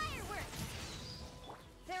come the fireworks!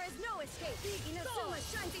 There is no escape. The Inazuma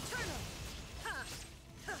shines eternal.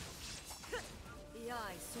 The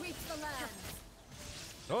eye sweeps the land.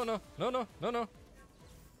 Oh no, no, no, no, no.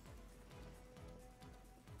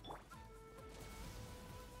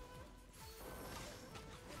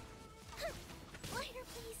 Lighter,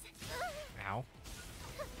 please. Ow.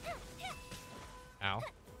 Ow.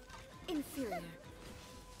 Inferior.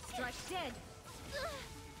 Strike dead.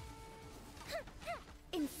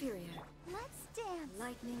 Inferior. Let's dance.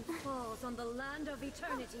 Lightning falls on the land of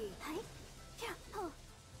eternity.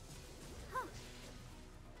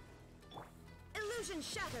 Illusion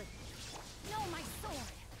shattered. No, my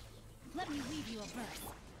sword. Let me weave you a verse.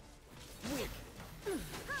 Weak.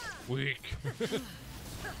 Weak.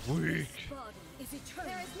 Weak. Body is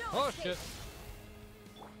eternal. There is no Oh escape. shit.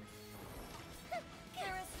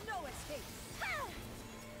 There is no escape.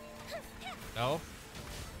 No.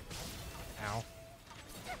 Ow.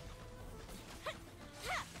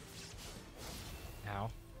 Ow.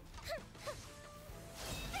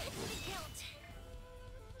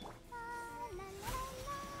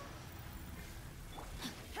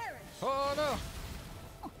 Perish. Oh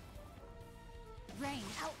no. Rain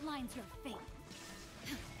outlines your fate.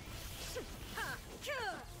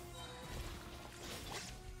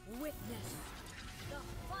 Witness the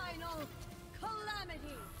final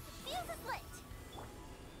calamity. Fuse is lit.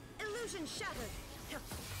 Illusion shattered.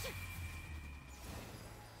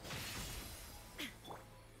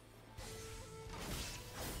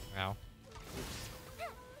 Ow.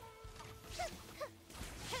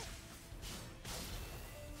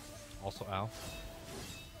 Also ow.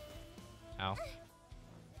 Ow.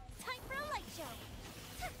 Time for a light show.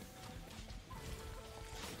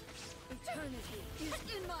 Eternity is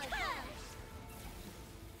in my hands.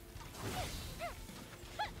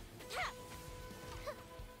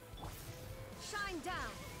 Shine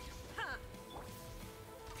down. Ha.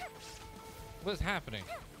 What is happening?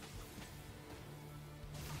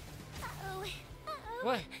 Uh-oh. Uh-oh.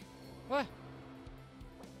 What? What?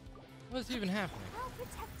 What is even happening? I'll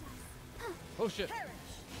protect us. Oh shit. Perish.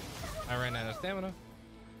 I ran out of stamina.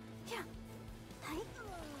 Yeah. Hike.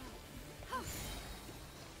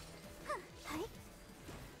 Hike.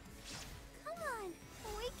 Come on.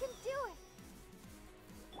 We can do it.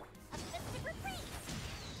 A festive retreat.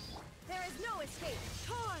 There is no escape.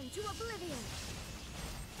 Torn to oblivion.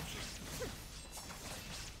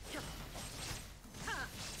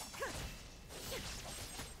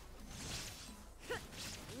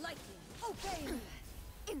 Lightning, obey me.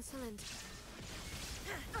 Insolent.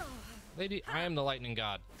 Lady, I am the lightning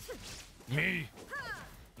god. Me,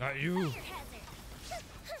 not you.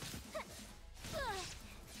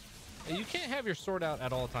 Hey, you can't have your sword out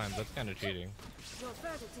at all times. That's kind of cheating. Your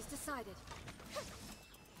verdict is decided.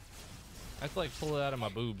 I have to like pull it out of my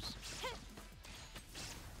boobs.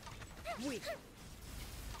 Weak.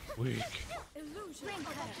 Weak. Illusion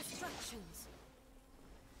of distractions.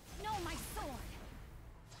 No, my sword.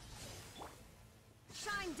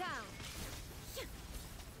 Shine down.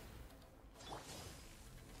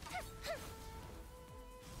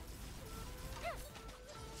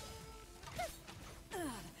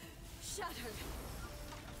 Shattered.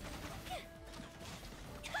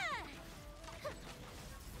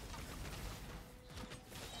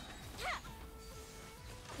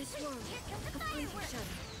 This world, a fleeting shadow.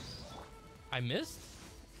 I missed?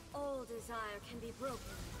 All desire can be broken.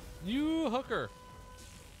 You hooker.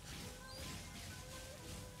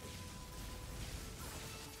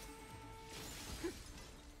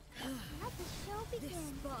 Let the show begin. This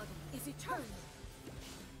body is eternal.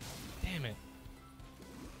 Damn it.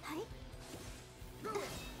 Hi.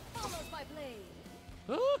 Follows my blade.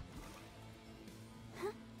 Ah!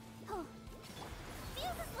 Oh. Fuse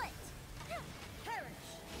is lit. Perish.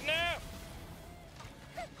 No.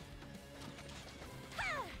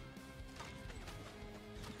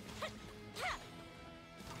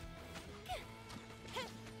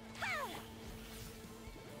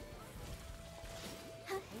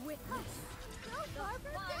 Witness the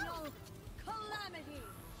final calamity.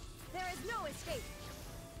 There is no escape.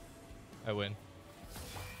 I win.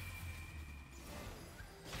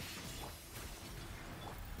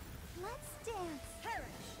 Let's dance.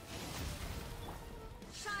 Perish.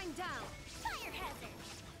 Shine down. Fire hazard.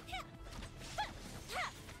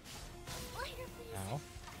 Lighter, please. Ow.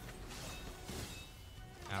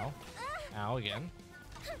 Ow. Ow again.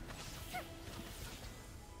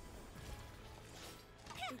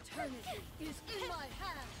 Eternity is in my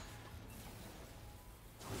hand.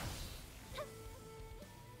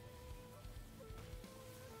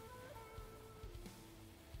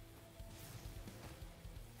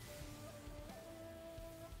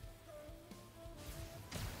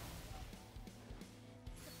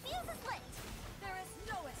 The fuse is lit. There is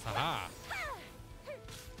no escape. Aha.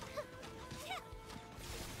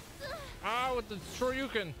 Ah, with the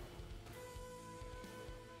Shoryuken.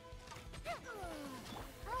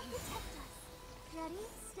 I'll protect us. Ready,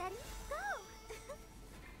 steady, go!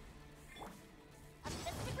 A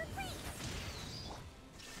mystic retreat!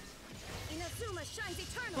 Inazuma shines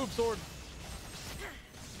eternal. Poop sword.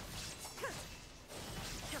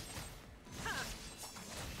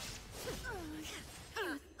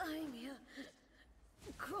 Euthymia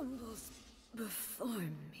crumbles before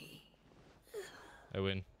me. I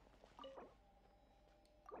win.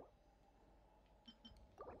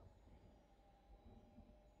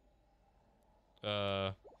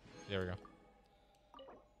 There we go.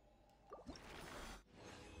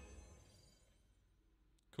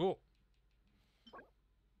 Cool.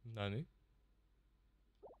 Nani?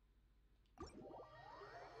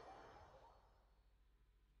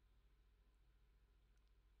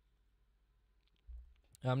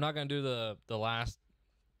 I'm not gonna do the last,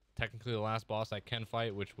 technically the last boss I can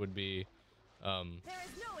fight, which would be There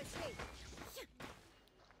is no escape.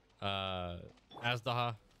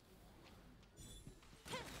 Azdaha.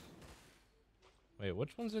 Wait,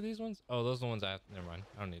 which ones are these ones? Oh, those are the ones I have. Never mind.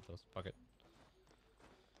 I don't need those. Fuck it.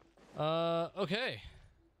 Okay.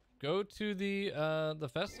 Go to the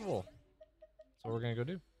festival. That's what we're gonna go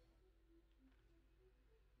do.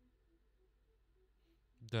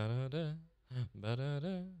 Da da da. Ba da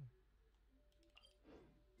da.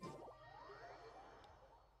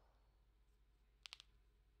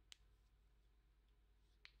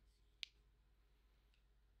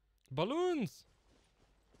 Balloons.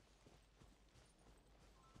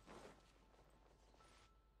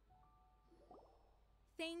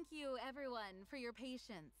 Thank you, everyone, for your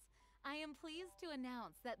patience. I am pleased to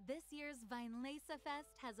announce that this year's Weinlese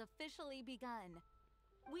Fest has officially begun.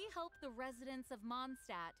 We hope the residents of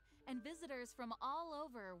Mondstadt and visitors from all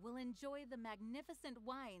over will enjoy the magnificent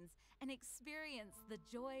wines and experience the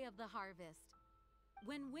joy of the harvest.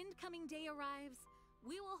 When Windcoming Day arrives,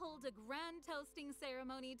 we will hold a grand toasting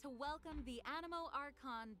ceremony to welcome the Animo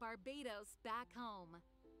Archon Barbados back home.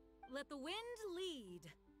 Let the wind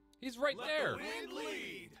lead. He's right there. Let the wind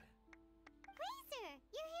lead! Razor,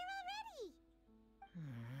 you're here already!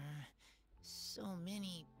 So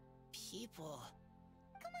many people.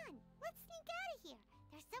 Come on, let's sneak out of here.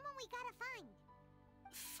 There's someone we gotta find.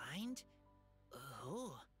 Find?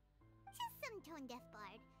 Who? Just some tone-deaf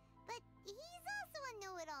bard. But he's also a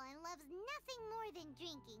know-it-all and loves nothing more than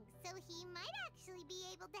drinking, so he might actually be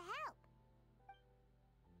able to help.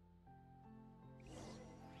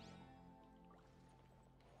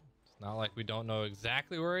 Not like we don't know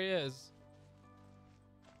exactly where he is.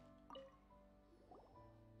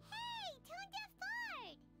 Hey, Tone Deaf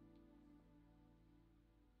Bard!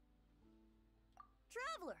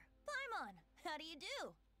 Traveler, Paimon, how do you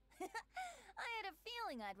do? I had a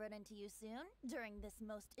feeling I'd run into you soon during this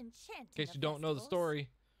most enchanting. In case you don't know the story,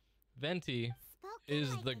 Venti is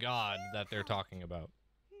the god that they're talking about.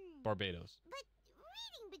 Barbados. But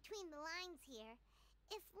reading between the lines here,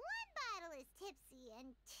 if one bottle is tipsy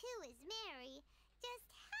and two is merry, just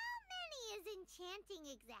how many is enchanting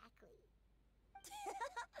exactly?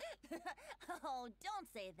 Oh, don't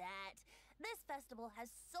say that. This festival has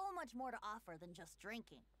so much more to offer than just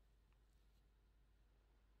drinking.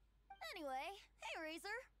 Anyway, hey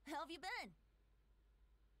Razor, how have you been?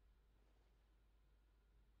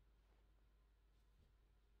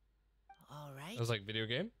 All right. It was like video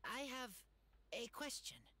game? I have a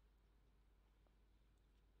question.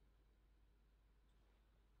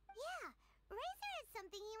 Yeah, Razor has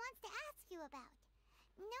something he wants to ask you about.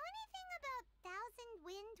 Know anything about Thousand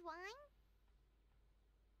Wind Wine?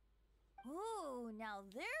 Ooh, now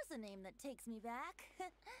there's a name that takes me back.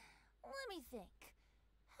 Let me think.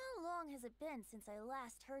 How long has it been since I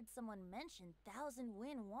last heard someone mention Thousand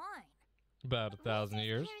Wind Wine? About 1,000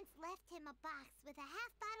 years. His parents left him a box with a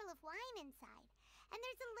half bottle of wine inside, and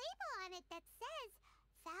there's a label on it that says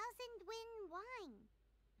Thousand Wind Wine.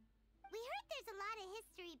 We heard there's a lot of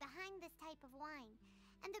history behind this type of wine,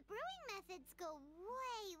 and the brewing methods go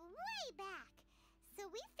way, way back. So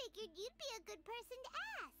we figured you'd be a good person to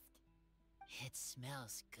ask. It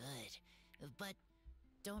smells good, but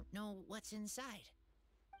don't know what's inside.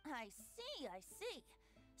 I see, I see.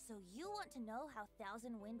 So you want to know how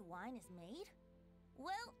Thousand Wind Wine is made?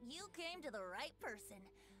 Well, you came to the right person.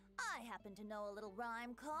 I happen to know a little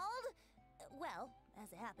rhyme called, well,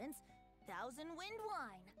 as it happens, Thousand Wind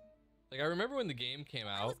Wine. Like, I remember when the game came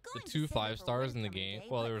out, the 2 5-stars in the game.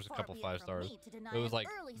 Well, there was a couple 5-stars. It was like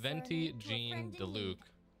Venti, Jean, DeLuke.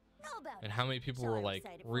 And how many people were like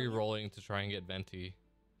re-rolling to try and get Venti?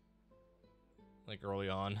 Like early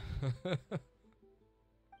on.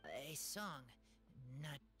 A song.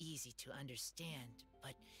 Not easy to understand,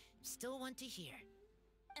 but still want to hear.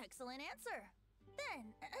 Excellent answer.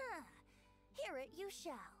 Then, hear it you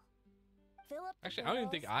shall. Fill up the Actually, I don't even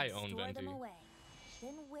think barrels I and own store Venti. them away.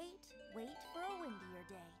 Then wait for a windier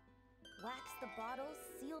day. Wax the bottles,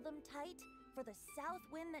 seal them tight, for the south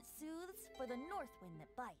wind that soothes, for the north wind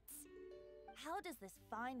that bites. How does this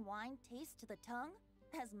fine wine taste to the tongue?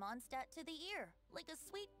 As Mondstadt to the ear, like a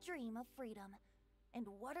sweet dream of freedom. And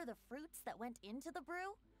what are the fruits that went into the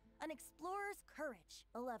brew? An explorer's courage,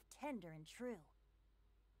 a love tender and true.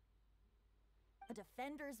 A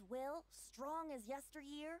defender's will, strong as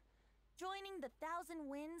yesteryear, joining the thousand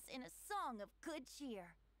winds in a song of good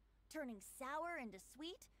cheer. Turning sour into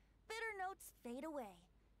sweet, bitter notes fade away,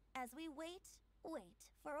 as we wait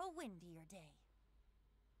for a windier day.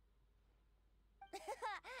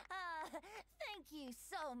 Thank you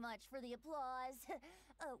so much for the applause.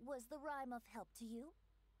 Was the rhyme of help to you?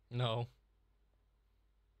 No.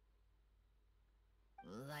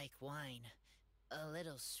 Like wine. A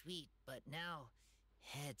little sweet, but now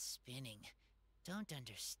head spinning. Don't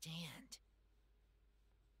understand.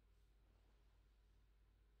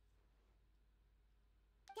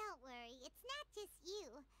 Don't worry, it's not just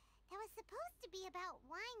you. That was supposed to be about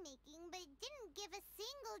winemaking, but it didn't give a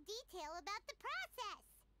single detail about the process.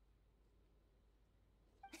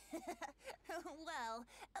 Well,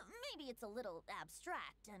 maybe it's a little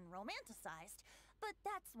abstract and romanticized, but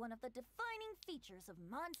that's one of the defining features of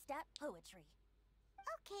Mondstadt poetry.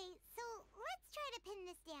 Okay, so let's try to pin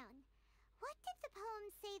this down. What did the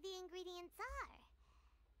poem say the ingredients are?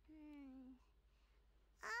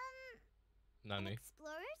 An Nani.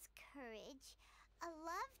 explorer's courage, a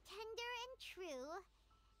love tender and true,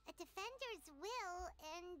 a defender's will,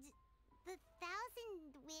 and the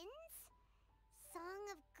thousand winds? Song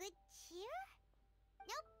of good cheer?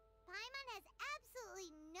 Nope, Paimon has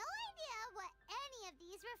absolutely no idea what any of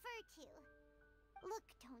these refer to. Look,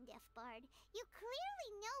 Tone Deaf Bard, you clearly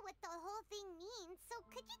know what the whole thing means, so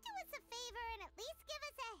could you do us a favor and at least give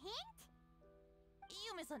us a hint?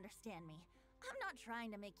 You misunderstand me. I'm not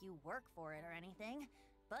trying to make you work for it or anything,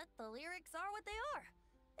 but the lyrics are what they are.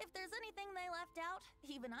 If there's anything they left out,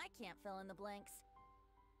 even I can't fill in the blanks.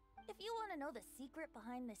 If you want to know the secret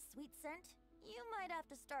behind this sweet scent, you might have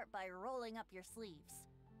to start by rolling up your sleeves.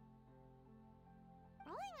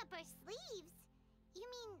 Rolling up our sleeves? You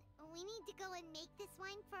mean we need to go and make this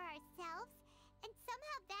wine for ourselves? And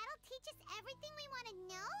somehow that'll teach us everything we want to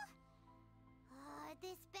know?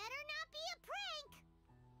 This better not be a prank!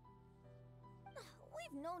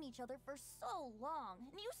 We've known each other for so long,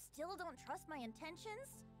 and you still don't trust my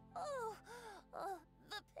intentions? Oh,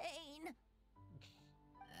 the pain.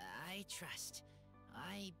 I trust.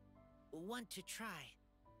 I want to try.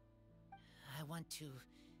 I want to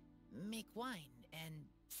make wine and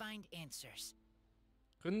find answers.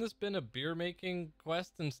 Couldn't this been a beer making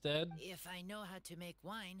quest instead? If I know how to make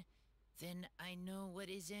wine, then I know what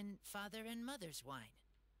is in Father and Mother's wine.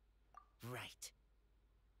 Right.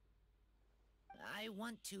 I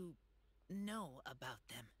want to know about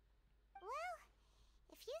them. Well,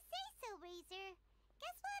 if you say so, Razor.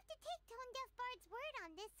 Guess we'll have to take Tone Deaf Bard's word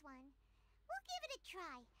on this one. We'll give it a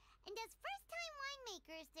try. And as first-time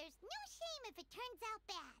winemakers, there's no shame if it turns out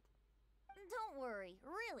bad. Don't worry,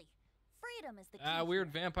 really. Freedom is the key. Weird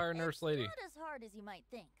vampire nurse lady. It's not as hard as you might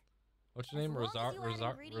think. What's your name? As long as you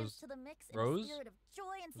add ingredients to the mix in a Rose? spirit of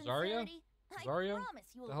joy and Rosaria? sincerity, Rosario? I promise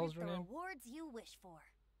you The will hell's reap her the name? rewards you wish for.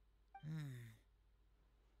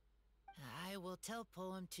 I will tell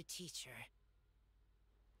Poem to teach her.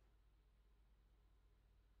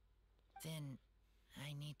 Then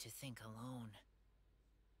I need to think alone.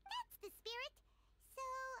 That's the spirit. So,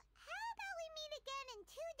 how about we meet again in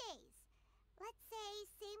 2 days? Let's say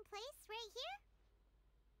same place right here?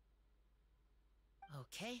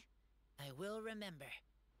 Okay, I will remember.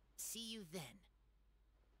 See you then.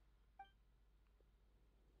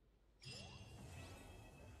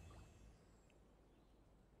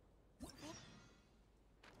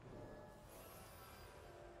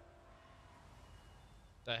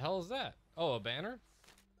 The hell is that? Oh, a banner?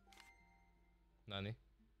 Nani?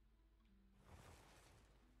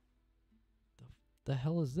 The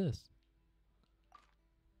hell is this?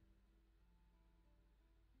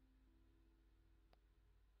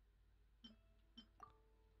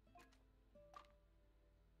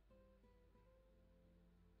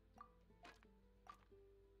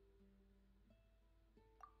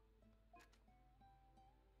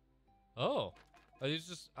 Oh, are these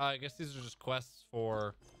just? I guess these are just quests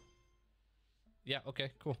for. Yeah.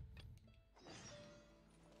 Okay. Cool.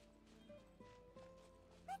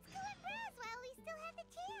 Let's go and browse while we still have the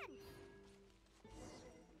chance.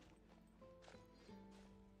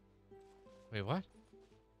 Wait, what?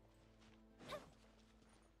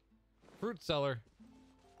 Fruit seller.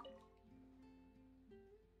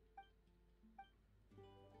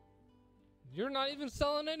 You're not even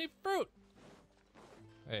selling any fruit.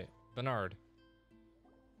 Hey, Bernard.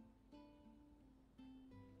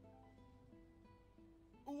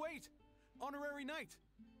 Wait! Honorary Knight!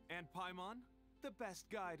 And Paimon, the best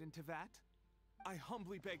guide in Tevat. I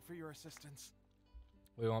humbly beg for your assistance.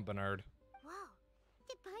 We want Bernard. Whoa.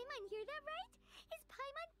 Did Paimon hear that right? Is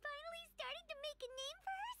Paimon finally starting to make a name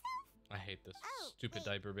for herself? I hate this Oh, stupid wait.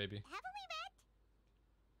 diaper baby. Haven't we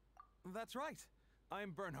met? That's right.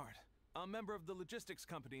 I'm Bernhard, a member of the logistics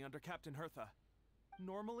company under Captain Hertha.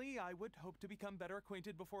 Normally, I would hope to become better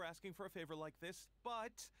acquainted before asking for a favor like this,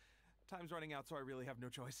 but time's running out, so I really have no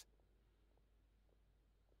choice.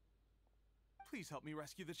 Please help me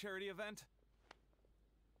rescue the charity event.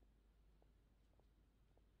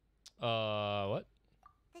 What?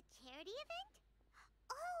 The charity event?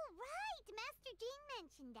 Oh, right! Master Jean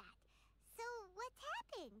mentioned that. So, what's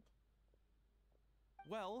happened?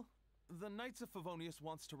 Well, the Knights of Favonius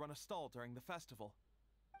wants to run a stall during the festival.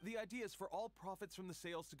 The idea is for all profits from the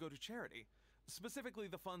sales to go to charity. Specifically,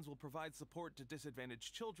 the funds will provide support to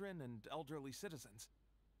disadvantaged children and elderly citizens.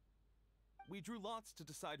 We drew lots to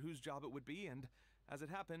decide whose job it would be, and as it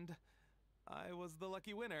happened, I was the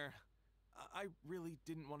lucky winner. I really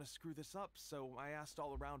didn't want to screw this up, so I asked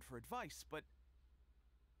all around for advice, but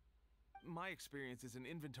my experience is in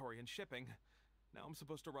inventory and shipping. Now I'm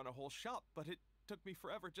supposed to run a whole shop, but it took me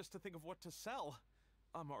forever just to think of what to sell.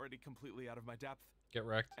 I'm already completely out of my depth. Get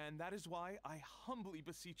wrecked. And that is why I humbly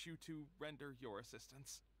beseech you to render your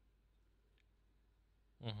assistance.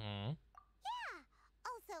 Mm-hmm. Yeah.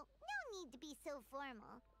 Also, no need to be so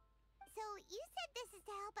formal. So, you said this is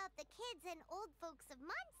to help out the kids and old folks of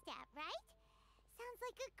Mondstadt, right? Sounds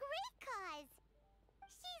like a great cause.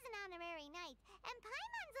 She's an honorary knight, and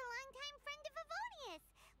Paimon's a longtime friend of Favonius.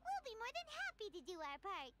 We'll be more than happy to do our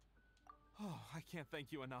part. Oh, I can't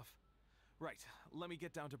thank you enough. Right, let me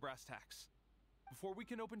get down to brass tacks. Before we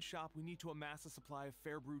can open shop, we need to amass a supply of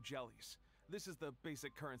fair brew jellies. This is the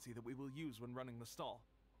basic currency that we will use when running the stall.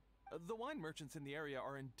 The wine merchants in the area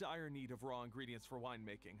are in dire need of raw ingredients for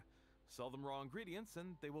winemaking. Sell them raw ingredients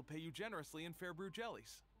and they will pay you generously in fair brew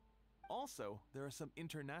jellies. Also, there are some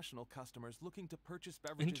international customers looking to purchase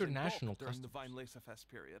beverages in bulk during the Weinlesefest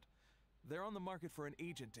period. They're on the market for an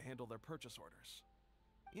agent to handle their purchase orders.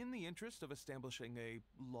 In the interest of establishing a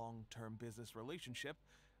long-term business relationship,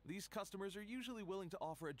 These customers are usually willing to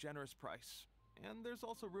offer a generous price, and there's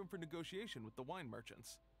also room for negotiation with the wine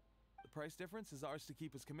merchants. The price difference is ours to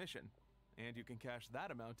keep as commission, and you can cash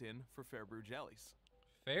that amount in for Fair Brew jellies.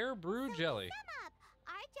 Fair Brew jelly,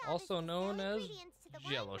 Our job also is to known sell as ingredients to the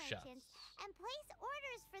Jello wine shots. merchants and place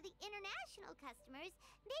orders for the international customers,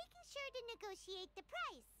 making sure to negotiate the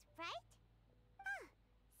price, right? Huh.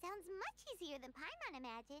 Sounds much easier than Paimon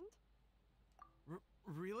imagined.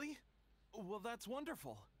 Really? Well, that's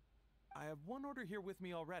wonderful. I have one order here with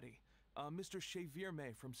me already. Mr.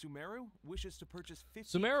 Chevirme from Sumeru wishes to purchase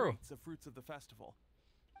 50 crates of fruits of the festival.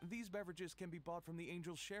 These beverages can be bought from the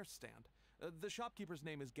Angel's Share stand. The shopkeeper's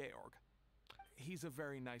name is Georg. He's a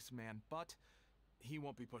very nice man, but he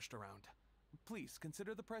won't be pushed around. Please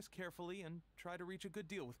consider the price carefully and try to reach a good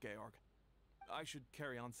deal with Georg. I should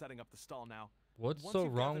carry on setting up the stall now. What's Once so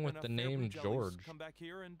you've wrong gathered with enough the Fair Brew name jellies, George? Come back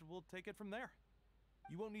here and we'll take it from there.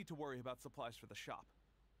 You won't need to worry about supplies for the shop.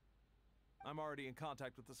 I'm already in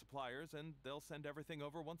contact with the suppliers, and they'll send everything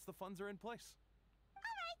over once the funds are in place. All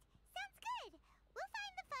right, sounds good. We'll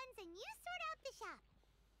find the funds and you sort out the shop.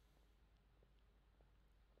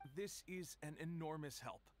 This is an enormous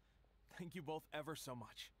help. Thank you both ever so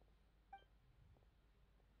much.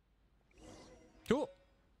 Cool.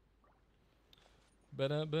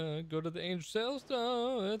 Go to the Angel Sales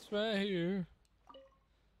Store. It's right here.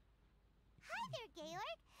 Hi there,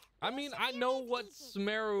 Georg. I mean, I know what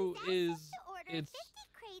Sumeru is. It's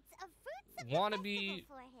wannabe,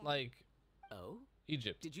 like, Oh?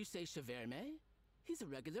 Egypt. Did you say Chevirme? He's a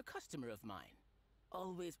regular customer of mine.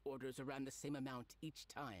 Always orders around the same amount each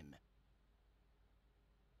time.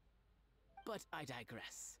 But I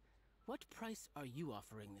digress. What price are you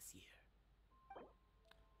offering this year?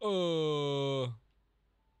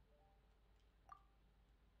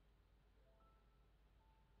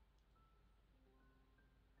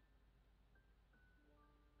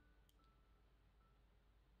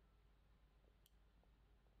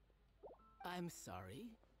 I'm sorry.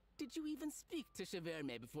 Did you even speak to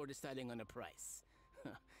Chevirme before deciding on a price?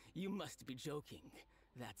 You must be joking.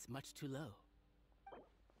 That's much too low.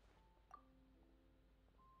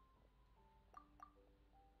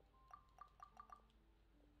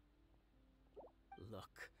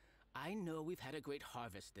 Look, I know we've had a great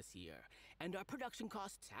harvest this year, and our production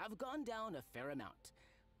costs have gone down a fair amount.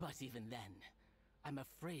 But even then, I'm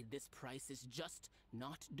afraid this price is just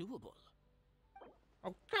not doable.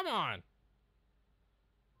 Oh, come on!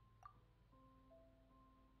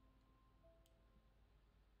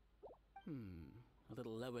 A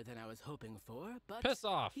little lower than I was hoping for, but Piss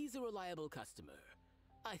off. He's a reliable customer.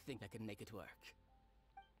 I think I can make it work.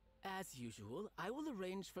 As usual, I will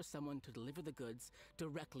arrange for someone to deliver the goods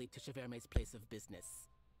directly to Chevirme's place of business.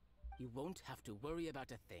 You won't have to worry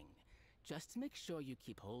about a thing. Just make sure you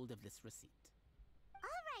keep hold of this receipt.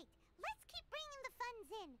 All right, let's keep bringing the funds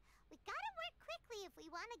in. We gotta work quickly if we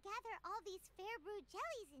want to gather all these Fair Brew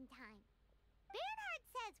jellies in time. Bernhard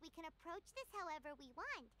says we can approach this however we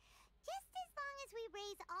want, just as long as we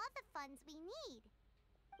raise all the funds we need.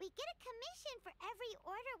 We get a commission for every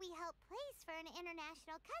order we help place for an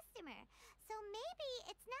international customer, so maybe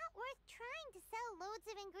it's not worth trying to sell loads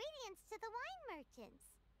of ingredients to the wine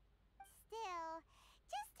merchants. Still,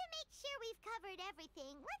 just to make sure we've covered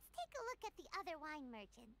everything, let's take a look at the other wine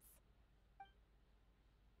merchants.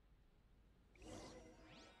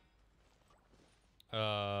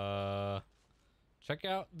 Check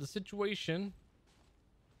out the situation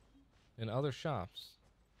in other shops.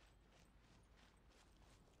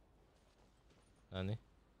 Honey.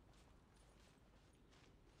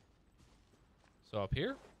 So up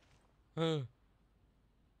here? Traveler,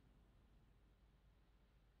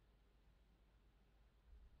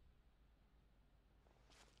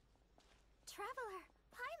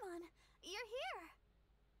 Paimon, you're here.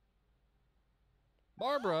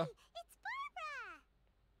 Barbara. Hey, it's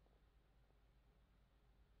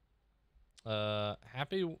Barbara!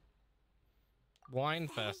 Happy Wine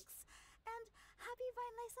Fest. Thanks. And happy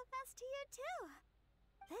Weinlese Fest to you too.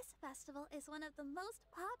 This festival is one of the most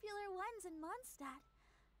popular ones in Mondstadt.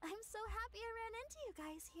 I'm so happy I ran into you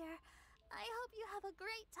guys here. I hope you have a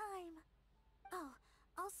great time. Oh,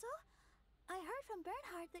 also, I heard from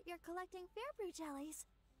Bernhard that you're collecting Fair Brew jellies.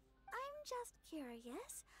 I'm just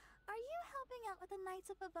curious. Are you helping out with the Knights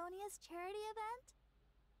of Favonia's charity event?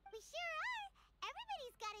 We sure are!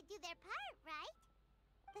 Everybody's gotta do their part, right?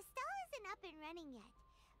 The stall isn't up and running yet.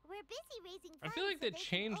 We're busy raising funds. I feel like so they can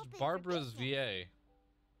changed open for Barbara's business. VA.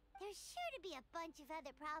 There's sure to be a bunch of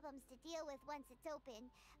other problems to deal with once it's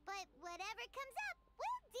open, but whatever comes up,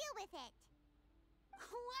 we'll deal with it.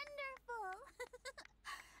 Wonderful!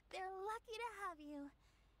 They're lucky to have you.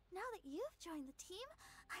 Now that you've joined the team,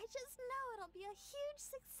 I just know it'll be a huge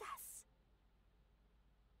success.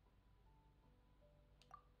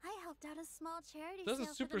 I helped out a small charity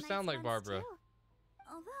Doesn't sale super for the sound Knights like once, Barbara. too.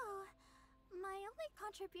 Although, my only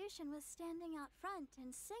contribution was standing out front and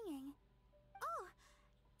singing. Oh,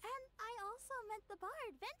 and I also met the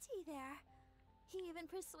bard, Venti, there. He even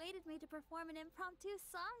persuaded me to perform an impromptu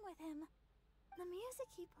song with him. The music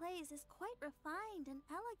he plays is quite refined and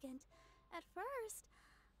elegant. At first,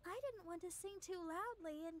 I didn't want to sing too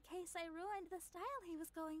loudly in case I ruined the style he was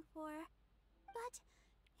going for. But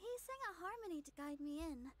he sang a harmony to guide me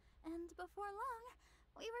in, and before long,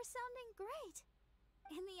 we were sounding great.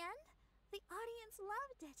 In the end, the audience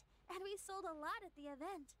loved it, and we sold a lot at the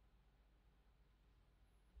event.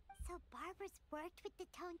 So Barbara's worked with the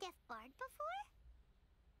tone-deaf bard before?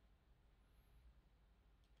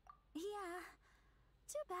 Yeah.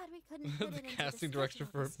 Too bad we couldn't fit The it into casting the director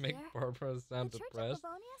schedule for this Make year. Barbara sound The Church of depressed.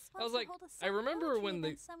 Favonius I was wants to like, hold a I silent remember poetry when they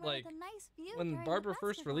event somewhere like with a nice view when during Barbara the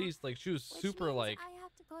first festival, released, like she was which super means like I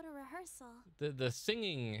have to go to rehearsal. the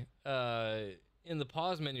singing in the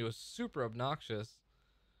pause menu was super obnoxious,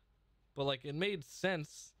 but like it made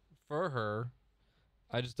sense for her.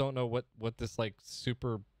 I just don't know what this like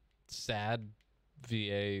super sad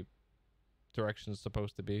VA direction is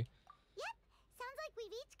supposed to be. Yep, sounds like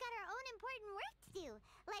we've each got our own important work to do.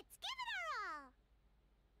 Let's give it our all!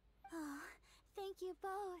 Oh, thank you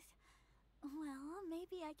both. Well,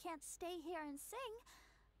 maybe I can't stay here and sing,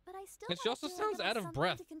 but I still And she wanna also do a sounds little out of something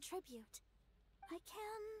breath. to contribute.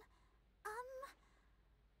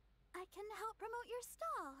 I can help promote your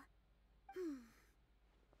stall.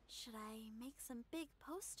 Should I make some big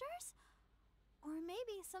posters? Or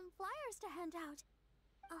maybe some flyers to hand out?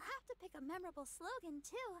 I'll have to pick a memorable slogan,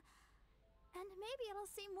 too. And maybe it'll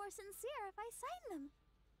seem more sincere if I sign them.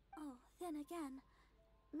 Oh, then again,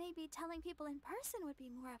 maybe telling people in person would be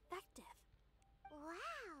more effective.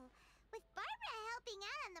 Wow! With Barbara helping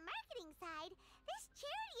out on the marketing side, this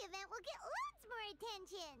charity event will get loads more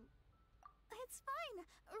attention! It's fine,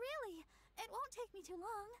 really. It won't take me too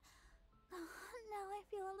long. Now I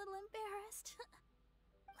feel a little embarrassed.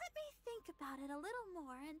 Let me think about it a little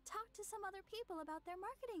more and talk to some other people about their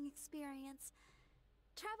marketing experience.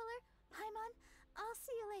 Traveler, Paimon, I'll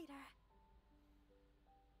see you later.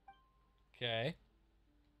 Okay.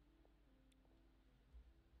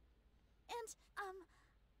 And,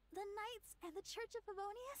 the Knights and the Church of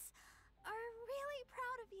Favonius are really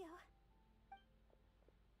proud of you.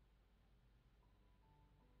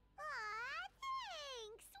 Aw,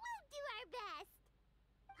 thanks! We'll do our best!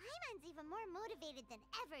 Paimon's even more motivated than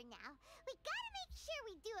ever now. We gotta make sure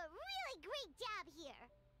we do a really great job here!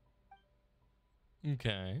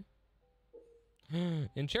 Okay.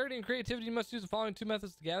 In charity and creativity, you must use the following two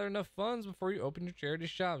methods to gather enough funds before you open your charity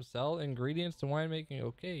shop. Sell ingredients to winemaking.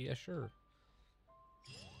 Okay, yeah, sure.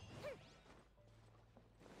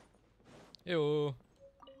 Ew.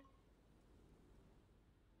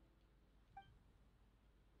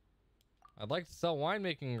 I'd like to sell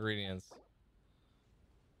winemaking ingredients.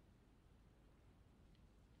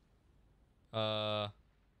 Damn.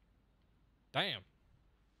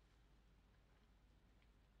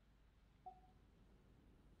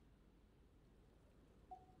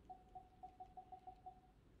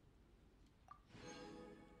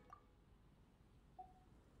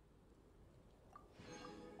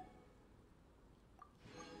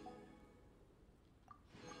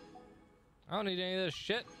 I don't need any of this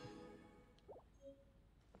shit.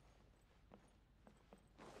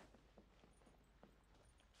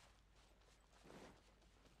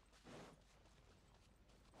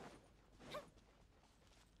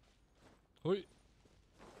 Wait.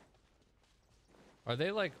 Are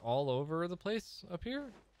they like all over the place up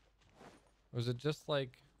here? Or is it just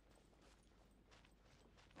like...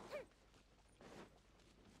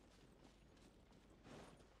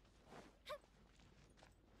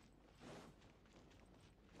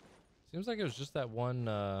 Seems like it was just that one,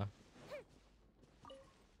 that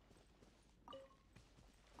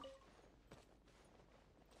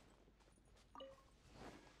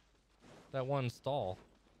one stall.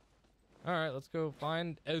 Alright, let's go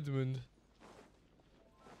find Edmund.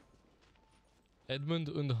 Edmund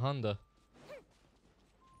und Honda.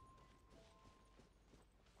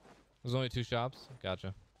 There's only two shops?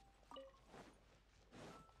 Gotcha.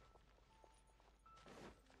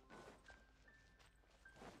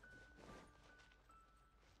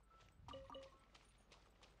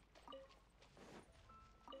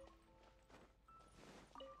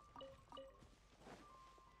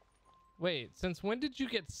 Wait, since when did you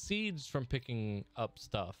get seeds from picking up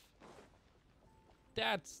stuff?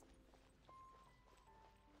 That's...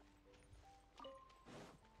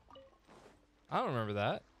 I don't remember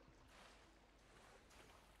that.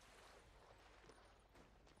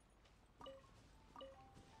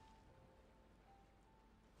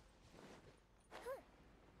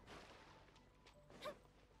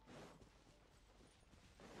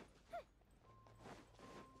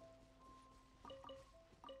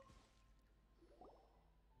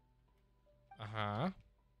 Uh-huh.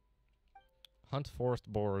 Hunt forest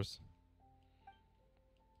boars.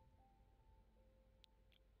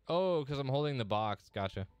 Oh, because I'm holding the box.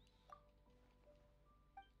 Gotcha.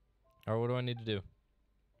 Or what do I need to do?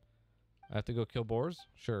 I have to go kill boars?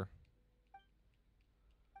 Sure.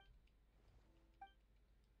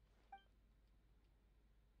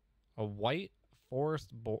 A white forest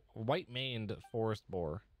boar, white-maned forest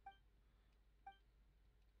boar.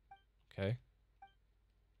 Okay.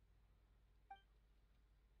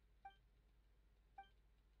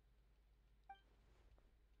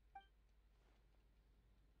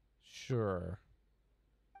 Sure.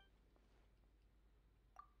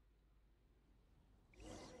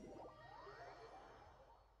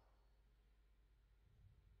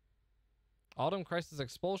 Autumn Crisis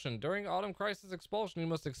Expulsion. During Autumn Crisis Expulsion, you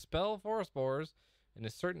must expel forest boars in a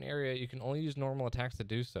certain area. You can only use normal attacks to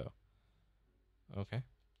do so. Okay.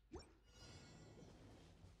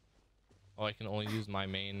 Oh, I can only use my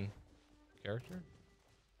main character?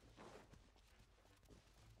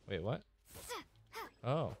 Wait, what?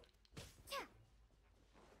 Oh.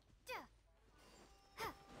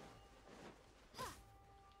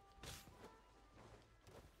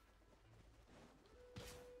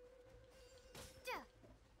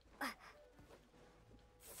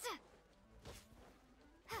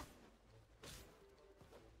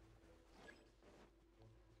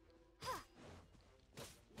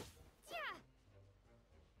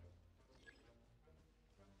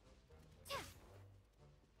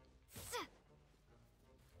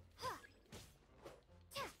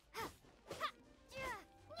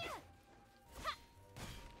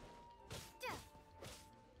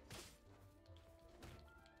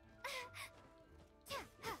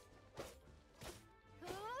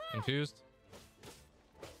 Confused?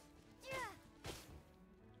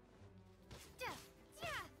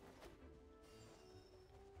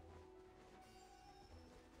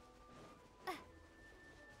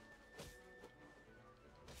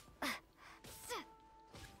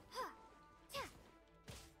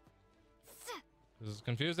 This is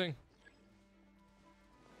confusing.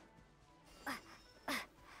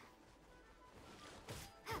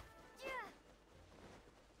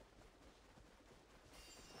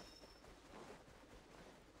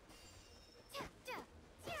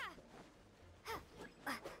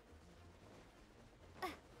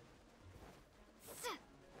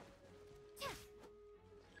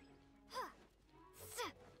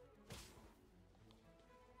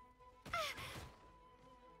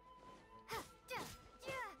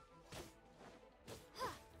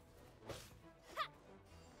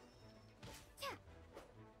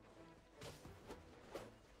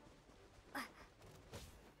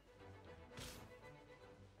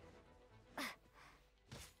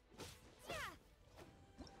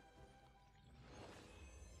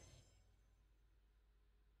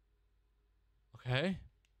 Okay.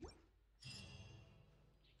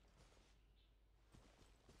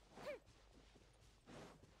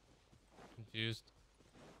 Confused.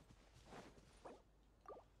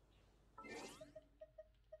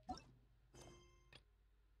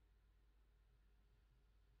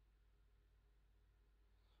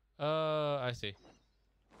 I see.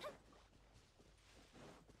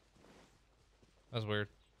 That's weird.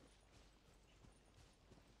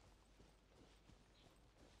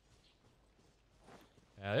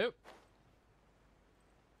 Yep.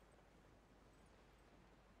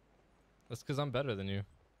 That's because I'm better than you.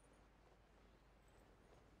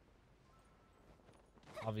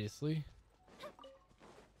 Obviously.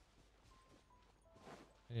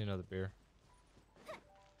 I need another beer.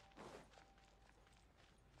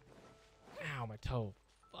 Ow, my toe.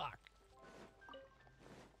 Fuck.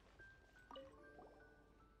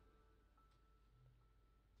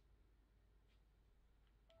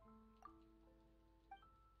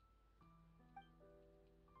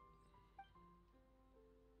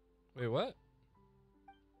 Wait, what?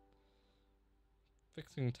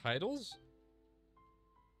 Fixing titles?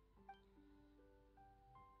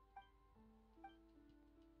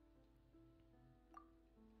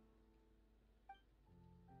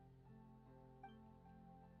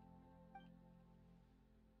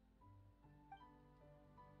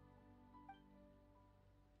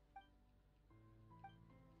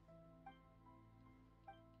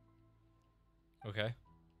 Okay.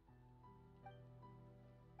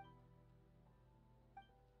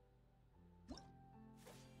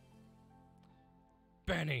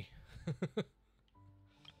 many.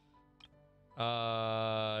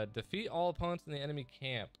 Defeat all opponents in the enemy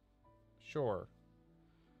camp. Sure.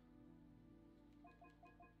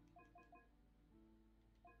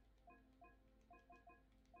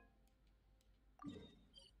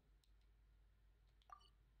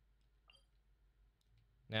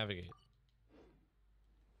 Navigate.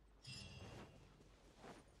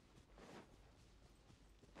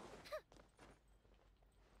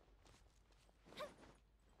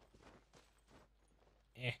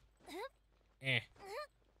 Eh. Eh.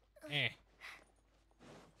 Eh.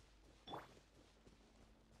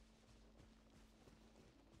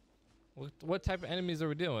 What type of enemies are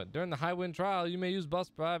we dealing with? During the high wind trial, you may use bus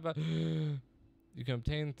drive. You can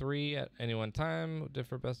obtain 3 at any one time.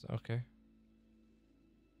 Different best. Okay.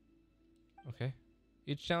 Okay.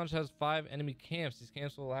 Each challenge has 5 enemy camps. These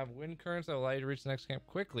camps will have wind currents that will allow you to reach the next camp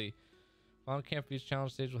quickly. Final camp for each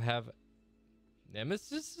challenge stage will have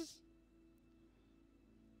nemesis.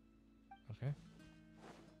 Okay.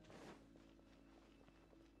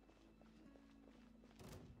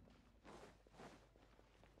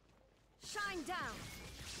 Shine down.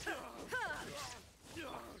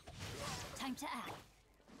 Time to act.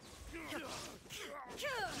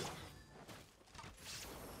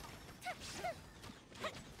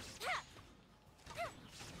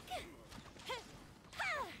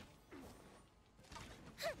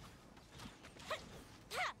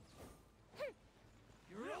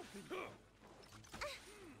 You're open.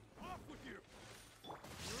 Off with you.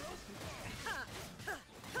 You're open.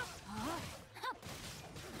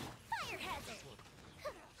 Fire hazard!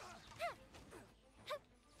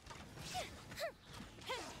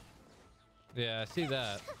 Yeah, I see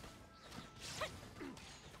that.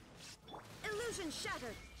 Illusion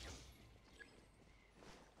shattered.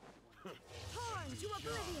 Torn to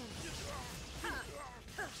oblivion.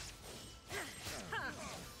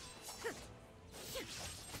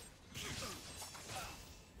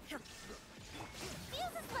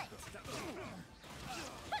 Fuse is lit!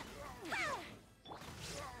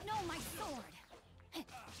 No, my sword.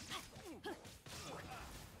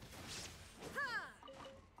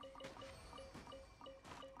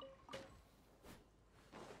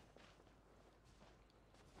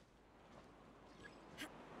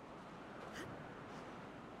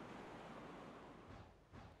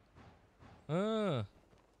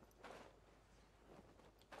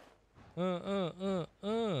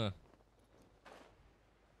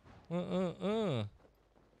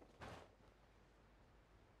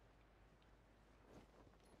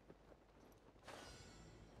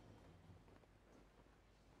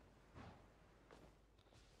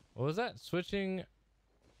 What was that? Switching.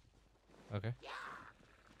 Okay.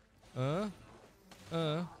 Fire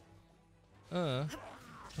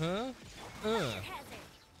hazard!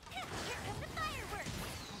 Here come the fireworks!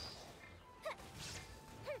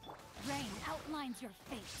 Rain outlines your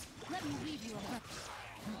fate. Let me leave you a book.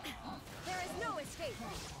 There is no escape.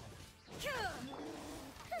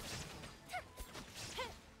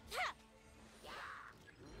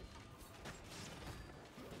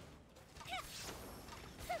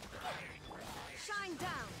 Shine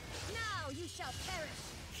down. Now you shall perish.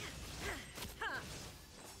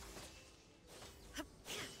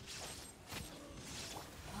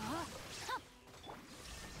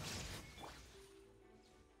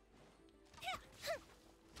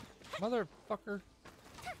 Motherfucker.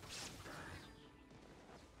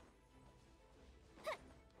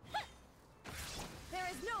 There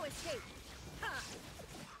is no escape.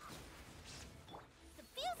 The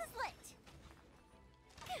fuse is lit!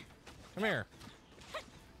 Come here.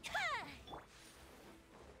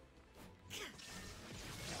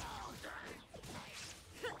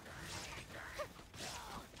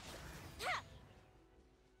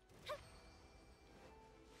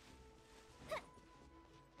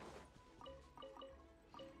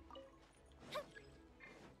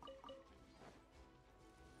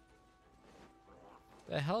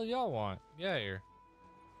 The hell y'all want? Get out of here.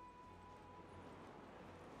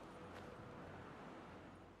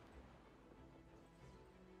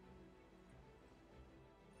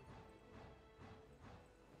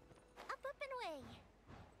 Up and away!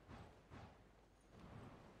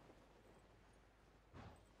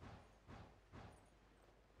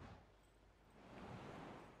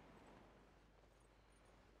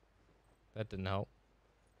 That didn't help.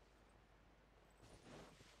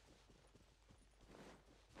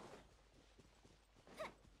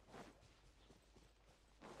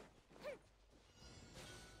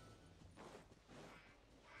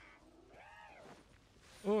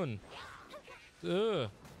 Un. Deux.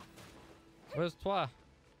 Where's toi?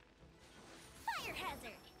 Fire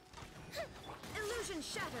hazard! Illusion Illusion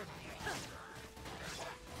shattered.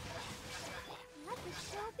 Let the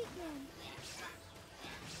show begin.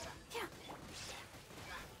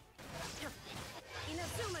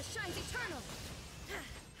 Inazuma shines eternal.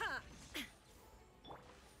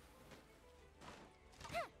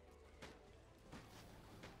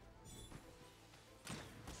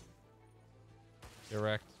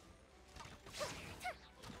 Direct.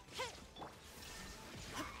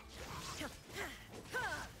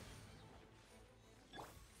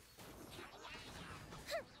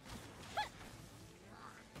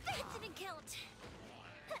 That didn't count.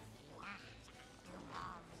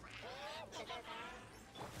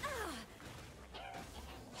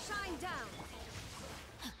 Shine down.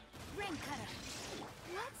 Rain cutter.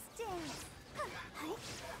 Let's dance.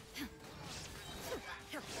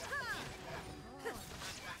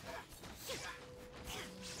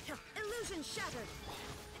 Illusion shattered.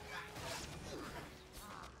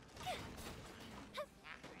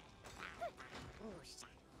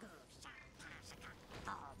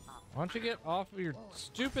 Why don't you get off of your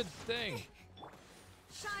stupid thing?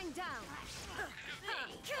 Shine down.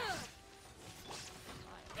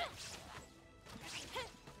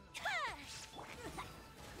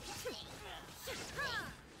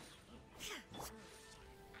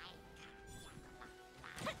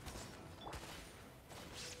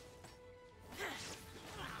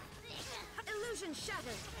 Illusion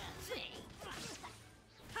shattered.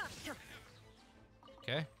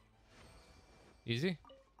 Okay. Easy.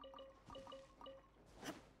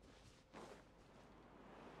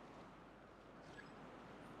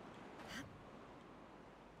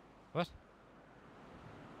 What?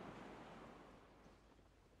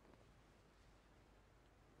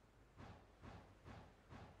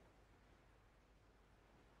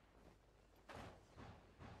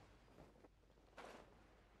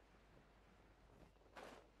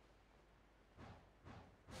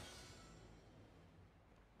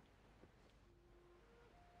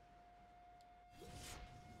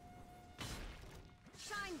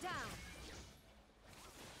 Shine down.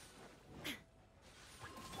 The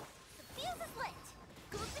fuse is lit.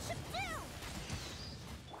 Goes the ship down.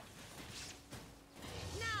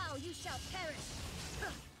 Now you shall perish.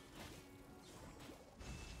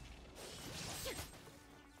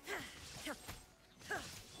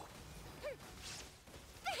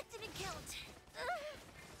 That didn't count.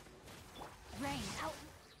 Rain out.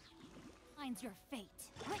 Finds your fate.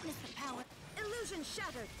 Witness the power. Illusion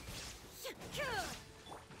shattered.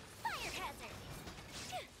 Fire hazard.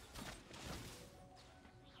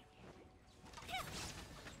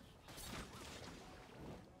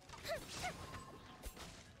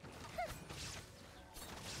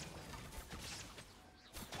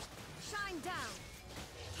 Shine down.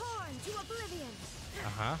 Torn to oblivion.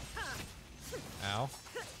 Uh-huh. Ow.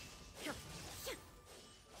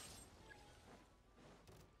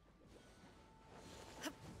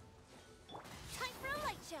 Time for a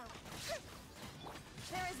light show.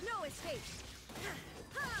 There is no escape.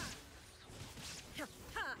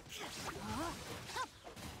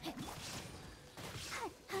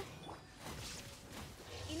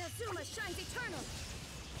 Inazuma shines eternal.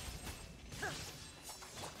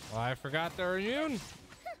 Well, I forgot they're immune.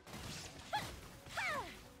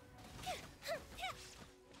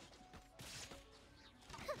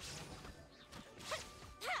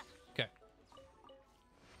 Okay.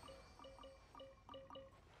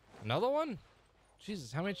 Another one?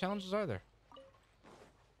 Jesus, how many challenges are there?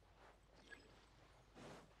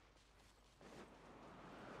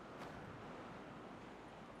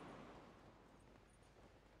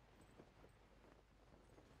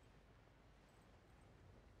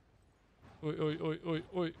 Oi, oi, oi, oi,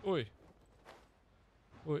 oi, oi.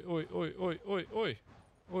 Oi, oi, oi, oi, oi, oi.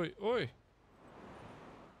 Oi, oi.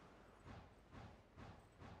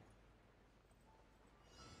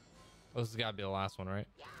 Oh, this has got to be the last one, right?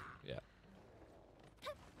 Yeah.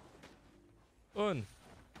 Un.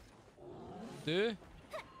 Deux.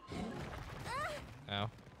 Ow.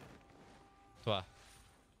 Trois.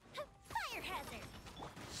 Fire hazard.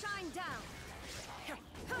 Shine down.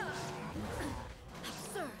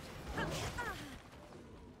 Absurd.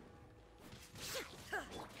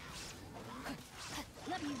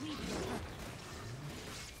 Let me read you.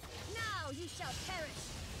 Now you shall perish.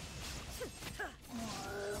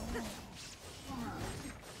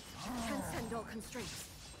 Transcend all constraints.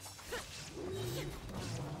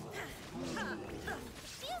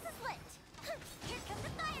 Fuse is lit. Here come the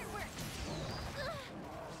fireworks.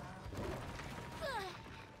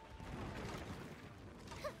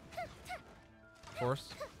 Force.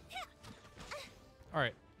 All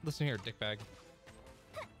right, listen here, dickbag.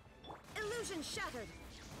 Illusion shattered.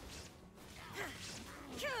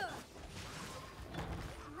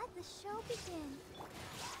 Let the show begin.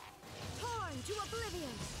 Torn to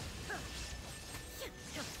oblivion.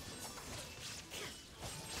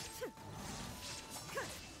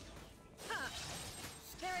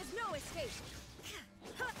 There is no escape.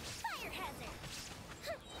 Fire hazard!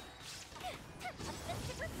 A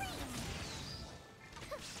festive refrain!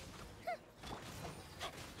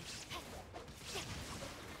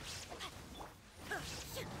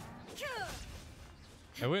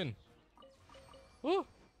 I win. Woo!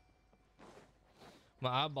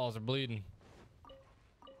 My eyeballs are bleeding.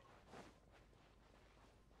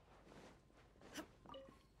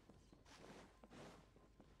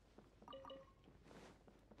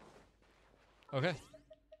 Okay.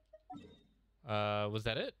 Was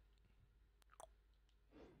that it?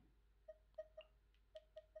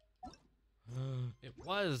 It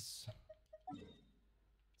was.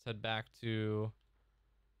 Let's head back to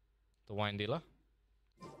the wine dealer.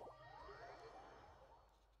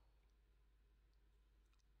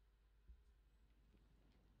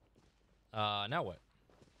 Now what?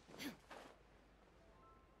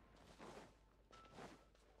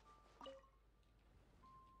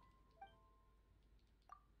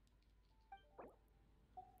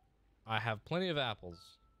 I have plenty of apples.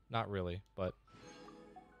 Not really, but...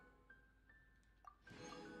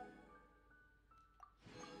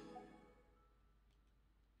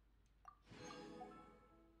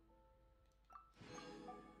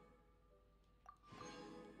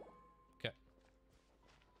 Okay.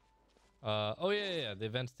 Oh yeah, the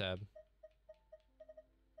events tab.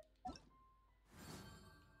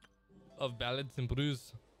 Of Ballads and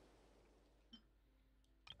Brews.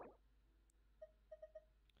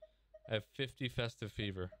 I have 50 festive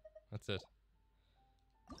fever. That's it.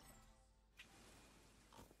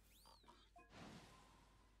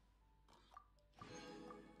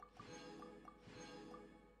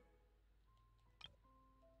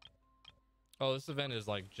 Oh, this event is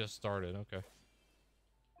like just started. Okay.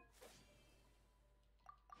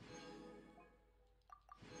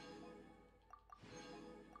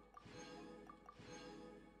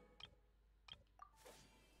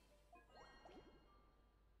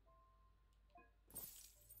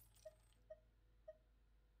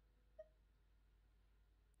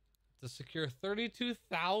 To secure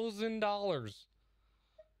 $32,000.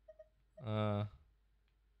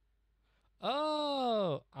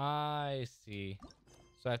 Oh, I see.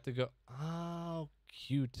 So I have to go. Oh,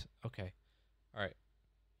 cute. Okay. All right.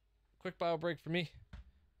 Quick bio break for me.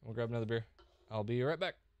 We'll grab another beer. I'll be right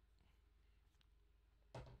back.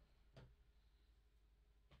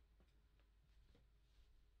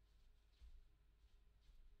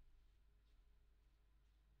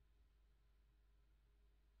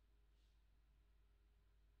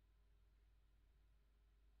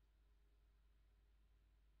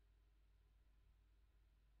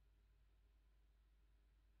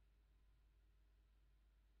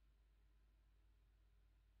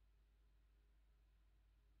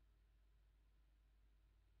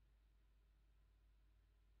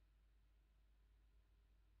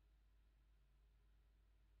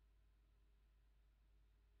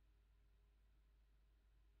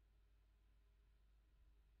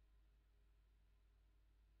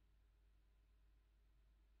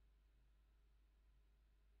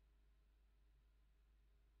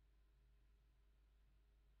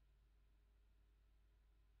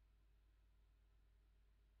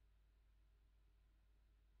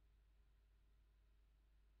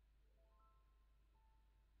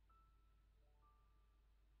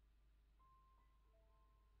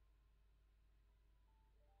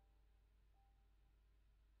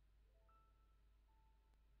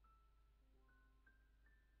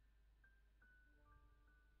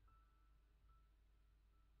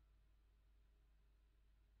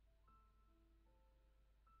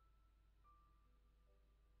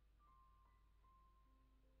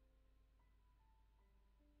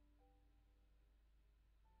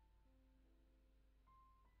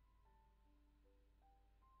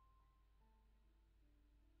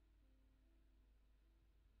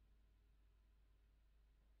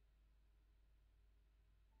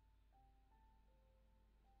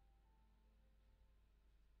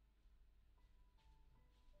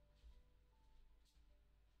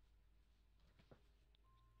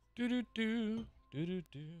 Do do do do do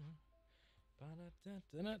do.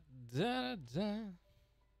 Ba-da-da-da-da-da-da.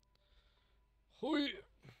 Hoi.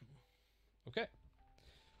 Okay.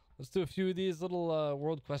 Let's do a few of these little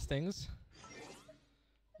world quest things.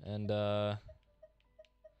 And go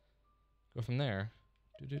from there.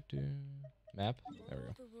 Do do do. Map. There we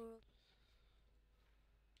go.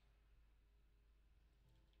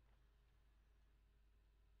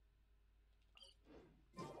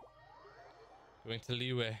 Going to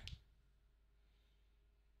Liwe.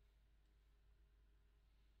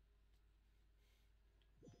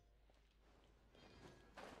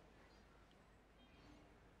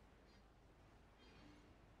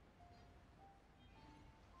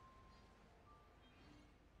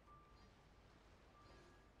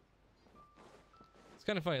 It's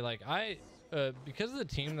kind of funny, like because of the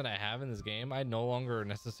team that I have in this game, I no longer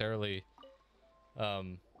necessarily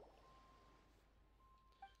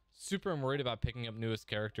super am worried about picking up newest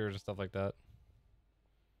characters and stuff like that.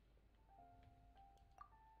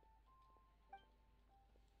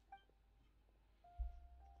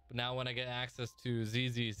 But now when I get access to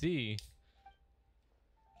ZZZ,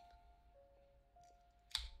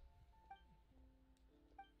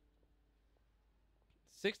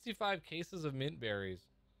 $65 cases of mint berries.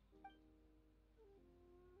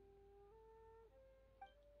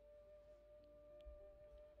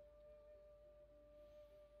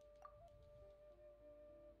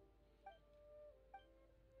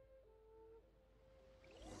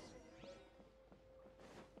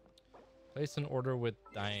 Place an order with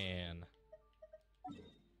Diane.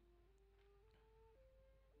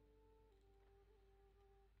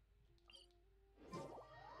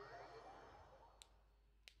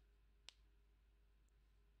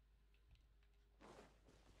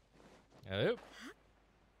 Hello.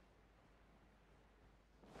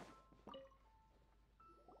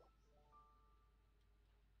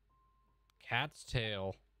 Cat's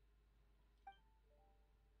tail.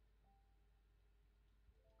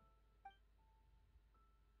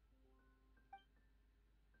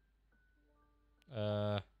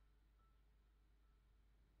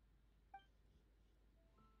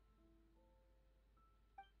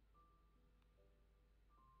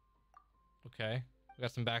 Okay. We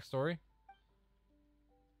got some backstory.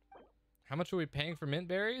 How much are we paying for mint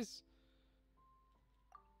berries?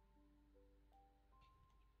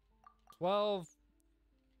 12.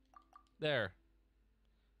 There.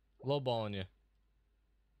 Lowballing you.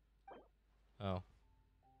 Oh.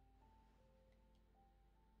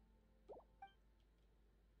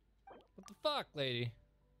 What the fuck, lady?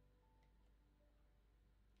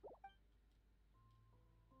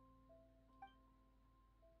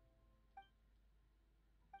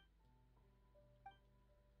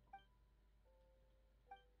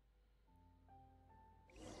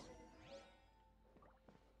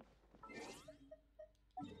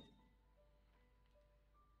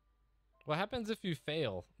 What happens if you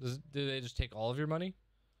fail? Do they just take all of your money?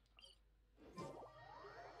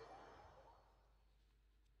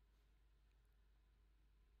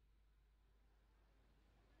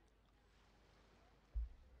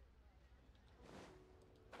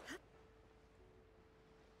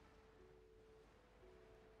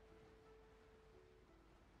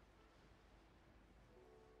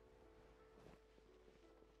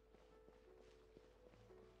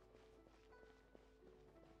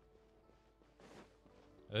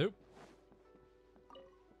 Oop.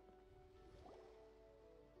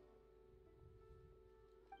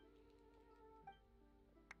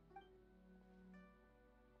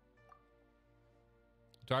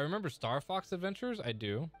 Do I remember Star Fox Adventures? I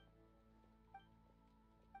do.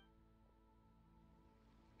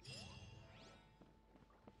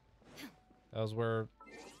 That was where...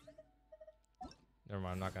 Never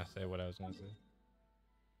mind, I'm not going to say what I was going to say.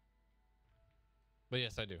 But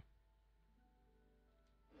yes, I do.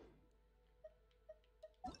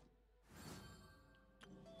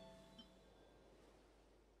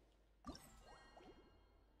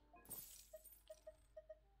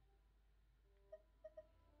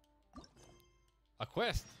 A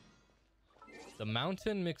quest. The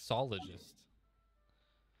Mountain Mixologist.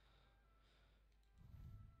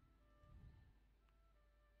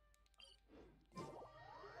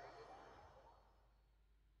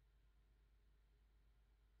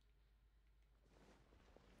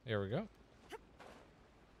 Here we go.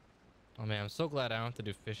 Oh man, I'm so glad I don't have to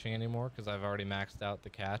do fishing anymore because I've already maxed out the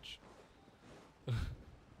catch.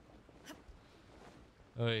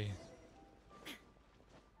 Oy.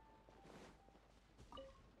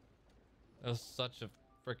 That was such a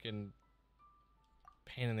freaking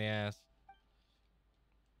pain in the ass.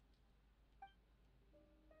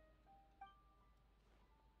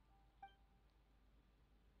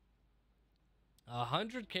 A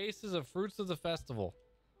 100 cases of fruits of the festival.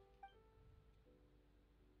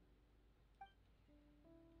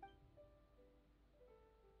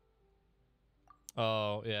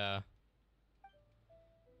 Oh yeah.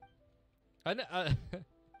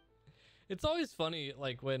 It's always funny,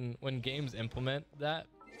 like when games implement that,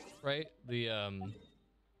 right? The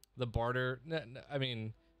barter. I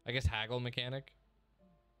mean, I guess haggle mechanic.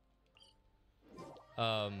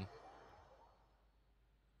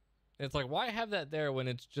 It's like, why have that there when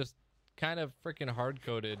it's just kind of freaking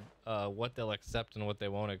hard-coded what they'll accept and what they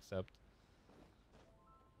won't accept?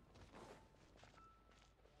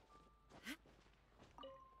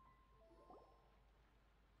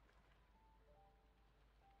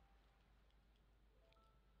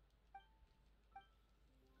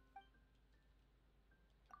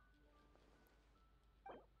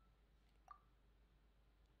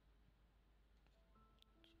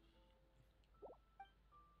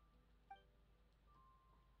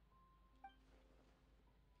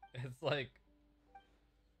 It's like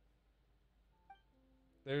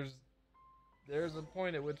there's a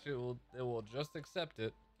point at which it will just accept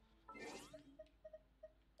it.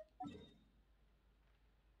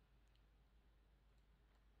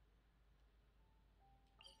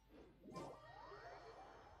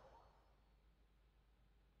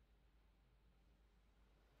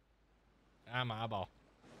 Ah, my eyeball.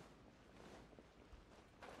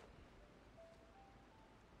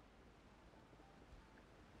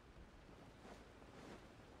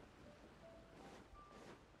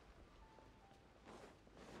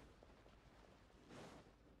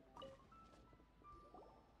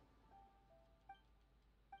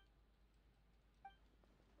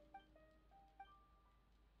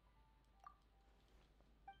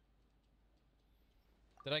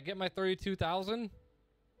 Did I get my 32,000?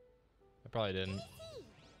 I probably didn't.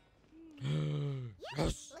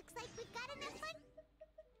 Yes! Looks like we've got enough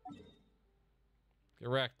fun. Get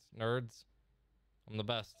wrecked, nerds. I'm the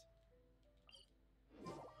best.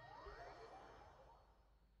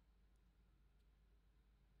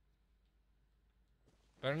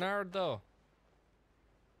 Bernardo.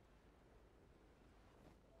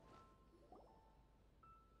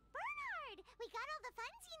 Bernard, we got all the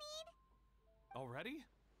funds you need. Already?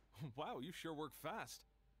 Wow, you sure work fast.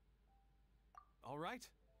 All right,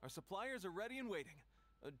 our suppliers are ready and waiting.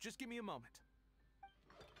 Just give me a moment.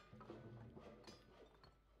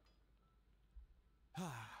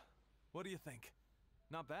 What do you think?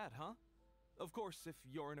 Not bad, huh? Of course, if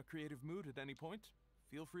you're in a creative mood at any point,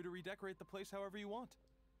 feel free to redecorate the place however you want.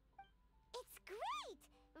 It's great!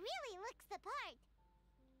 Really looks the part.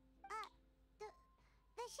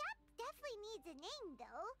 The shop definitely needs a name,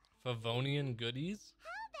 though. Favonian goodies? How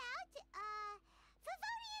about,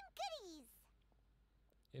 Favonian Goodies?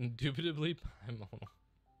 Indubitably Paimon.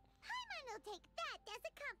 Paimon will take that as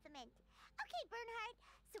a compliment. Okay, Bernhard,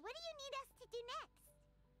 so what do you need us to do next?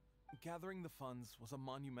 Gathering the funds was a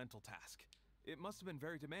monumental task. It must have been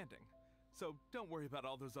very demanding. So don't worry about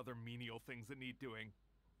all those other menial things that need doing.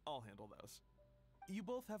 I'll handle those. You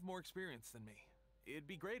both have more experience than me. It'd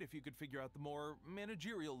be great if you could figure out the more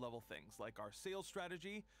managerial level things like our sales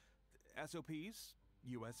strategy, SOPs,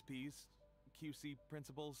 USPs, QC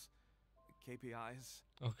principles, KPIs.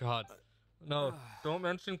 Oh god. No, don't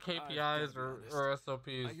mention KPIs or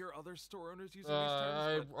SOPs. I hear other store owners using these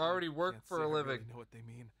terms, I already work for a living. I really know what they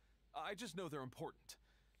mean. I just know they're important,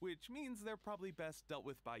 which means they're probably best dealt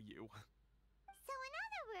with by you. So in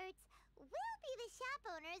other words, we'll be the shop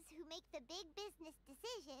owners who make the big business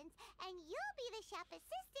decisions, and you'll be the shop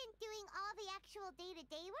assistant doing all the actual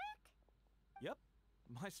day-to-day work? Yep.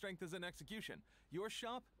 My strength is in execution. Your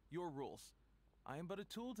shop, your rules. I am but a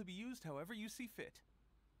tool to be used however you see fit.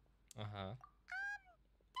 Uh-huh.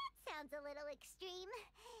 That sounds a little extreme.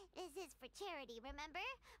 This is for charity, remember?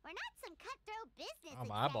 We're not some cutthroat business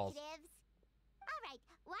executives. All right,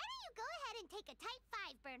 why don't you go ahead and take a type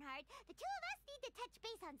 5, Bernhard? The two of us need to touch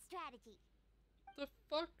base on strategy. The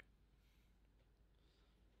fuck?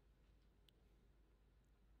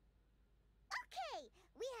 Okay,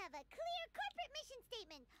 we have a clear corporate mission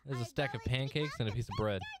statement. There's a stack of pancakes and a piece of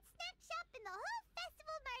bread. Snack shop in the whole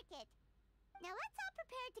festival market. Now let's all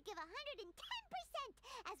prepare to give 110%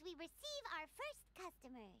 as we receive our first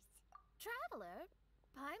customers. Traveler?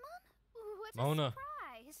 Paimon? What Mona. a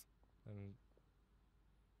surprise! And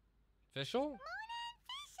Fischl? Mona and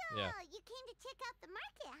Fischl! Yeah. You came to check out the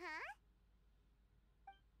market, huh?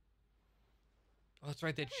 Oh, that's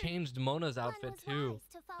right. They changed Mona's outfit too. Wise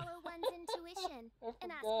to follow one's intuition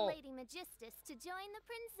and ask Lady Magistus to join the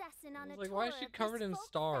princessin on a like, tour why is she of covered this in folk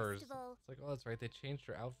stars? festival. It's like, oh, that's right. They changed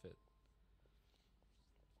her outfit.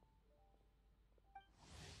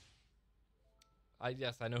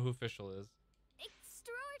 Yes, I know who Fischl is.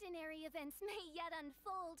 Extraordinary events may yet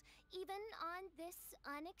unfold, even on this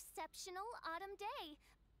unexceptional autumn day.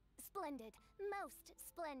 Splendid, most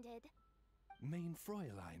splendid. Main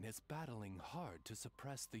Fräulein is battling hard to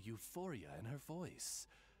suppress the euphoria in her voice.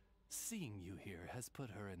 Seeing you here has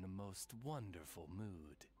put her in the most wonderful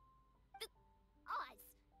mood. Oz,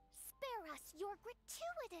 spare us your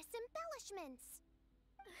gratuitous embellishments.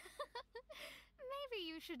 Maybe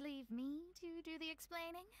you should leave me to do the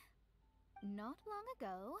explaining. Not long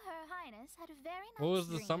ago, Her Highness had a very nice What was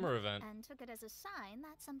the dream summer event? and took it as a sign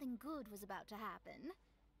that something good was about to happen.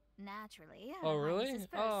 Naturally, Her Oh, really? Highness's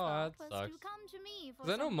first Oh, thought that was sucks. to come to me for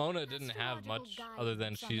Because I know some Mona didn't have astrological much other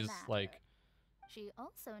than guidance on the she's matter. like She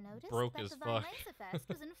also noticed broke that as the fuck. Vinelesa Fest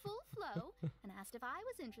was in full flow and asked if I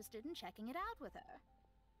was interested in checking it out with her.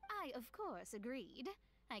 I, of course, agreed.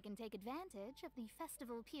 I can take advantage of the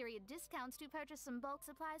festival period discounts to purchase some bulk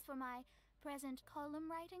supplies for my present column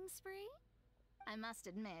writing spree. I must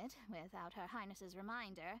admit, without Her Highness's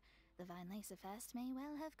reminder, the Vinelesa Fest may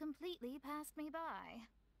well have completely passed me by.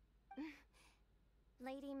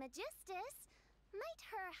 Lady Magistus, might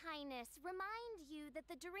Her Highness remind you that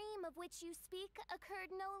the dream of which you speak occurred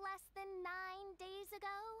no less than 9 days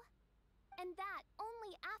ago? And that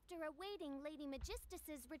only after awaiting Lady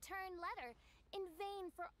Magistus's return letter, in vain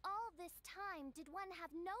for all this time did one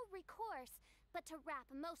have no recourse but to rap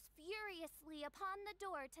most furiously upon the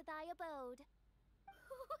door to thy abode. Wait.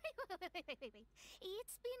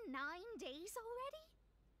 It's been 9 days already?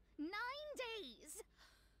 9 days!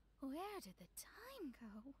 Where did the time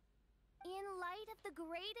go? In light of the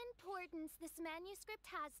great importance this manuscript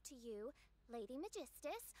has to you, Lady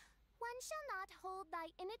Magistus, one shall not hold thy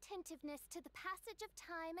inattentiveness to the passage of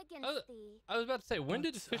time against thee. I was about to say, when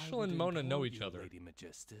did But Fischl I and would Mona know implore each you, other? Lady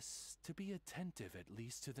Magistus, to be attentive at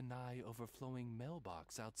least to the nigh overflowing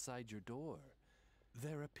mailbox outside your door.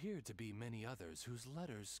 There appear to be many others whose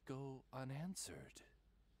letters go unanswered.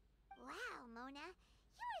 Wow, Mona.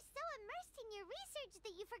 You were so immersed in your research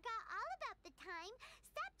that you forgot all about the time,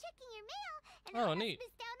 stopped checking your mail, and Oh, almost neat.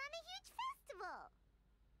 missed out on a huge festival.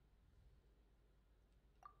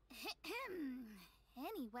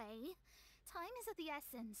 Anyway, time is of the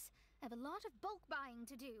essence. I have a lot of bulk buying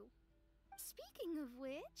to do. Speaking of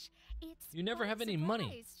which, it's You never quite have a any money.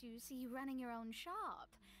 surprise to see you running your own shop.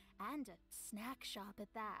 And a snack shop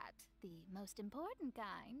at that. The most important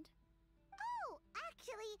kind. Oh,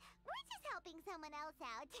 actually, we're just helping someone else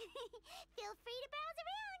out. Feel free to browse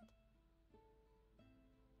around.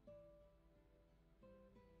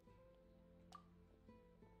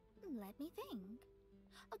 Let me think.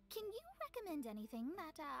 Can you recommend anything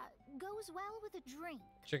that goes well with a drink?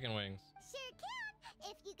 Chicken wings. Sure can.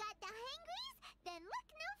 If you got the hangries, then look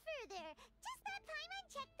no further. Just stop time and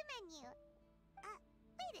check the menu.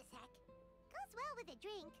 Wait a sec. Goes well with a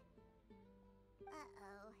drink.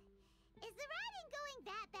 Uh-oh. Is the writing going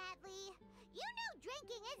that badly? You know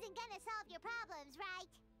drinking isn't gonna solve your problems,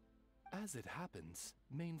 right? As it happens,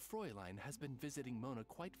 Main Fräulein has been visiting Mona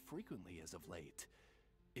quite frequently as of late.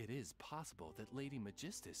 It is possible that Lady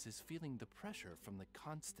Magistus is feeling the pressure from the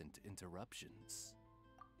constant interruptions.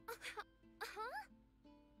 Huh?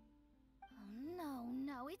 Oh,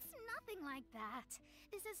 no, it's nothing like that.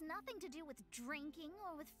 This has nothing to do with drinking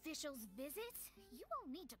or with Fischl's visits. You all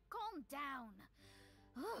need to calm down.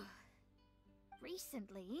 Ugh.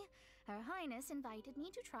 Recently, Her Highness invited me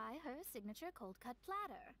to try her signature cold-cut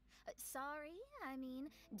platter. I mean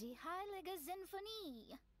Die Heilige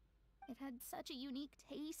Sinfonie. It had such a unique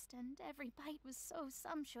taste, and every bite was so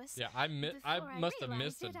sumptuous. Yeah, I must have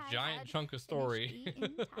missed a giant chunk of story. The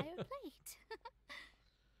entire plate.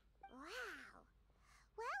 Wow.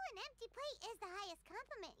 Well, an empty plate is the highest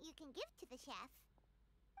compliment you can give to the chef.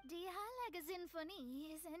 Die Heilige Sinfonie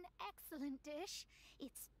is an excellent dish.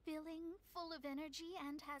 It's filling, full of energy,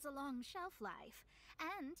 and has a long shelf life.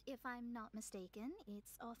 And, if I'm not mistaken,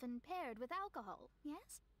 it's often paired with alcohol,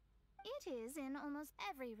 yes? It is, in almost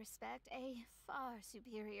every respect, a far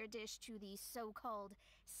superior dish to the so-called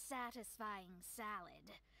satisfying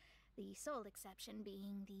salad. The sole exception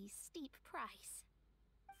being the steep price.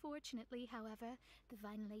 Fortunately, however, the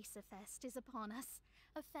Vinelesa Fest is upon us.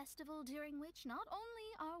 A festival during which not only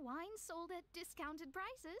are wines sold at discounted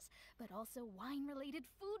prices, but also wine-related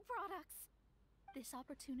food products. This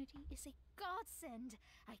opportunity is a godsend.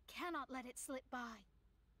 I cannot let it slip by.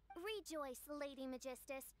 Rejoice, Lady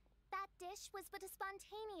Magistus. That dish was but a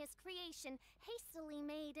spontaneous creation, hastily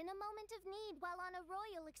made in a moment of need while on a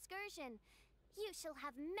royal excursion. You shall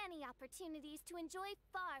have many opportunities to enjoy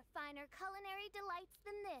far finer culinary delights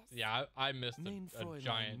than this. Yeah, I missed Main a Fräulein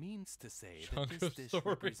giant means to say chunk that this of dish story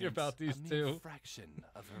represents about these a mere two. fraction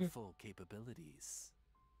of her full capabilities.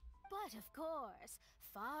 But of course,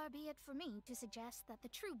 far be it for me to suggest that the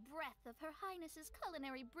true breadth of Her Highness's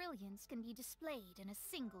culinary brilliance can be displayed in a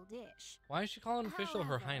single dish. Why is she calling Fischl Her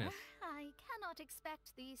However, Highness? I cannot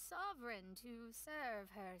expect the sovereign to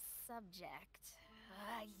serve her subject.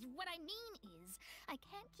 What I mean is, I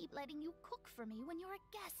can't keep letting you cook for me when you're a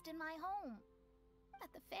guest in my home.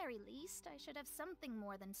 At the very least, I should have something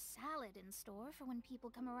more than salad in store for when people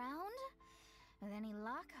come around. With any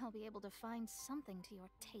luck, I'll be able to find something to your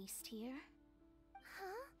taste here.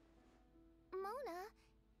 Huh? Mona,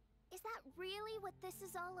 is that really what this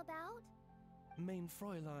is all about? Main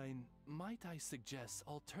Fräulein, might I suggest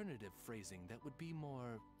alternative phrasing that would be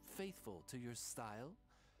more faithful to your style?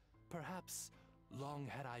 Perhaps, long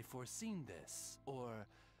had I foreseen this, or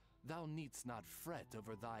thou needst not fret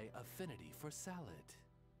over thy affinity for salad.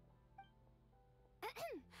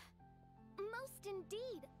 Most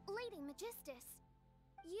indeed, Lady Magistus.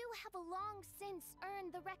 You have long since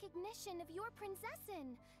earned the recognition of your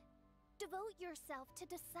princessin. Devote yourself to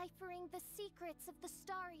deciphering the secrets of the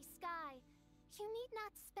starry sky. You need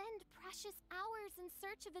not spend precious hours in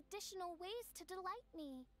search of additional ways to delight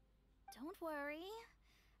me. Don't worry.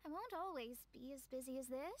 I won't always be as busy as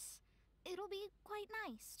this. It'll be quite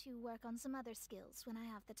nice to work on some other skills when I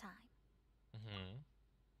have the time.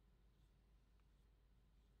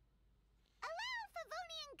 Allow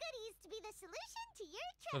Favonian goodies to be the solution to your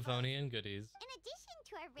troubles. Favonian goodies. In addition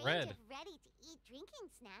to our range Red. of ready-to-eat drinking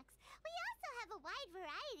snacks, we also have a wide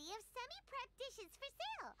variety of semi-prep dishes for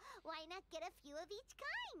sale. Why not get a few of each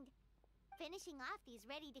kind? Finishing off these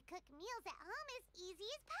ready-to-cook meals at home is easy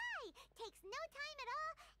as pie, takes no time at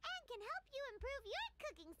all, and can help you improve your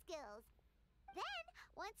cooking skills. Then,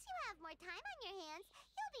 once you have more time on your hands,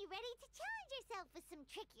 you'll be ready to challenge yourself with some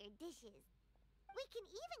trickier dishes. We can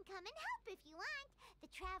even come and help if you want. The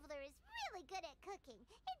Traveler is really good at cooking.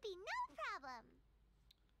 It'd be no problem.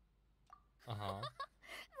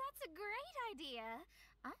 That's a great idea.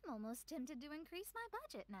 I'm almost tempted to increase my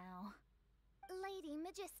budget now. Lady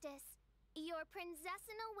Magistus, your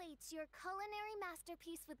princessin awaits your culinary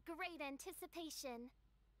masterpiece with great anticipation.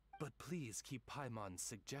 But please keep Paimon's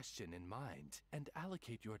suggestion in mind and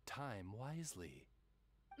allocate your time wisely.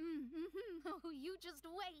 Oh, you just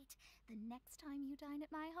wait. The next time you dine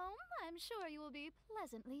at my home, I'm sure you will be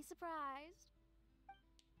pleasantly surprised.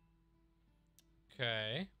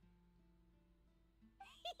 Okay.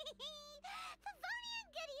 Favonian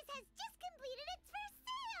Goodies has just completed its first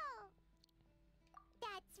sale!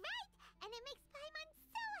 That's right, and it makes Paimon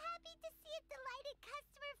so happy to see a delighted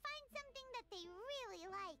customer find something that they really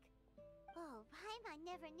like. Oh, Paimon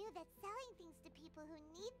never knew that selling things to people who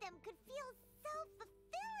need them could feel so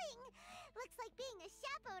fulfilling. Looks like being a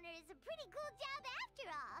shop owner is a pretty cool job after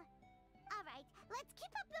all. All right, let's keep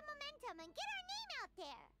up the momentum and get our name out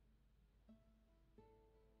there.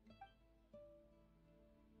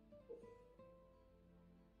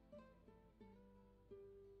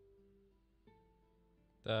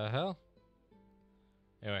 The hell?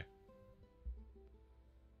 Anyway.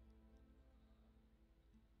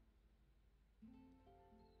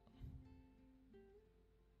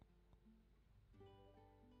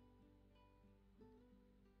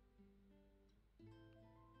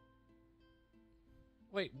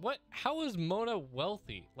 Wait, what? How is Mona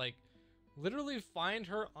wealthy? Like, literally find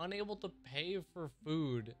her unable to pay for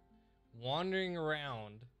food, wandering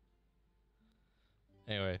around.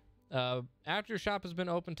 Anyway. After your shop has been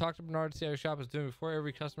open, talk to Bernard to see how your shop is doing before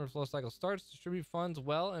every customer flow cycle starts. Distribute funds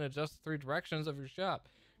well and adjust the 3 directions of your shop.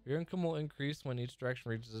 Your income will increase when each direction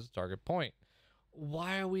reaches its target point.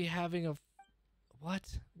 Why are we having a...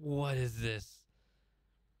 What? What is this?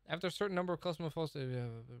 After a certain number of customer flows...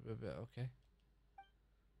 Okay.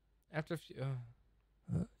 After a few...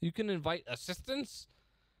 you can invite assistants?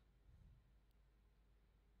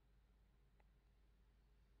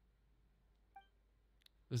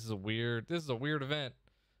 This is a weird event.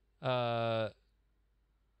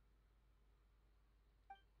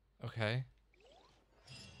 Okay.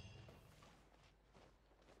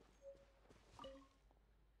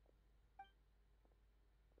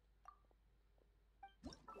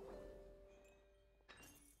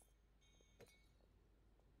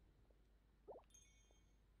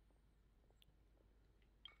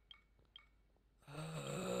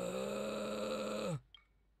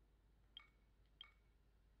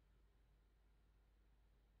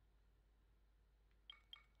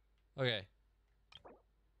 Okay.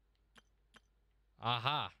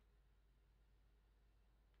 Aha.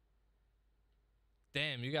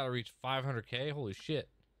 Damn, you gotta reach 500k? Holy shit.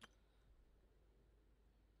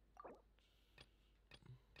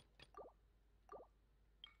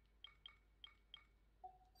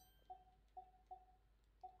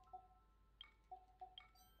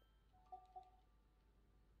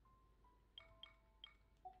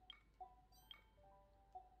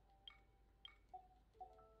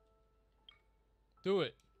 Do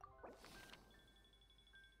it.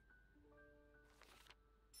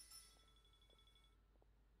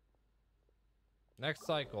 Next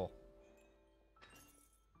cycle.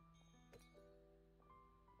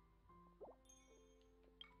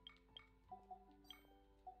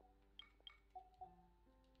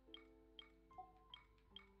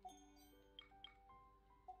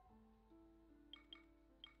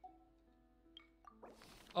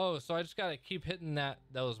 Oh, so I just gotta keep hitting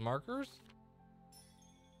those markers?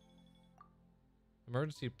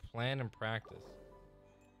 Emergency plan and practice.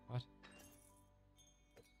 What?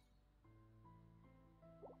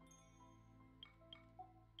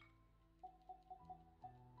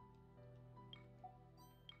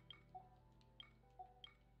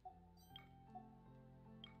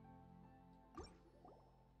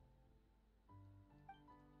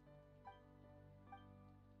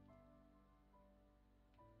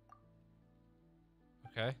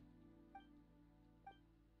 Okay.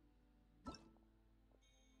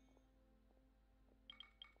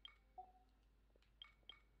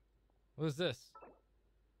 What is this?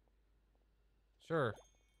 Sure.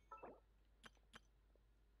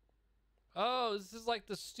 Oh, this is like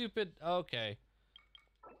the stupid... Okay.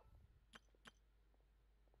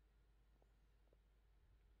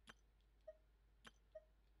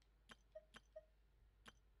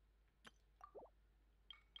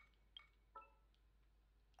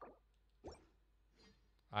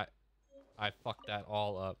 I fucked that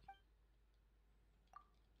all up.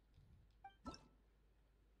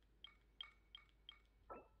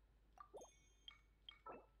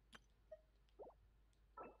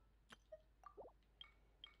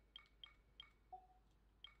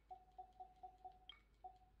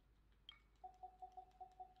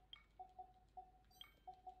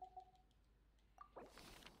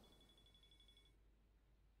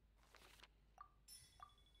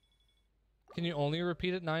 Can you only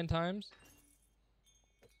repeat it 9 times?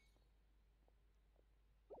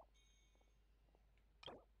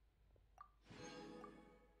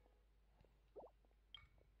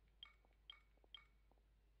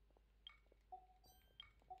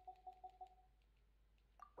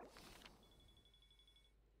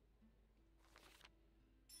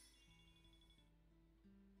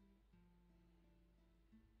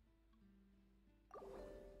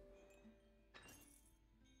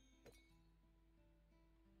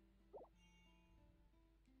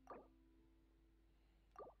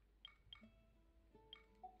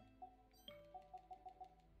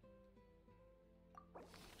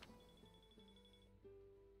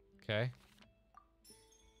 Okay.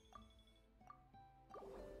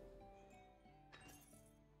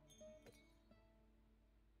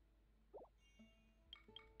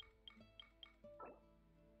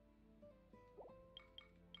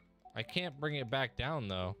 I can't bring it back down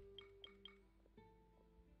though.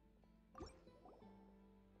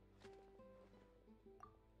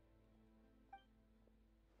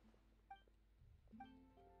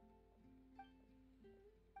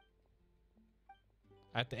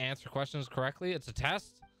 I have to answer questions correctly. It's a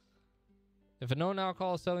test. If a known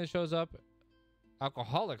alcoholic suddenly shows up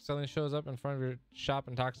in front of your shop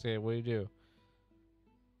intoxicated, what do?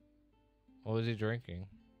 What was he drinking?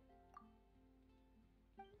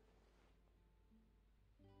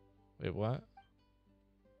 Wait, what?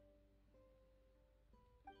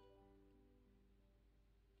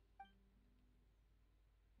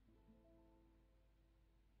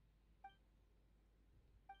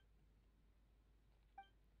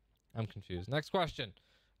 I'm confused. Next question.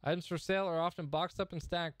 Items for sale are often boxed up and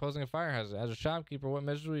stacked, posing a fire hazard. As a shopkeeper, what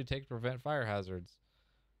measures will you take to prevent fire hazards?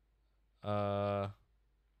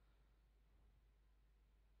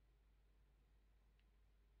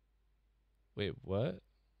 Wait, what?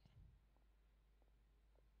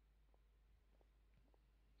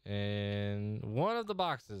 In one of the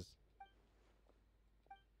boxes.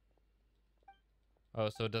 Oh,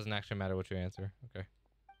 so it doesn't actually matter what you answer. Okay.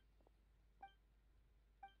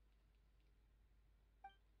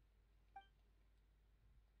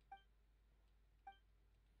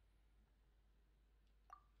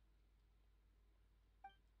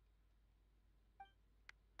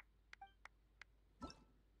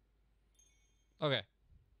 Okay.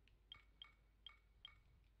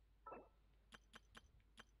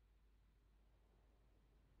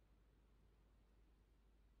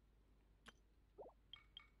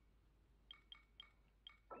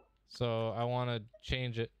 So I want to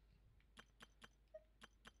change it.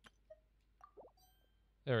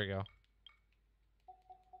 There we go.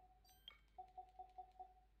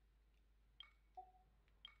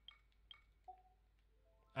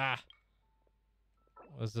 Ah.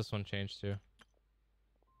 What does this one change to?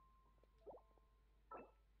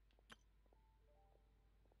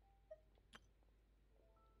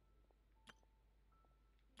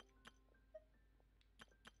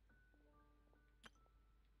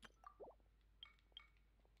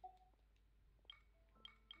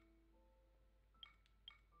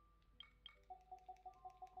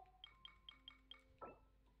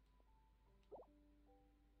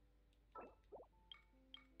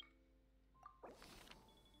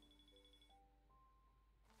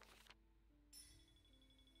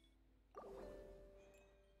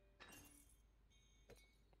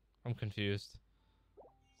 I'm confused.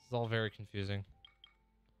 This is all very confusing.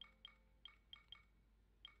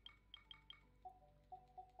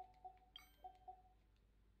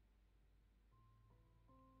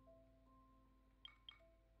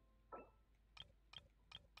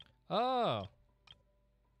 Oh.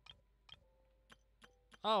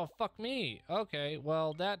 Oh, fuck me. Okay,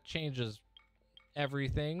 well, that changes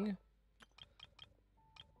everything.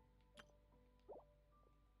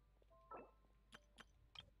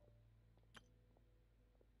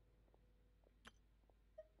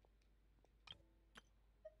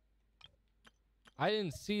 I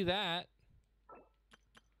didn't see that.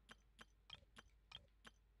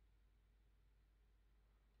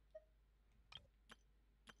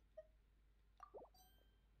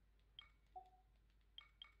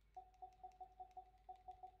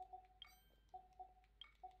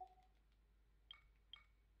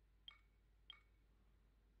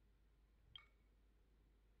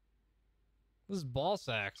 This is ball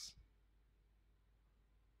sacks.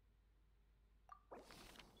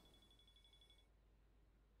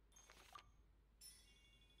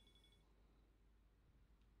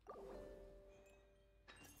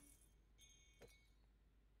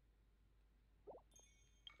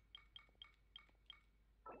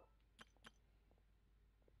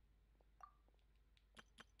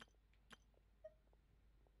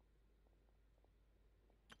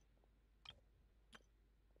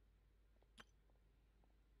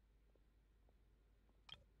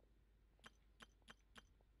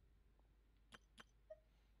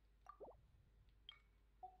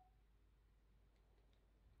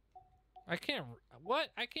 I can't. What?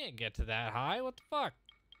 I can't get to that high. What the fuck?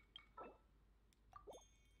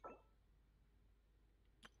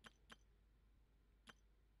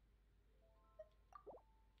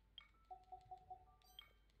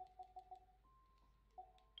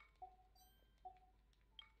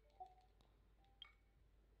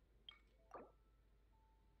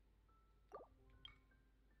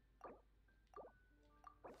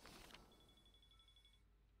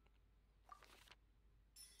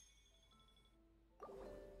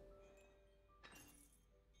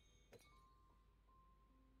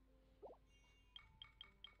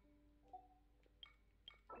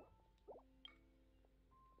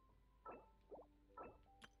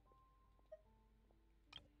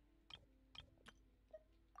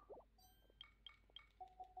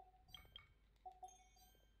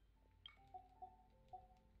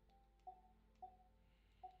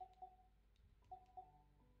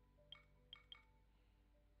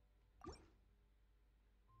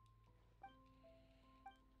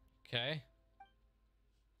 Okay.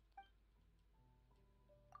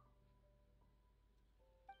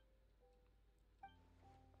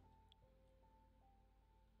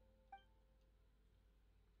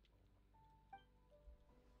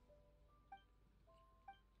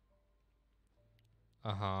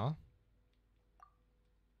 Uh-huh.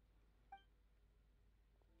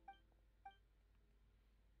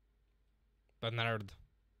 Bernard.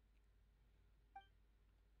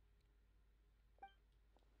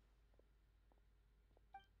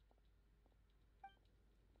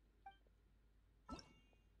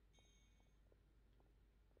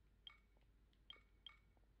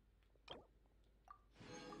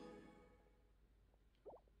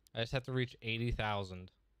 I just have to reach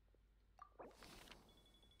 80,000.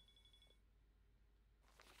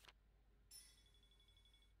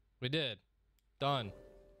 We did. Done.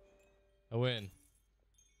 I win.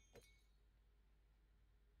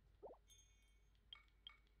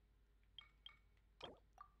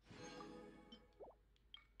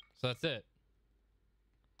 So that's it.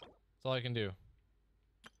 That's all I can do.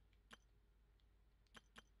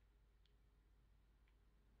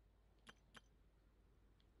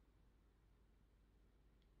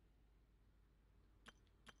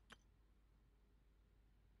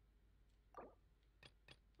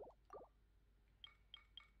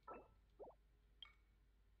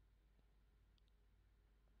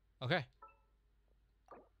 Okay.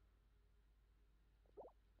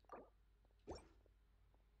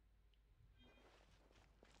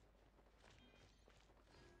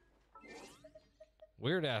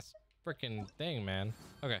 Weird ass freaking thing, man.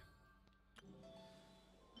 Okay.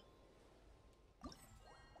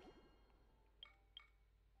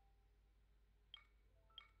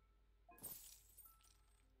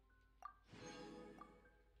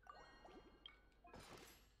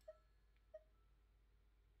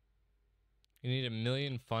 You need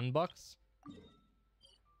 1,000,000 fun bucks?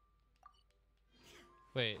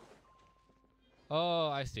 Wait. Oh,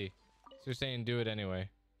 I see. So you're saying do it anyway.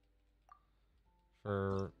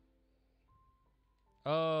 For...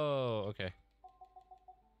 Oh, okay.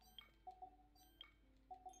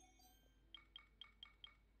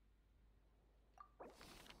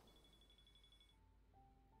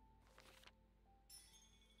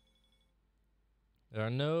 There are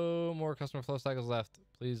no more customer flow cycles left.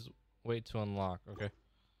 Please wait to unlock. Okay.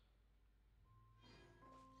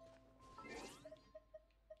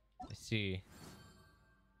 I see.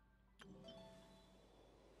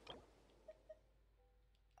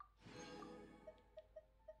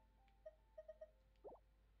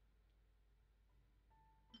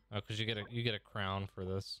 Oh, because you get a crown for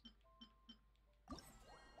this.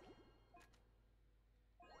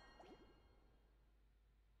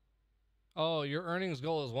 Oh, your earnings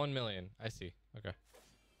goal is 1 million. I see. Okay.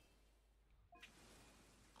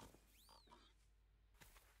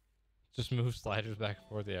 Just move sliders back and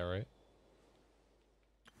forth. Yeah, right.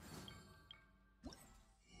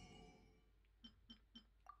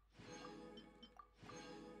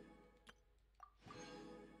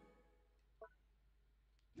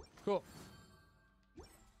 Cool.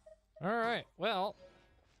 All right. Well,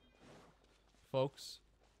 folks,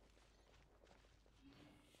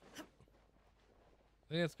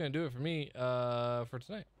 I think that's gonna do it for me for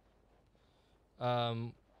tonight.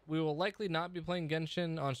 We will likely not be playing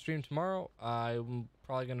Genshin on stream tomorrow. I'm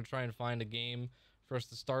probably gonna try and find a game for us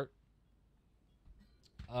to start,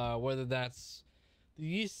 whether that's the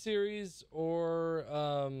Yeast series or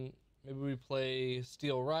maybe we play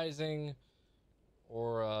Steel Rising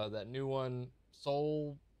or that new one,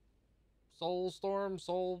 Soul Storm,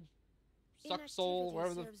 Soul Suck Soul,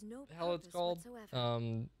 whatever the hell it's called.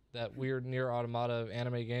 That weird Nier Automata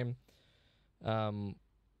anime game. Or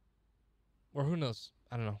who knows?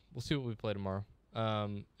 I don't know. We'll see what we play tomorrow.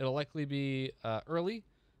 It'll likely be early,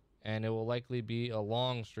 and it will likely be a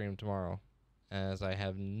long stream tomorrow, as I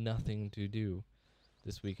have nothing to do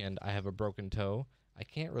this weekend. I have a broken toe. I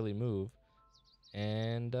can't really move,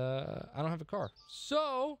 and I don't have a car.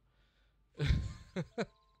 So,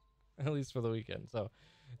 at least for the weekend. So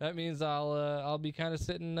that means I'll be kind of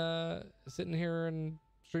sitting here and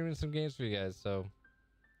streaming some games for you guys. So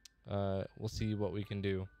we'll see what we can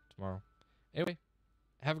do tomorrow. Anyway,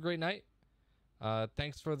 have a great night.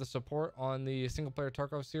 Thanks for the support on the single player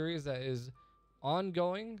Tarkov series that is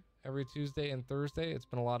ongoing every Tuesday and Thursday. It's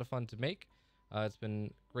been a lot of fun to make. It's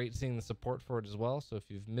been great seeing the support for it as well. So if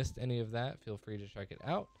you've missed any of that, feel free to check it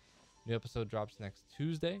out. New episode drops next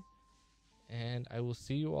Tuesday. And I will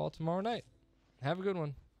see you all tomorrow night. Have a good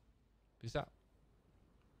one. Peace out.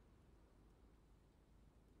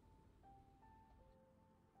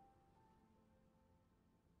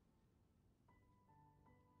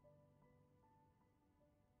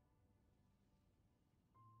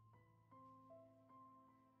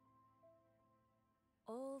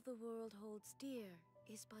 All the world holds dear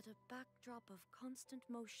is but a backdrop of constant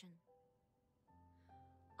motion.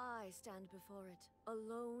 I stand before it,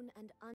 alone and